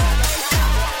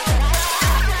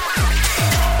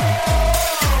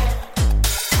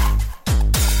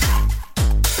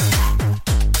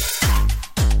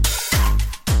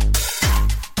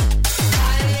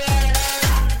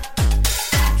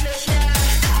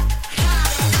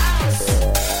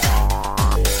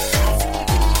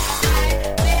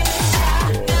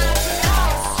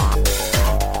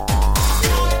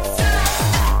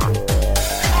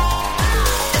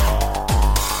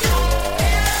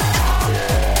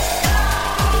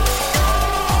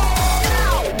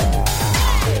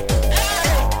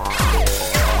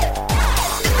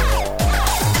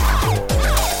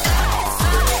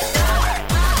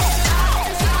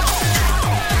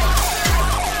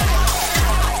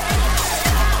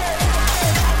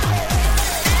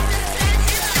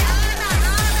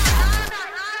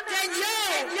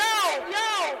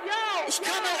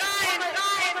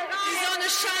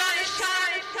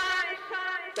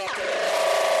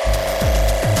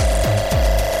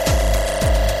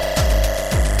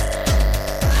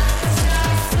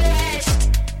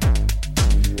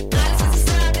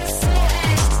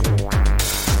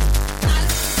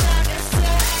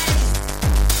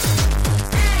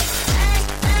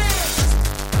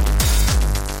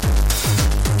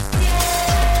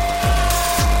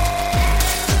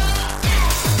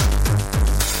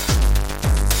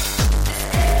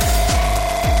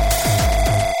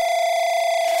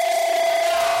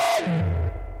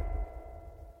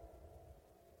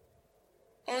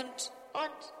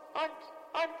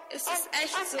 Es ist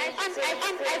echt so.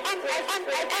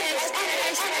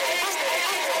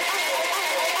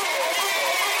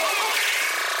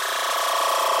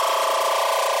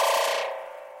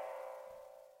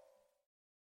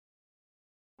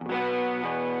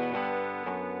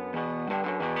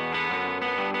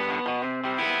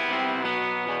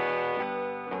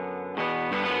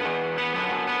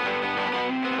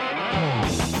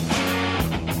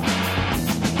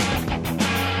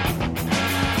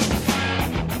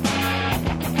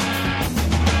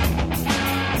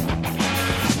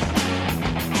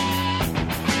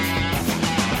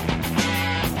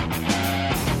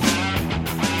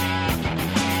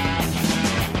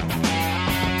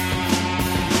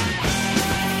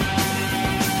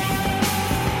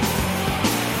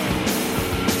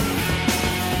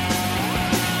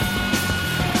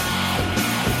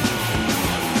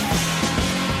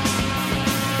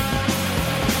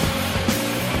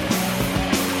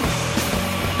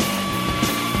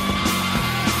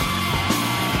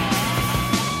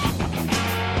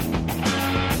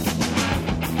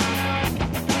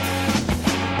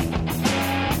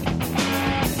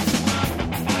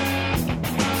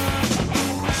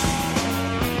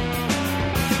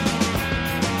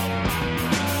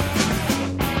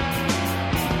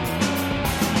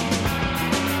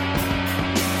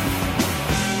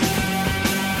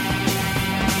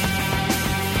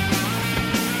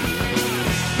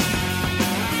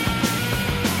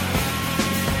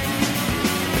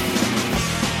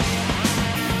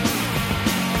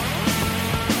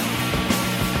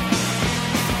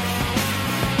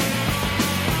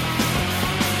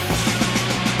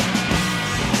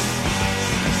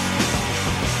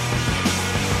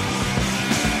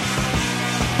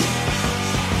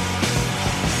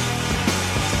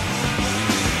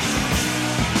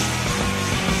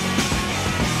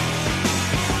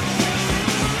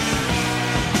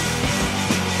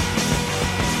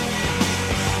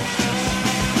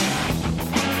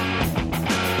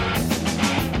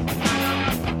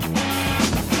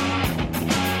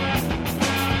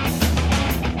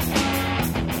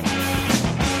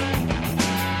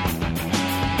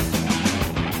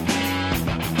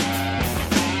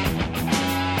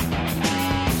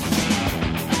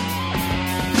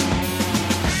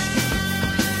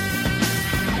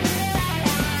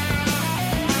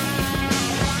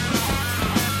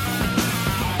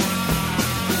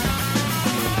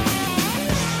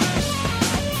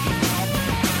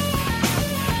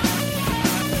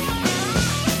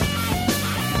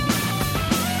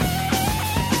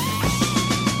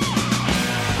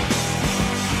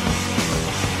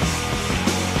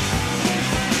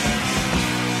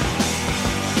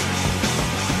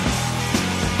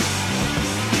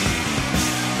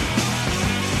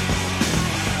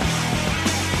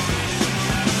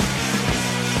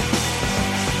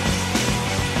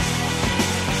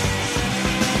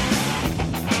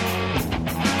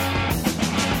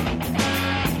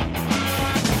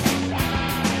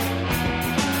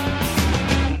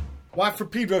 Watt for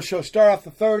Pedro Show. Start off the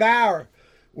third hour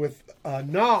with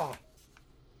Gnaw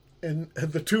And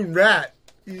the tune Rat,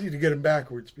 easy to get them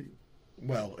backwards.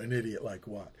 Well, an idiot like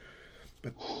Watt.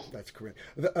 But that's correct.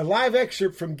 A live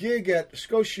excerpt from gig at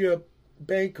Scotia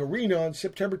Bank Arena on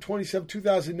September 27,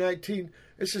 2019.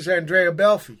 This is Andrea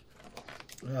Belfi.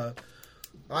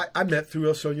 I met through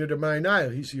El Sueño de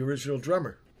Mayanaya. He's the original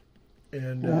drummer.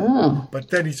 And but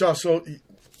then he's also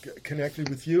connected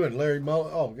with you and Larry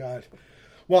Mullen. Oh, God.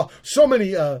 Well, so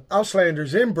many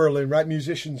Auslanders in Berlin, right?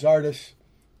 Musicians, artists.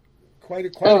 Quite a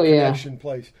connection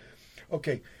place.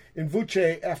 Okay. In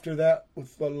Vuce, after that,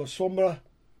 with La Sombra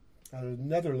out of the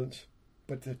Netherlands,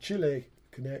 but the Chile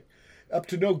connect. Up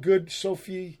to No Good,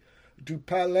 Sophie du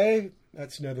Palais,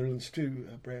 that's Netherlands too,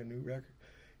 a brand new record.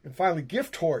 And finally,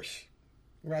 Gift Horse,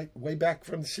 right, way back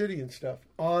from the city and stuff,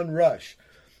 on Rush.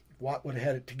 If Watt would have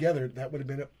had it together, that would have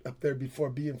been up there before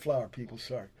Bee and Flower, people,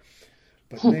 sorry.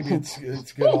 But maybe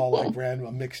it's good all like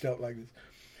random, mixed up like this.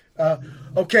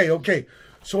 Okay.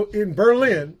 So in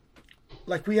Berlin,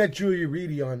 like we had Julia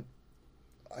Reedy on,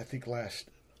 I think last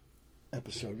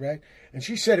episode, right? And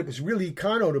she said it was really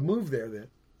econo to move there then,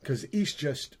 because the East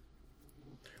just,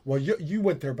 well, you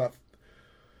went there about,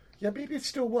 maybe it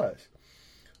still was.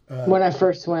 When I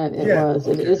first went, it was.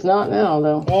 Okay. It is not now,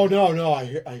 though. Oh, no, I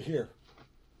hear.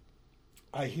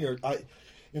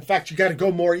 In fact, you got to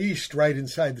go more east, right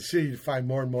inside the city to find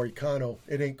more and more econo.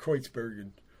 It ain't Kreuzberg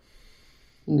and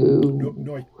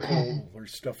Neukölln or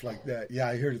stuff like that. Yeah,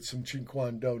 I heard it's some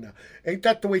Cinquando now. Ain't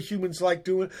that the way humans like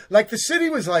doing? Like the city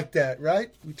was like that,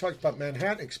 right? We talked about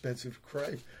Manhattan, expensive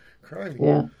crime.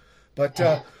 Yeah.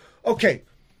 But, okay.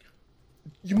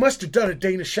 You must have done a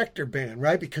Dana Schechter band,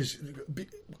 right? Because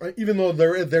even though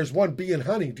there's one Bee and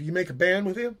Honey, do you make a band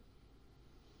with him?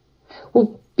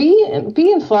 Well, Bee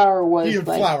and Flower was Bee and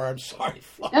Flower, I'm sorry.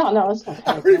 Flower. No, it's okay.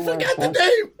 I already forgot the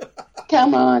name.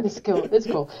 Come on, it's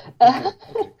cool.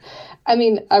 I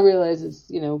mean, I realize it's,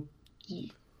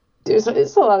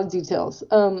 it's a lot of details.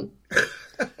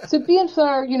 So Bee and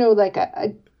Flower, like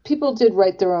people did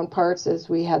write their own parts as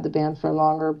we had the band for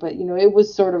longer, but, it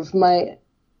was sort of my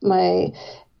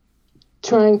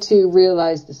trying to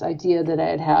realize this idea that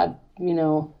I had,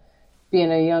 being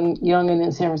a youngin'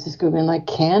 in San Francisco, being like,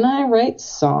 can I write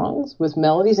songs with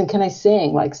melodies and can I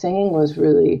sing? Like singing was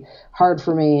really hard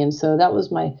for me. And so that was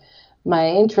my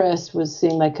interest, was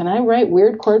seeing like, can I write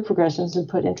weird chord progressions and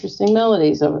put interesting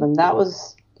melodies over them? That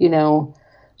was,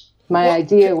 my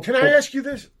idea. Can I ask you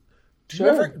this?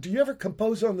 Sure. Do you ever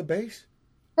compose on the bass?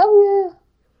 Oh, yeah.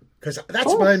 Because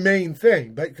that's my main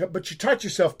thing. But you taught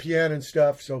yourself piano and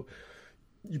stuff, so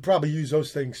you probably use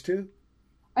those things too.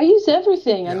 I use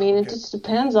everything. I mean, it just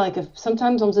depends. Like, if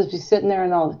sometimes I'll just be sitting there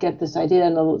and I'll get this idea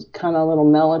and a kind of little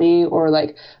melody or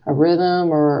like a rhythm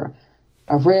or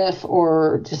a riff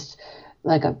or just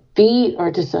like a beat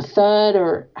or just a thud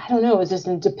or I don't know. It's just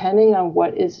depending on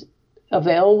what is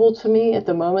available to me at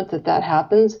the moment that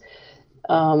happens.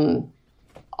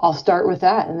 I'll start with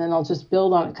that and then I'll just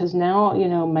build on it. Because now,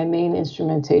 my main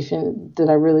instrumentation that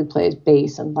I really play is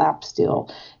bass and lap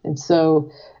steel. And so...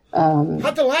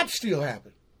 how'd the lap steel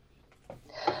happen?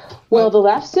 Well, the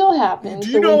lap steel happened.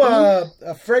 Do you know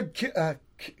Fred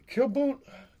Kilboon?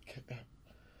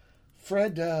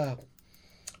 Fred,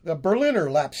 the Berliner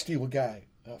lap steel guy.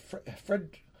 Fred,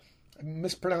 I'm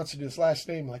mispronouncing his last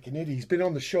name like an idiot. He's been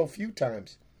on the show a few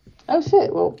times. Oh,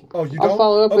 shit. Well, you don't? I'll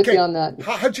follow up with you on that.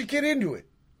 How'd you get into it?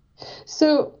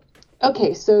 So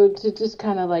to just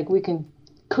kind of like, we can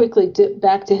quickly dip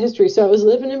back to history. So I was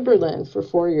living in Berlin for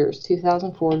 4 years,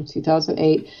 2004 to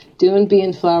 2008, doing Bee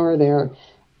and Flower there.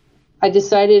 I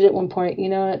decided at one point, you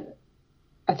know what,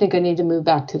 I think I need to move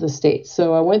back to the States.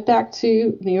 So I went back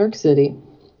to New York City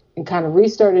and kind of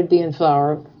restarted Bee and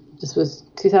Flower. This was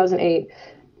 2008.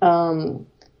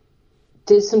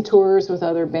 Did some tours with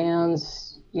other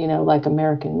bands, like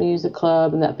American Music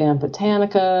Club and that band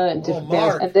Botanica and different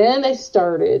bands. And then they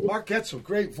started. Mark Getzel,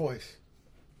 great voice.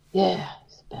 Yeah,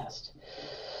 he's the best.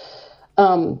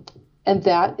 And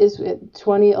that is in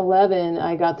 2011,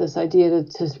 I got this idea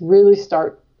to really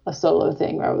start a solo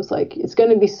thing where I was like, it's going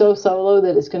to be so solo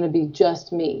that it's going to be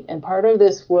just me. And part of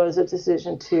this was a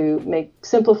decision to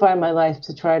simplify my life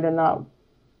to try to not,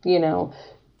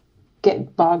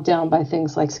 get bogged down by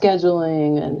things like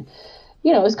scheduling and,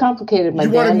 it's complicated.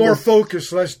 You wanted more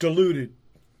focused, less diluted.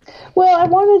 Well,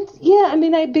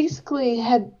 I basically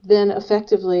had then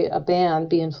effectively a band,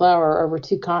 Bee and Flower, over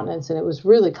 2 continents, and it was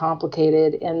really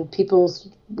complicated, and people's,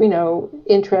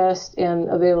 interest and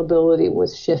availability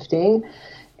was shifting,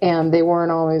 and they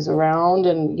weren't always around,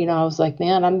 and, I was like,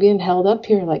 man, I'm being held up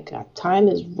here, like, time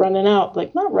is running out,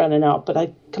 like, not running out,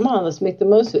 but come on, let's make the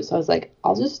most of it. So I was like,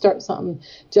 I'll just start something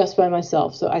just by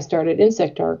myself. So I started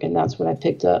Insect Arc, and that's when I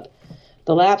picked up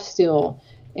the lap steel.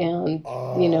 And,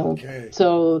 okay.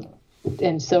 so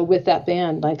with that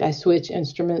band, like I switch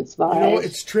instruments live.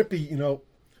 It's trippy,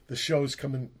 the show's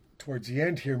coming towards the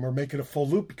end here and we're making a full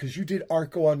loop because you did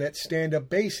arco on that stand-up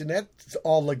bass and that's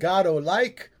all legato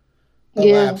like a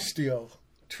lap steel.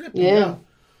 Trippy. Yeah,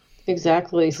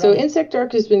 exactly. So Insect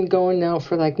Arc has been going now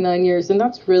for like 9 years, and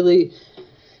that's really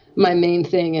my main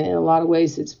thing. And in a lot of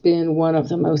ways, it's been one of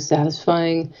the most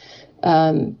satisfying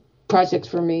projects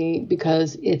for me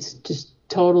because it's just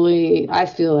totally, I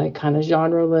feel like, kind of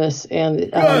genreless,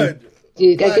 and I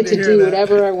get to do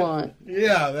whatever I want.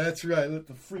 Yeah, that's right. Let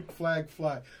the freak flag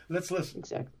fly. Let's listen.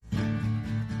 Exactly.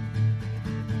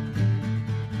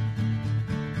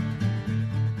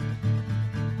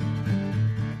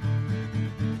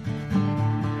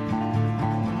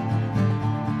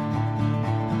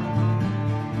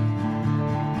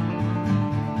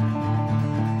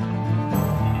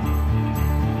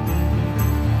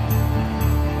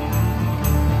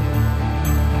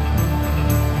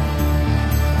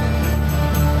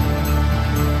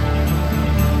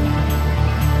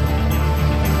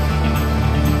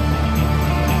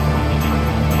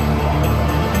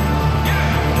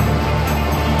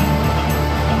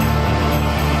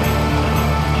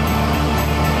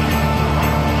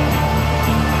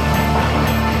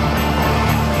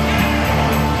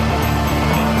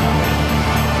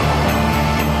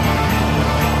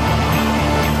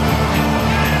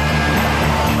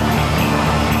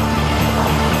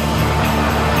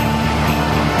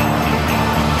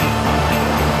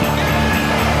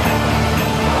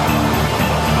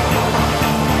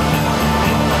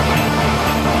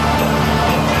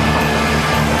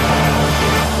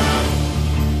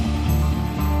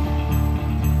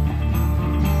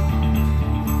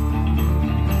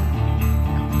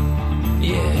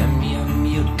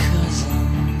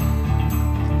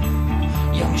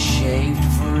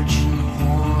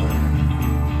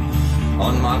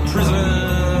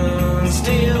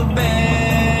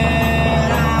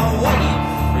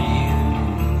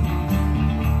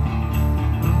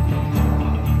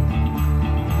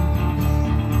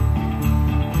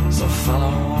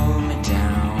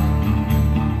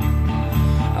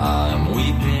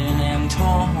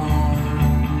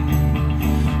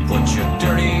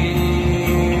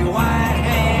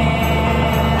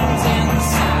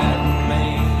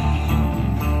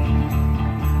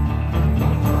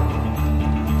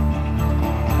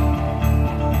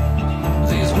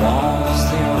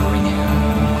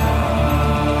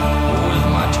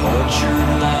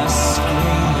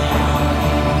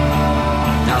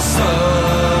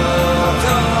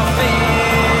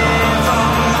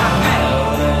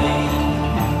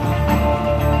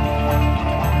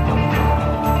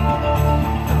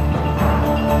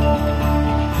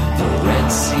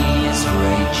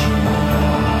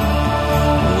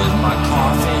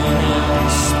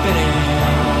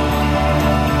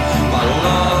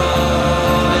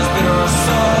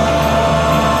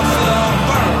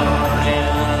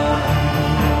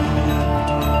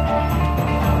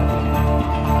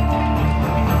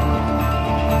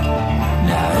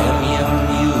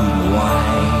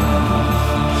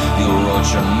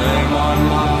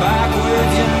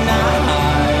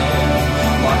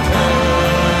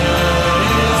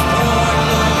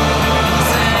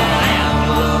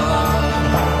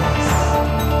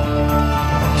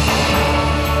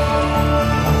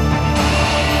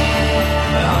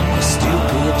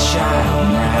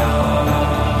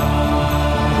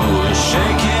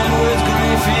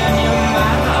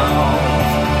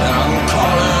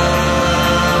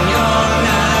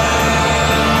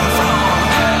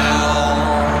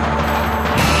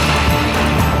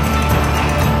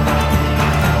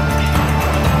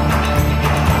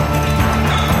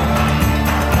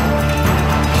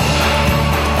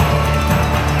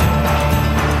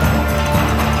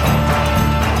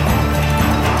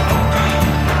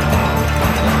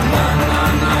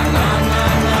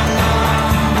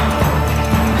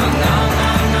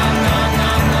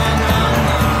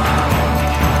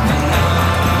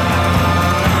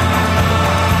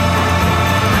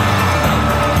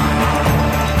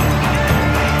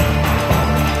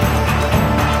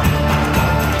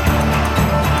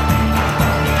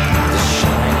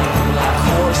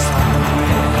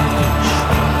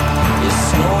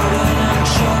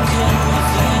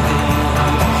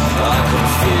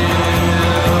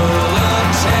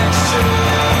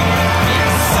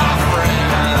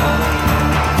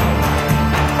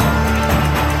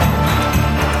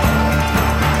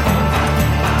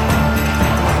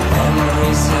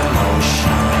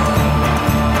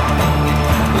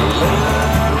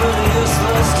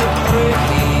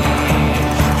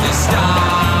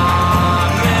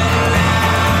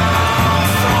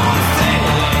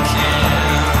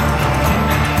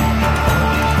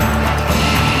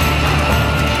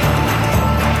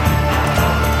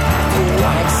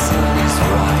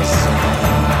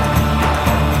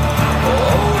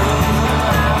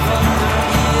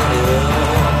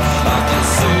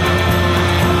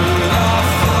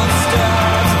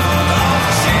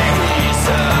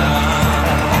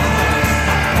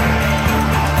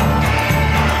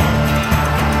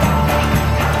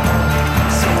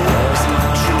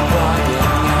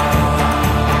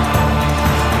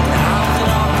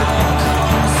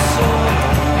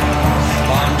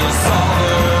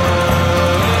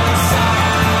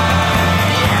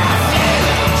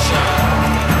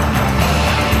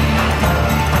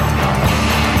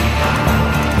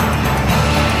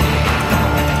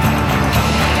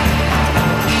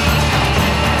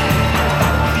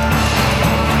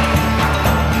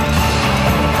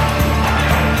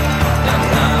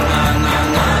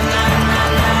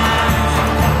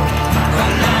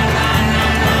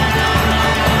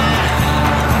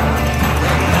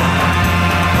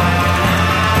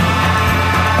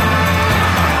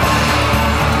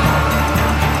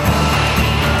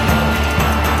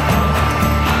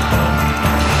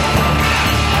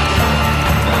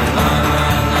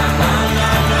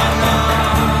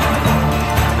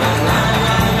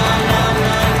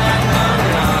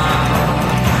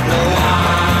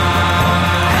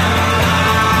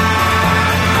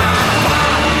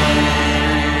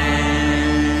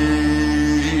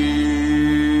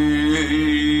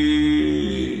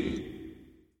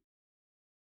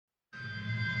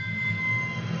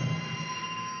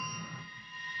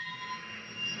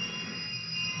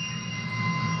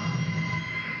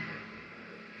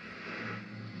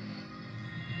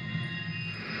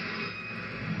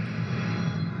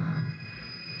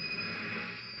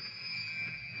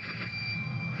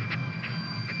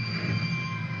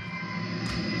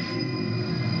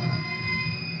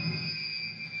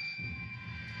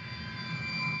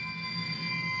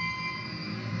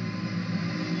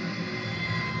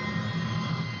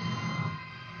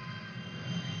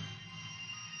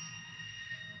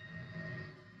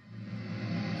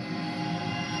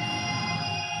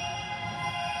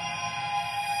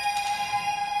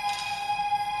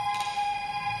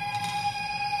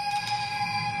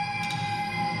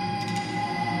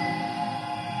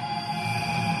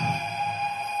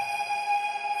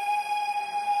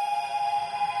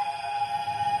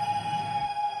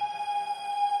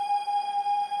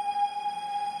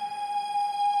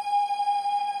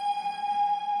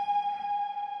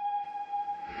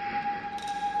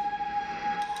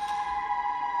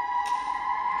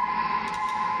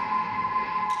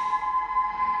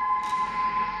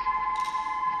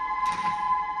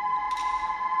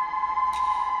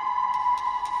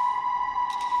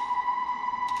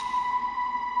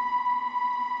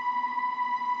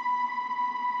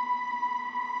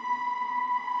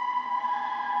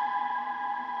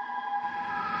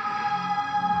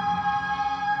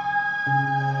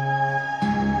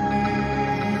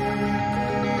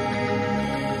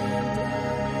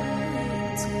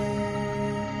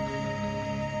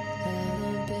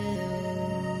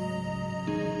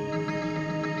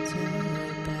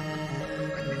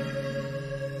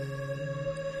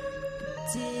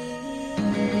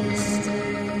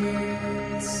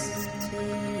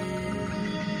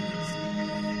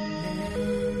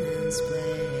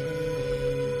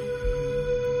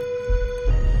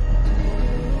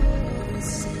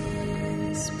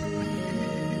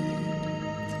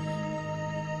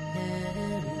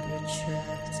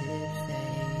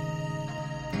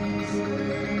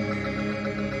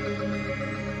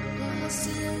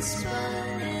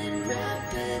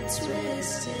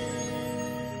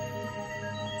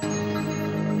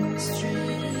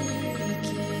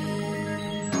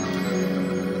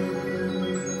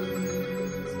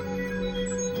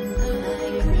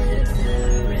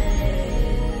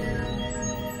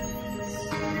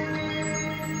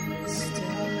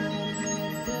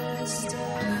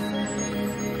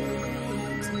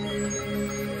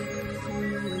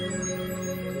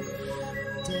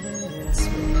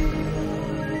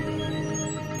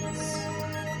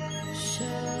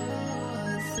 Show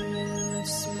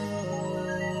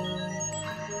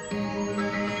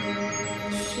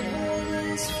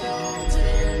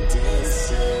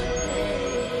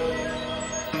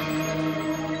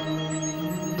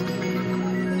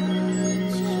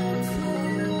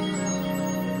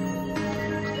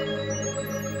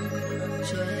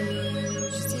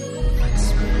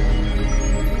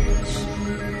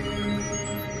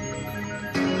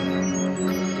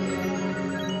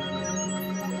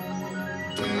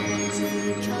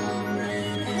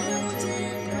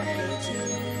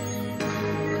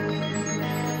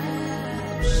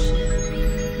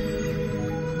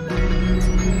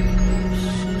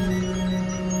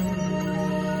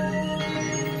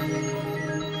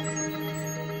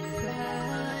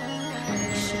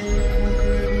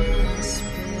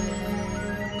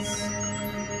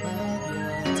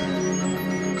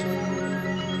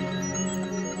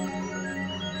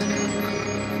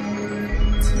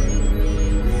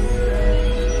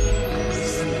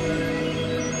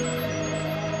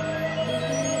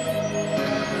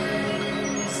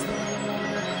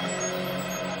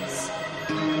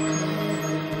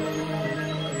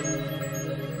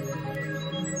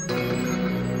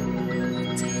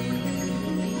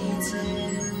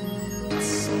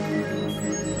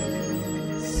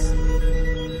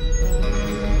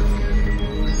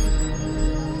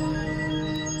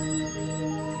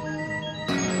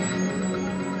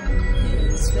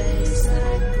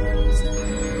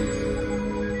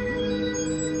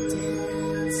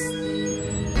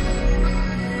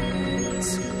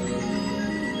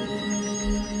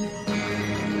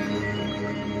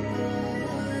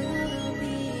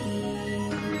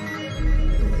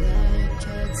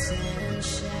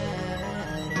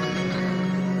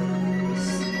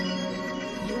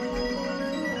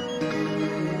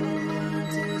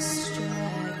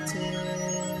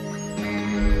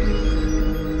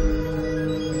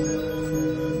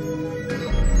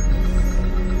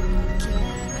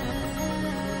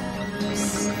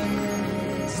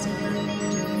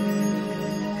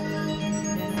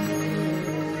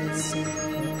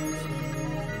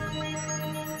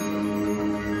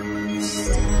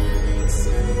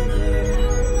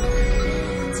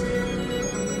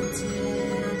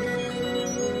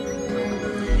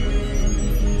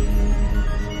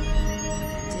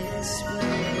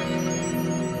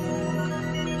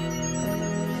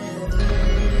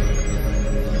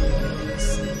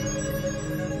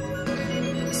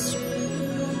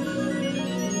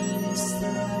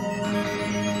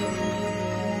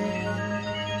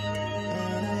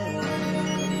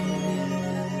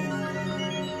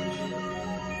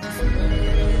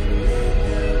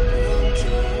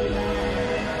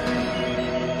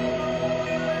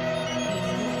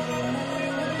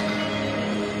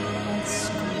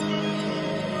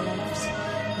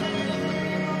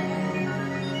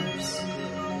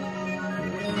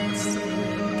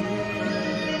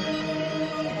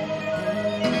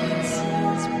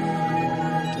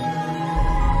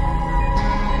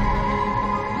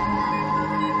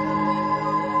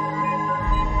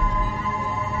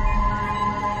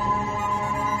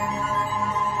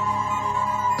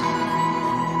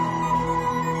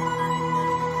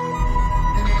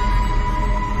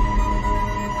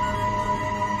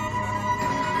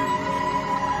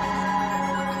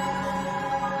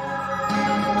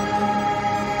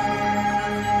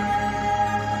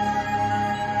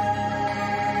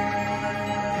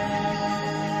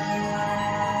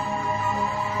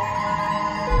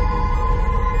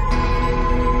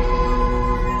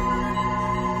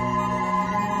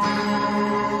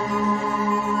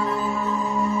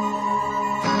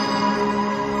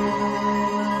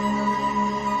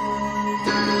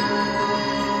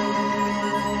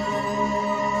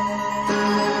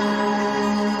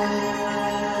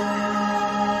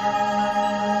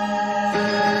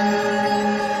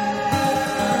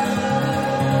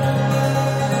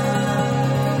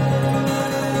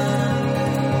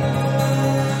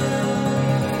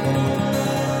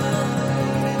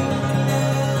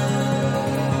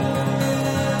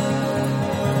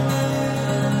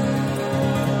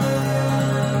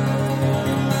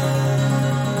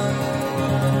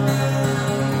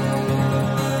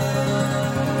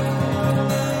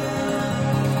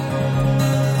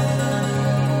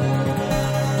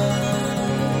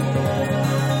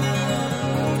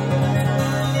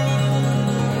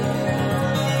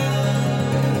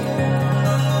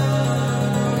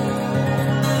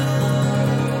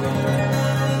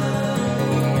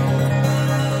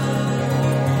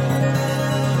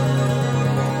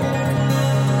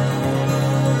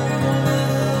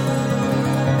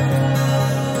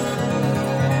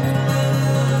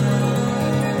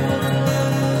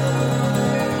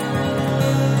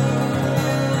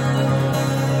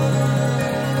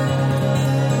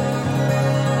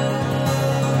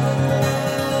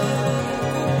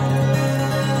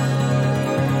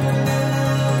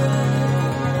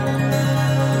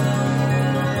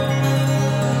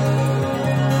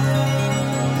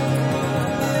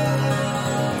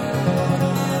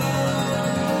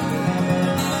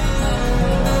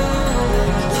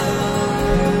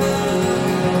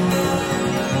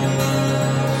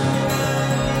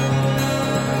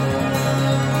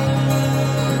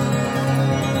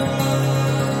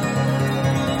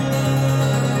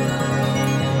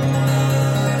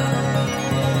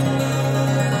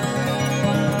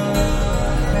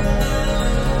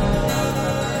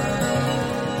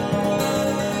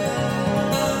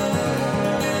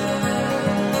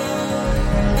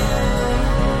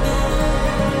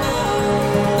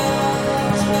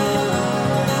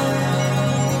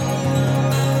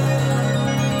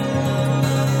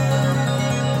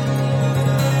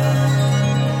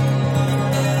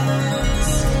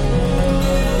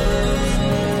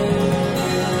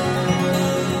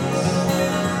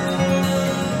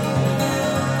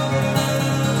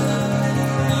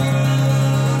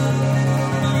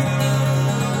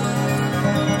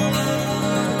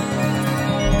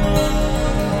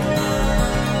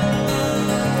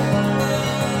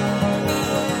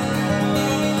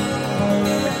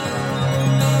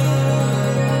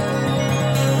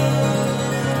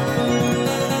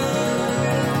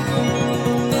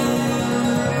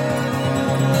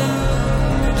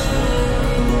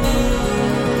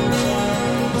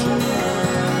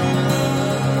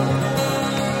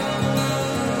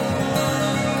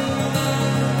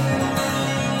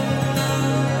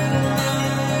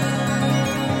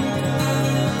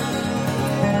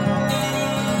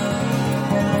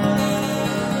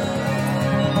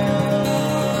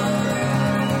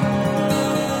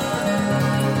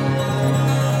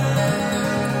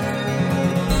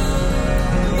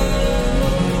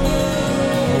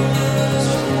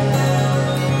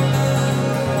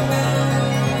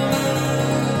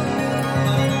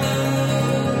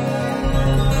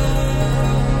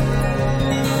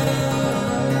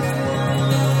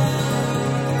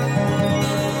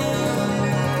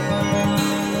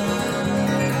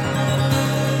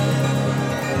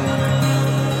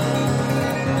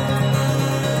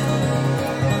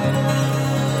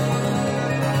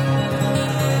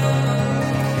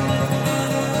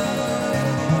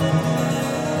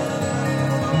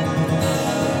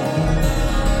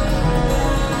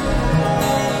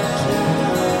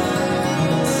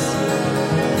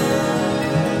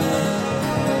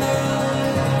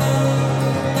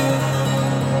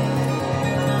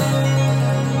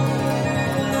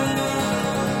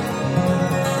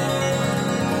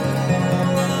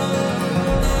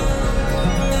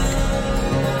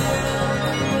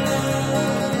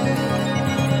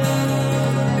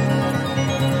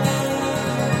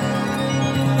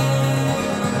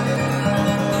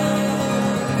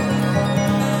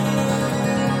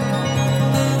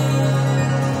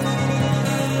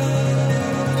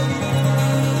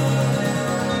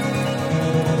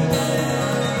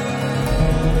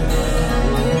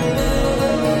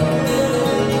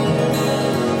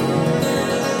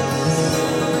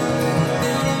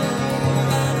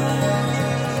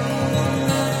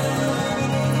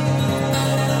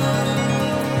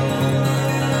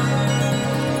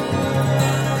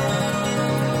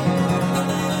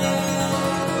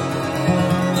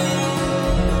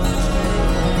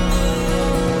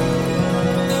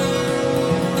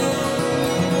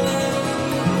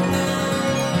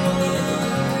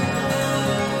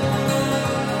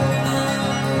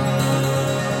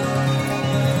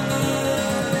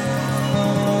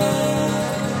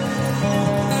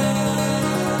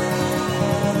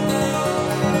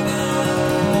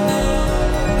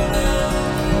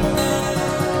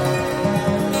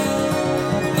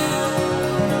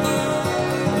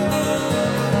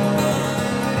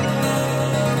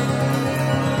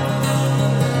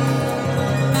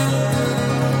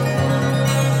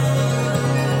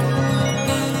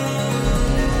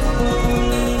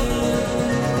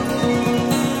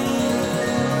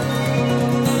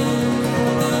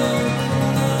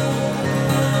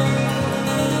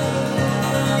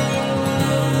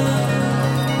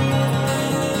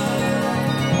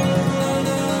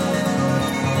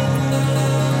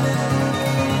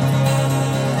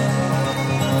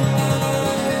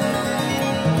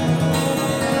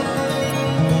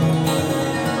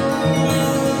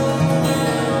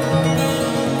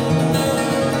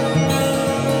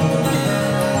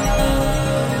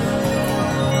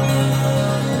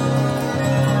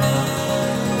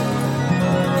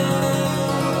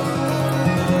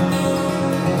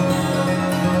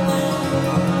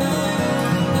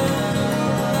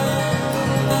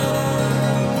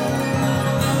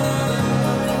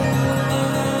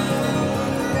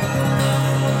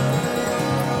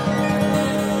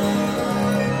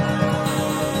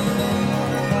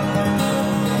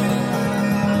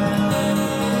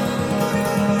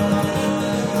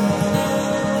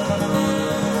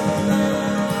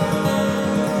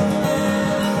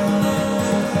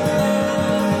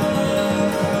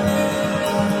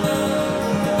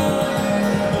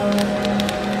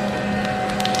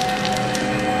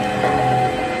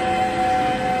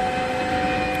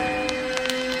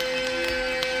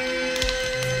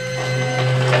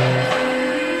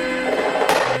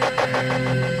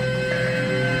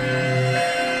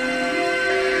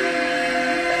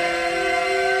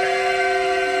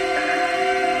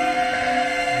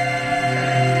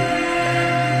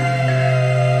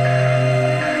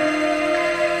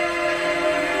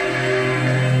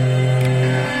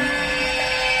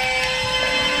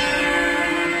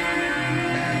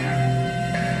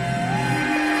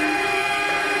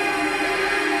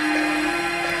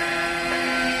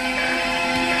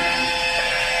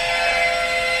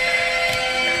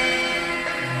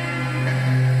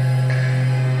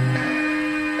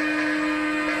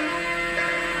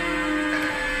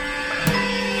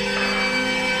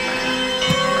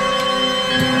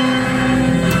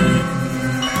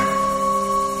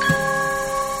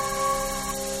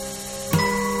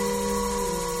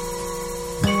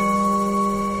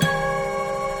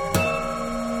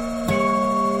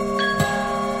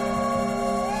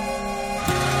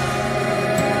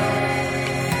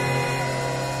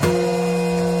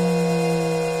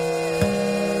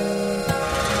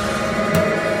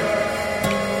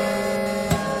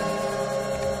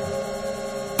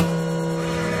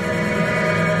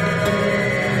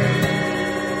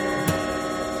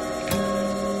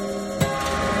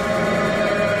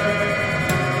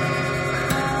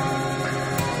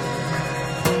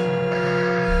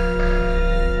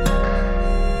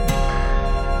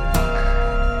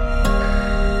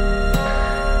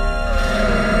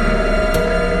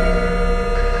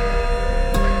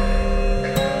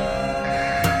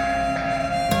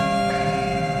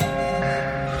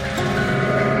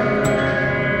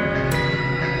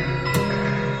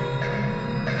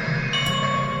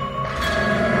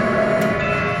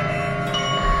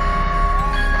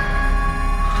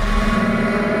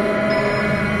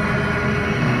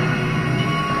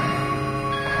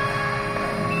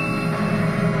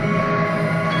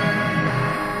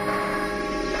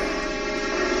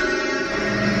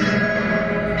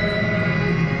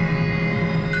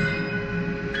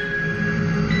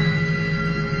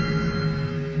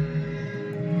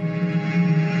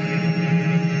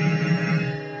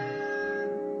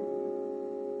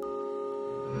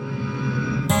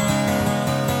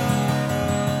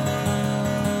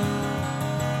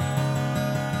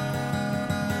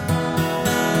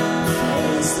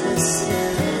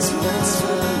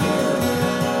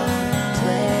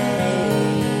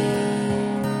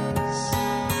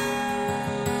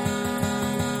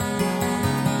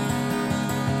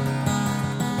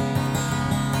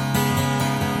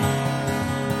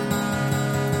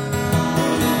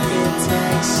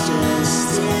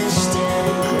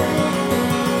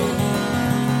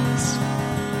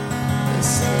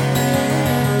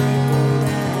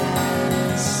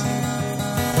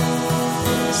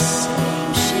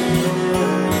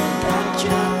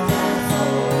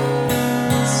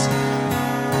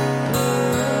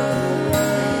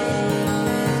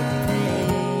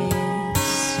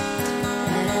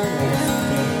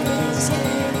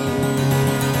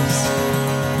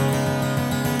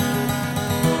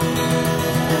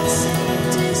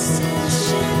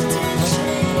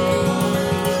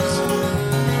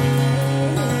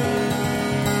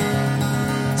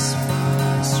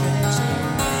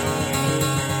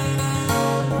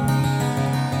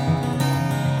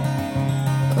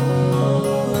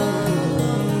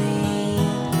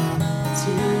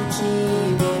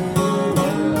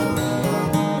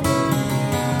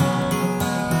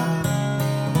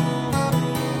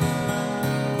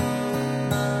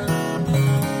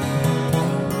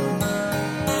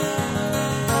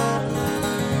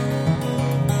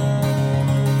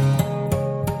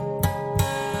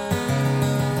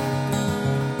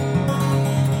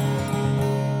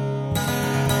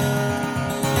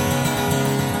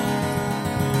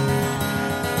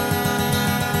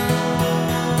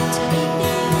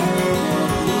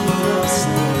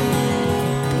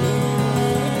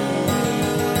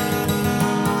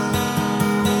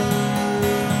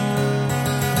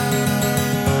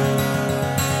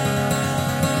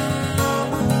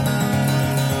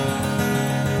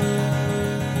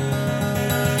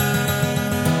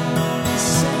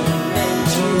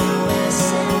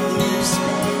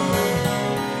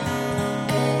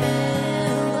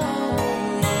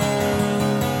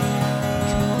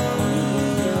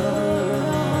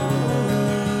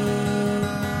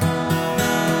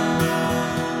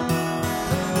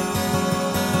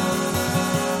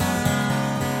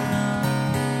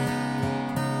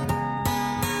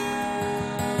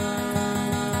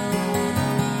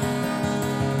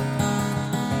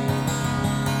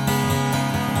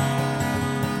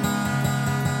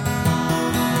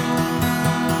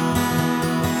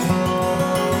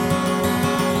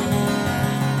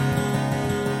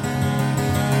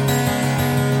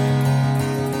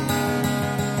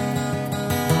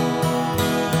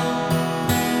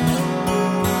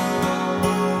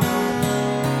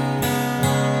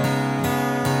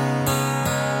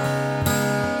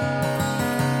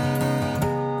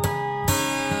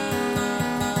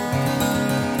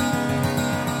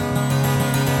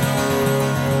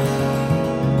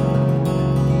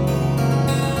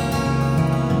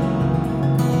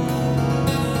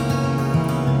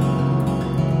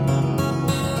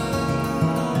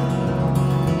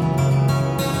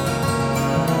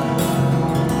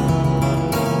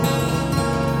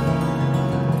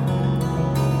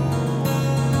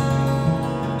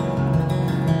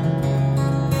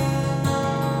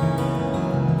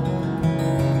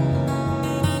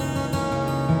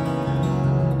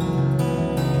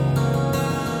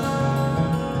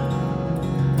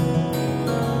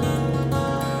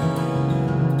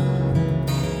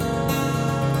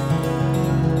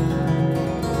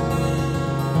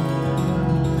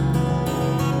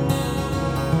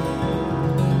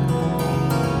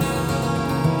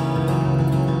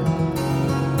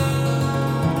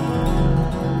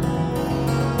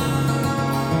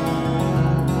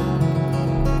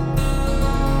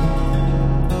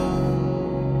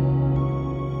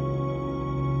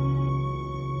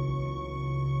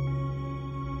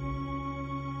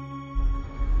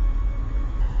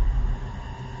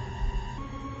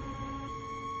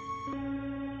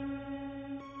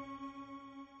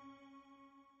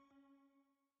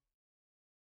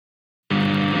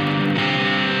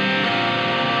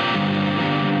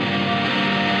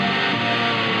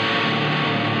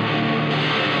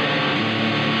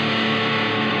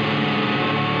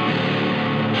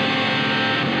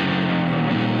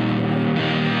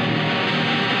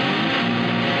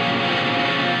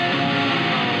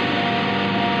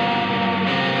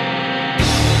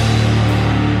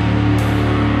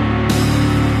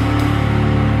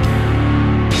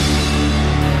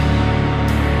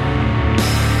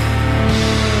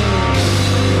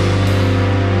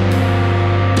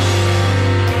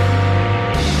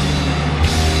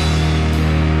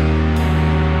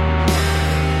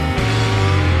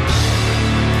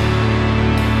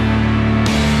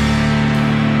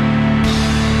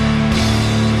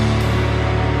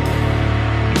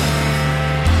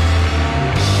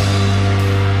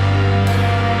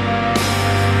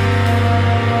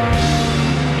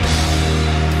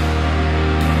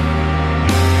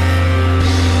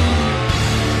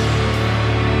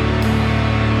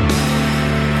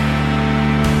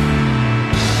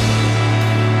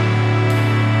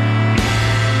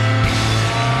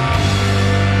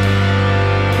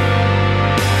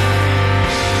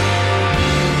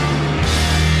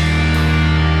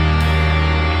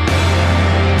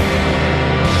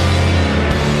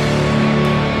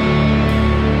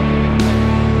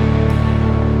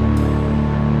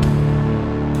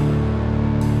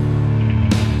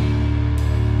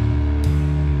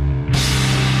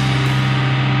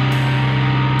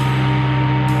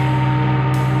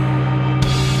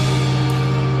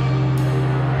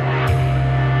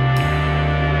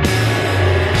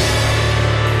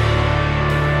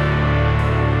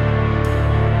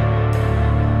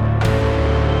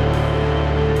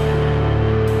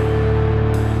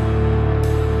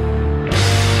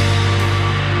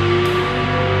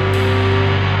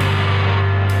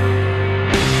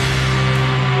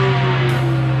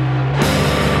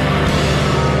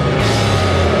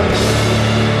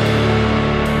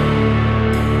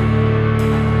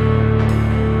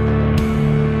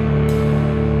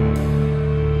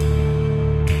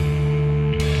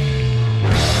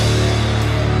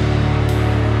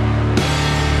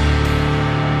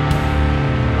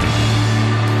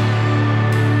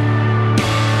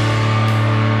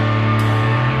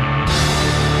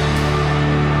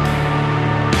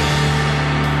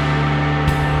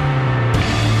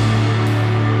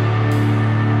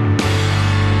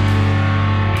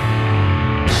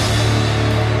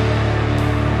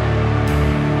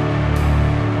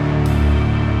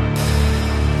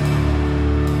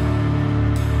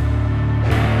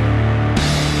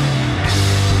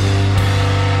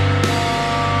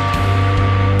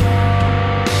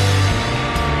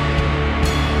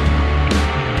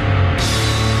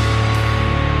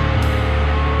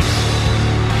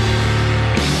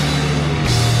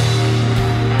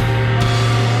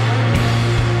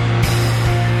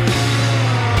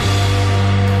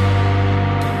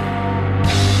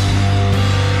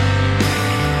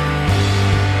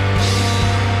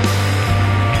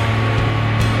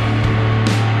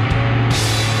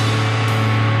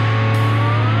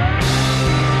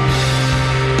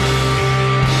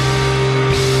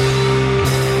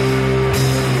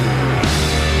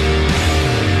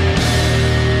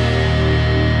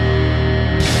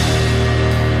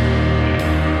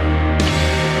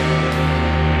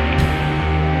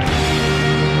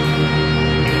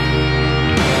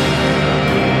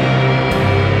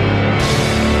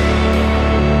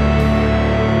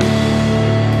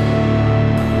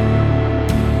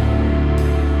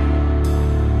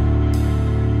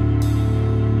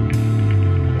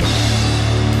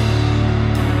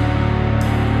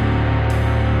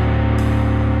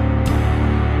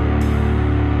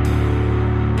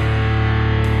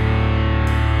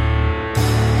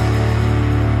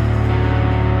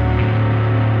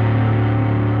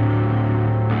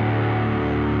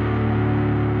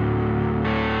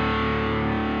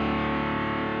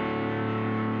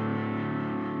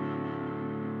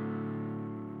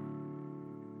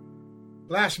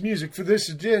Last music for this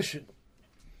edition.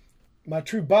 My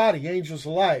True Body, Angels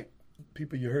of Light.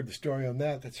 People, you heard the story on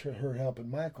that. That's her helping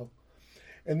Michael.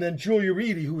 And then Julia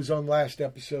Reedy, who was on last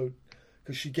episode,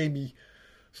 because she gave me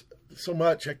so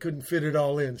much I couldn't fit it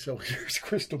all in. So here's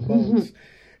Crystal Bones.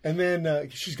 And then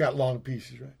she's got long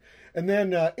pieces, right? And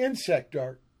then Insect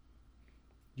Art.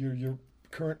 Your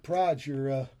current proj,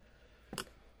 your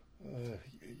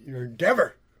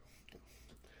endeavor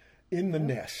in the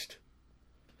nest.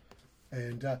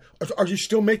 And are you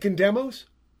still making demos?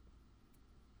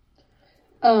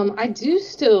 I do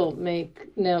still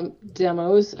make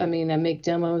demos. I mean, I make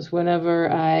demos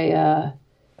whenever I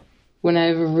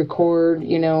record,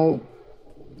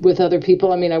 with other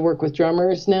people. I mean, I work with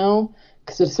drummers now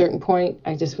because at a certain point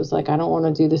I just was like, I don't want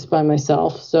to do this by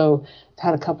myself. So I've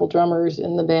had a couple drummers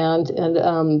in the band,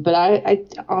 and but I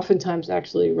oftentimes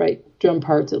actually write drum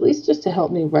parts, at least just to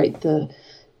help me write the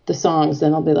songs.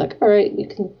 Then I'll be like, all right, you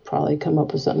can probably come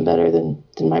up with something better than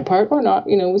my part or not.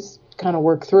 We kind of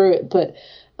work through it. But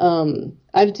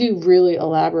I do really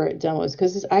elaborate demos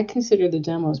because I consider the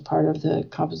demos part of the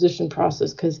composition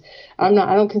process, because I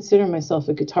don't consider myself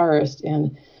a guitarist,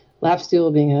 and lap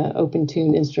steel being an open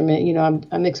tuned instrument,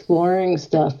 I'm exploring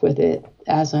stuff with it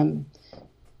as I'm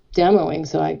demoing.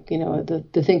 So the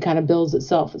thing kind of builds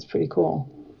itself. It's pretty cool.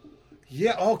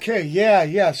 Yeah. Okay.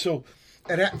 Yeah. So,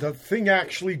 and the thing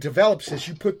actually develops as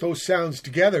you put those sounds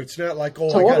together. It's not like,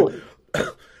 totally.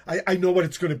 I know what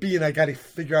it's going to be, and I got to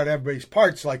figure out everybody's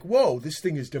parts. Like, whoa, this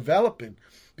thing is developing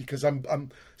because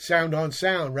I'm sound on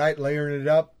sound, right? Layering it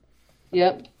up.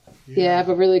 Yep. Yeah, I have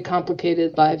a really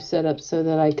complicated live setup so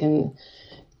that I can,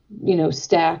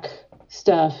 stack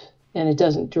stuff and it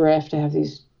doesn't drift. I have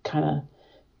these kind of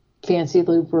fancy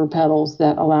looper pedals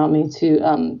that allow me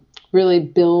to really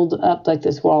build up like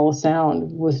this wall of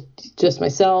sound with just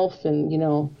myself, and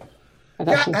I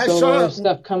got some solo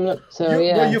stuff coming up. So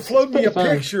you flowed me a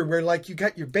picture where like you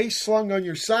got your bass slung on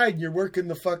your side and you're working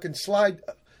the fucking slide.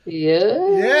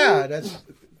 Yeah, that's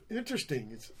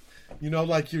interesting. It's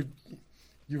like you're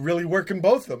really working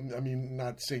both of them. I mean, not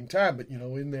at the same time, but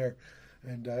in there,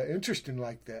 and interesting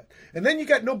like that. And then you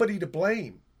got nobody to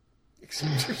blame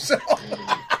except yourself.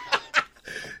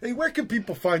 Hey, where can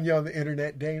people find you on the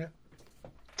internet, Dana?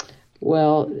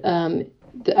 Well,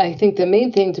 I think the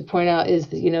main thing to point out is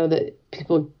that, that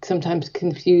people sometimes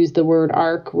confuse the word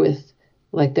ark with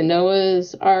like the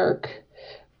Noah's Ark,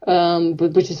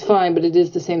 which is fine, but it is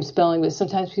the same spelling. But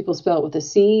sometimes people spell it with a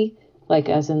C, like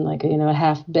as in like a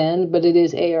half bend, but it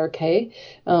is ARK.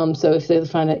 So if they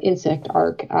find an insect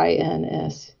ark,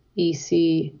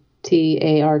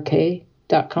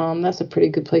 INSECTARK.com, that's a pretty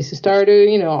good place to start.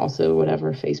 Or also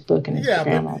whatever, Facebook and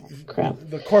Instagram, all that crap.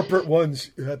 The corporate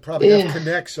ones probably have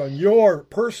connects on your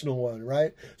personal one,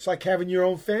 right? It's like having your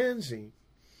own fanzine.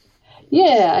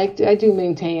 Yeah, I do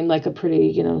maintain like a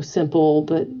pretty simple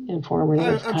but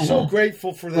informative. I'm so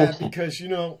grateful for that because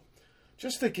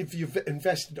just think if you've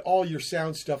invested all your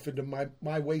sound stuff into my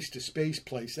waste of space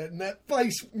place, and that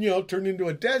place turned into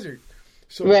a desert.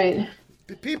 So right,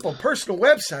 the people, personal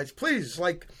websites, please,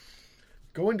 like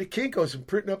go into Kinko's and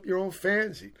print up your own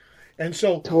fanzine. And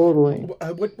so totally.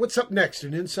 What's up next?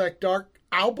 An Insect Ark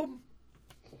album?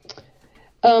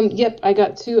 Yep, I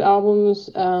got 2 albums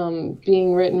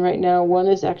being written right now. One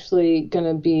is actually going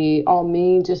to be all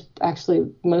me, just actually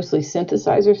mostly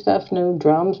synthesizer stuff, no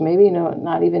drums, maybe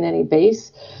not even any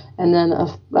bass. And then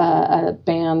a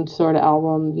band sort of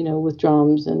album, with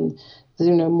drums and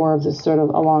more of this sort of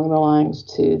along the lines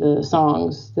to the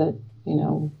songs that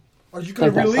Are you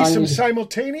going to release them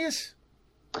simultaneous?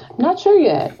 I'm not sure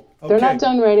yet. Okay. They're not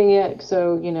done writing yet,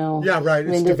 so Yeah, right.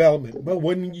 It's development. But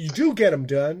when you do get them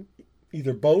done,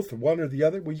 either both or one or the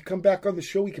other, will you come back on the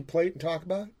show? We can play it and talk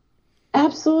about it?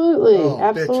 Absolutely.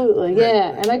 Bitch.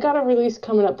 Yeah. And I got a release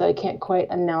coming up that I can't quite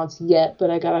announce yet, but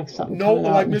I got something coming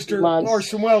out. Like Mr.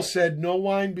 Orson Welles said, no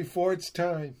wine before it's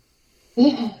time.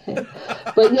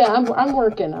 But yeah, I'm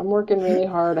working. I'm working really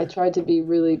hard. I tried to be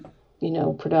really,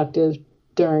 productive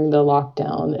during the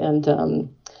lockdown, and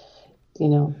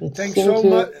thanks so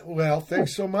much. Well,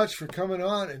 thanks so much for coming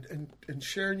on and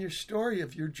sharing your story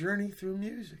of your journey through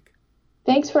music.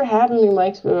 Thanks for having me,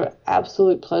 Mike. It's been an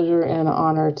absolute pleasure and an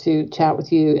honor to chat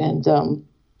with you, and I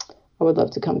would love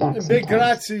to come back. Big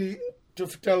grazie to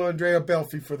Fratello Andrea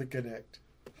Belfi for the connect.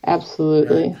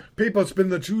 Absolutely. Right. People, it's been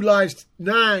the July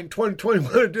 9,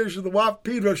 2021 edition of the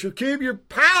Pedro Show. Keep your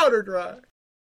powder dry.